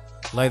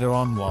 Later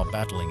on, while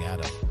battling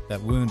Adam,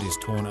 that wound is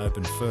torn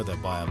open further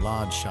by a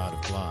large shard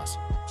of glass.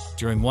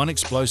 During one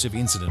explosive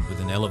incident with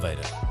an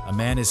elevator, a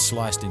man is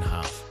sliced in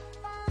half.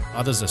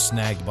 Others are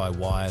snagged by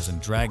wires and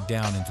dragged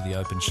down into the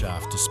open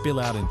shaft to spill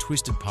out in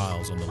twisted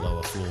piles on the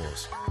lower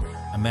floors.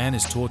 A man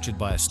is tortured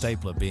by a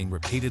stapler being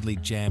repeatedly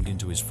jammed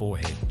into his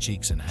forehead,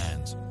 cheeks and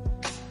hands.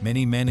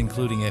 Many men,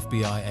 including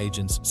FBI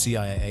agents,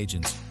 CIA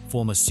agents,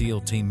 former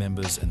SEAL team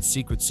members and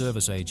Secret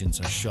Service agents,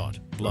 are shot,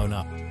 blown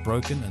up,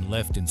 broken and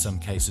left in some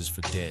cases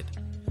for dead.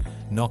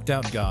 Knocked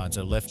out guards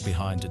are left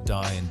behind to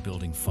die in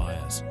building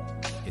fires,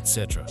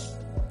 etc.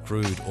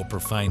 Crude or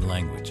profane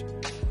language.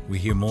 We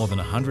hear more than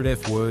 100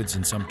 F words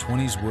and some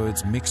 20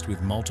 words mixed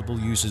with multiple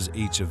uses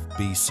each of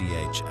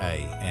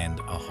BCHA and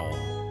a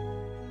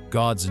whole.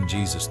 God's and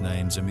Jesus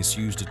names are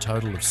misused a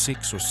total of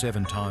 6 or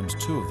 7 times,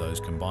 2 of those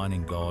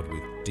combining God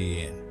with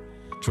DN.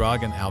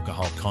 Drug and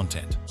alcohol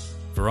content.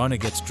 Verona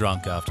gets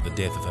drunk after the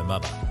death of her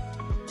mother.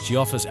 She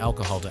offers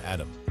alcohol to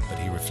Adam, but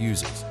he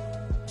refuses.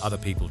 Other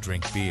people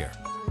drink beer.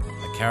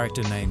 A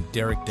character named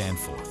Derek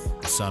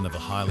Danforth, the son of a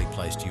highly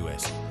placed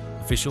US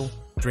official,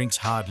 drinks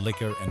hard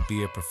liquor and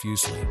beer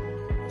profusely.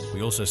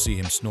 We also see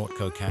him snort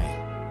cocaine.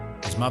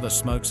 His mother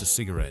smokes a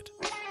cigarette.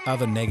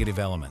 Other negative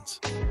elements.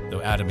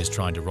 Though Adam is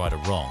trying to right a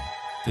wrong,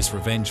 this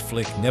revenge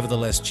flick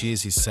nevertheless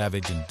cheers his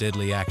savage and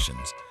deadly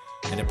actions,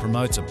 and it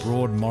promotes a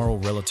broad moral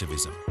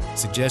relativism,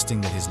 suggesting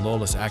that his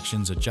lawless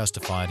actions are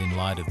justified in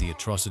light of the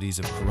atrocities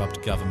of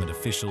corrupt government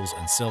officials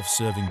and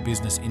self-serving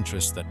business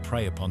interests that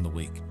prey upon the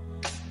weak.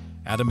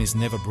 Adam is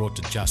never brought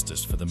to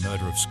justice for the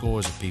murder of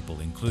scores of people,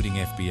 including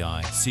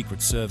FBI,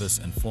 Secret Service,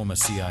 and former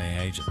CIA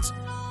agents.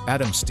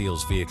 Adam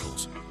steals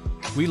vehicles.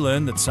 We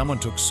learn that someone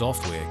took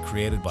software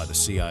created by the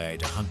CIA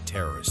to hunt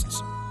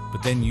terrorists,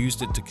 but then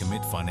used it to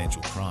commit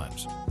financial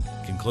crimes.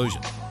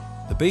 Conclusion.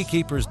 The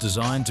Beekeeper is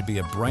designed to be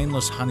a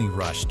brainless honey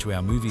rush to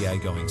our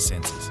movie-going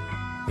senses.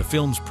 The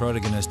film's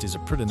protagonist is a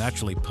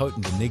preternaturally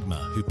potent enigma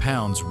who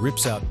pounds,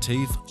 rips out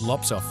teeth,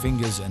 lops off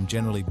fingers, and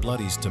generally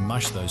bloodies to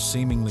mush those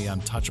seemingly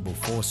untouchable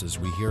forces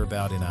we hear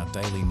about in our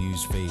daily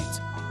news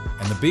feeds.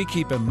 And the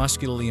Beekeeper,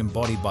 muscularly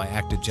embodied by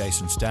actor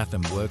Jason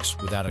Statham, works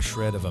without a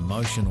shred of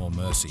emotion or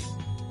mercy,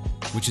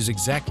 which is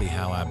exactly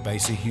how our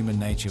baser human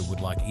nature would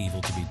like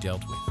evil to be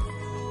dealt with.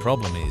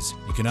 Problem is,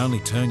 you can only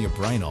turn your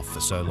brain off for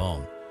so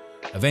long.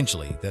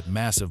 Eventually, that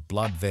mass of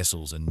blood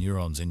vessels and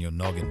neurons in your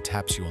noggin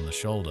taps you on the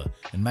shoulder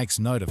and makes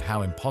note of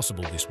how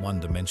impossible this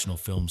one-dimensional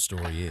film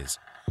story is.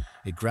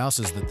 It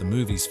grouses that the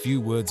movie's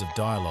few words of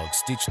dialogue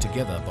stitched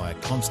together by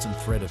a constant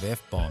thread of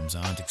F-bombs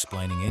aren't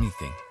explaining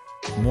anything.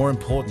 More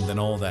important than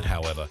all that,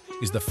 however,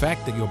 is the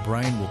fact that your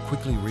brain will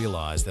quickly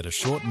realize that a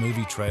short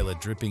movie trailer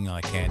dripping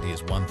eye candy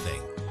is one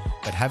thing,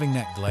 but having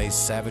that glazed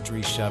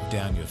savagery shoved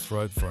down your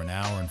throat for an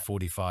hour and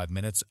 45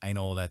 minutes ain't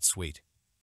all that sweet.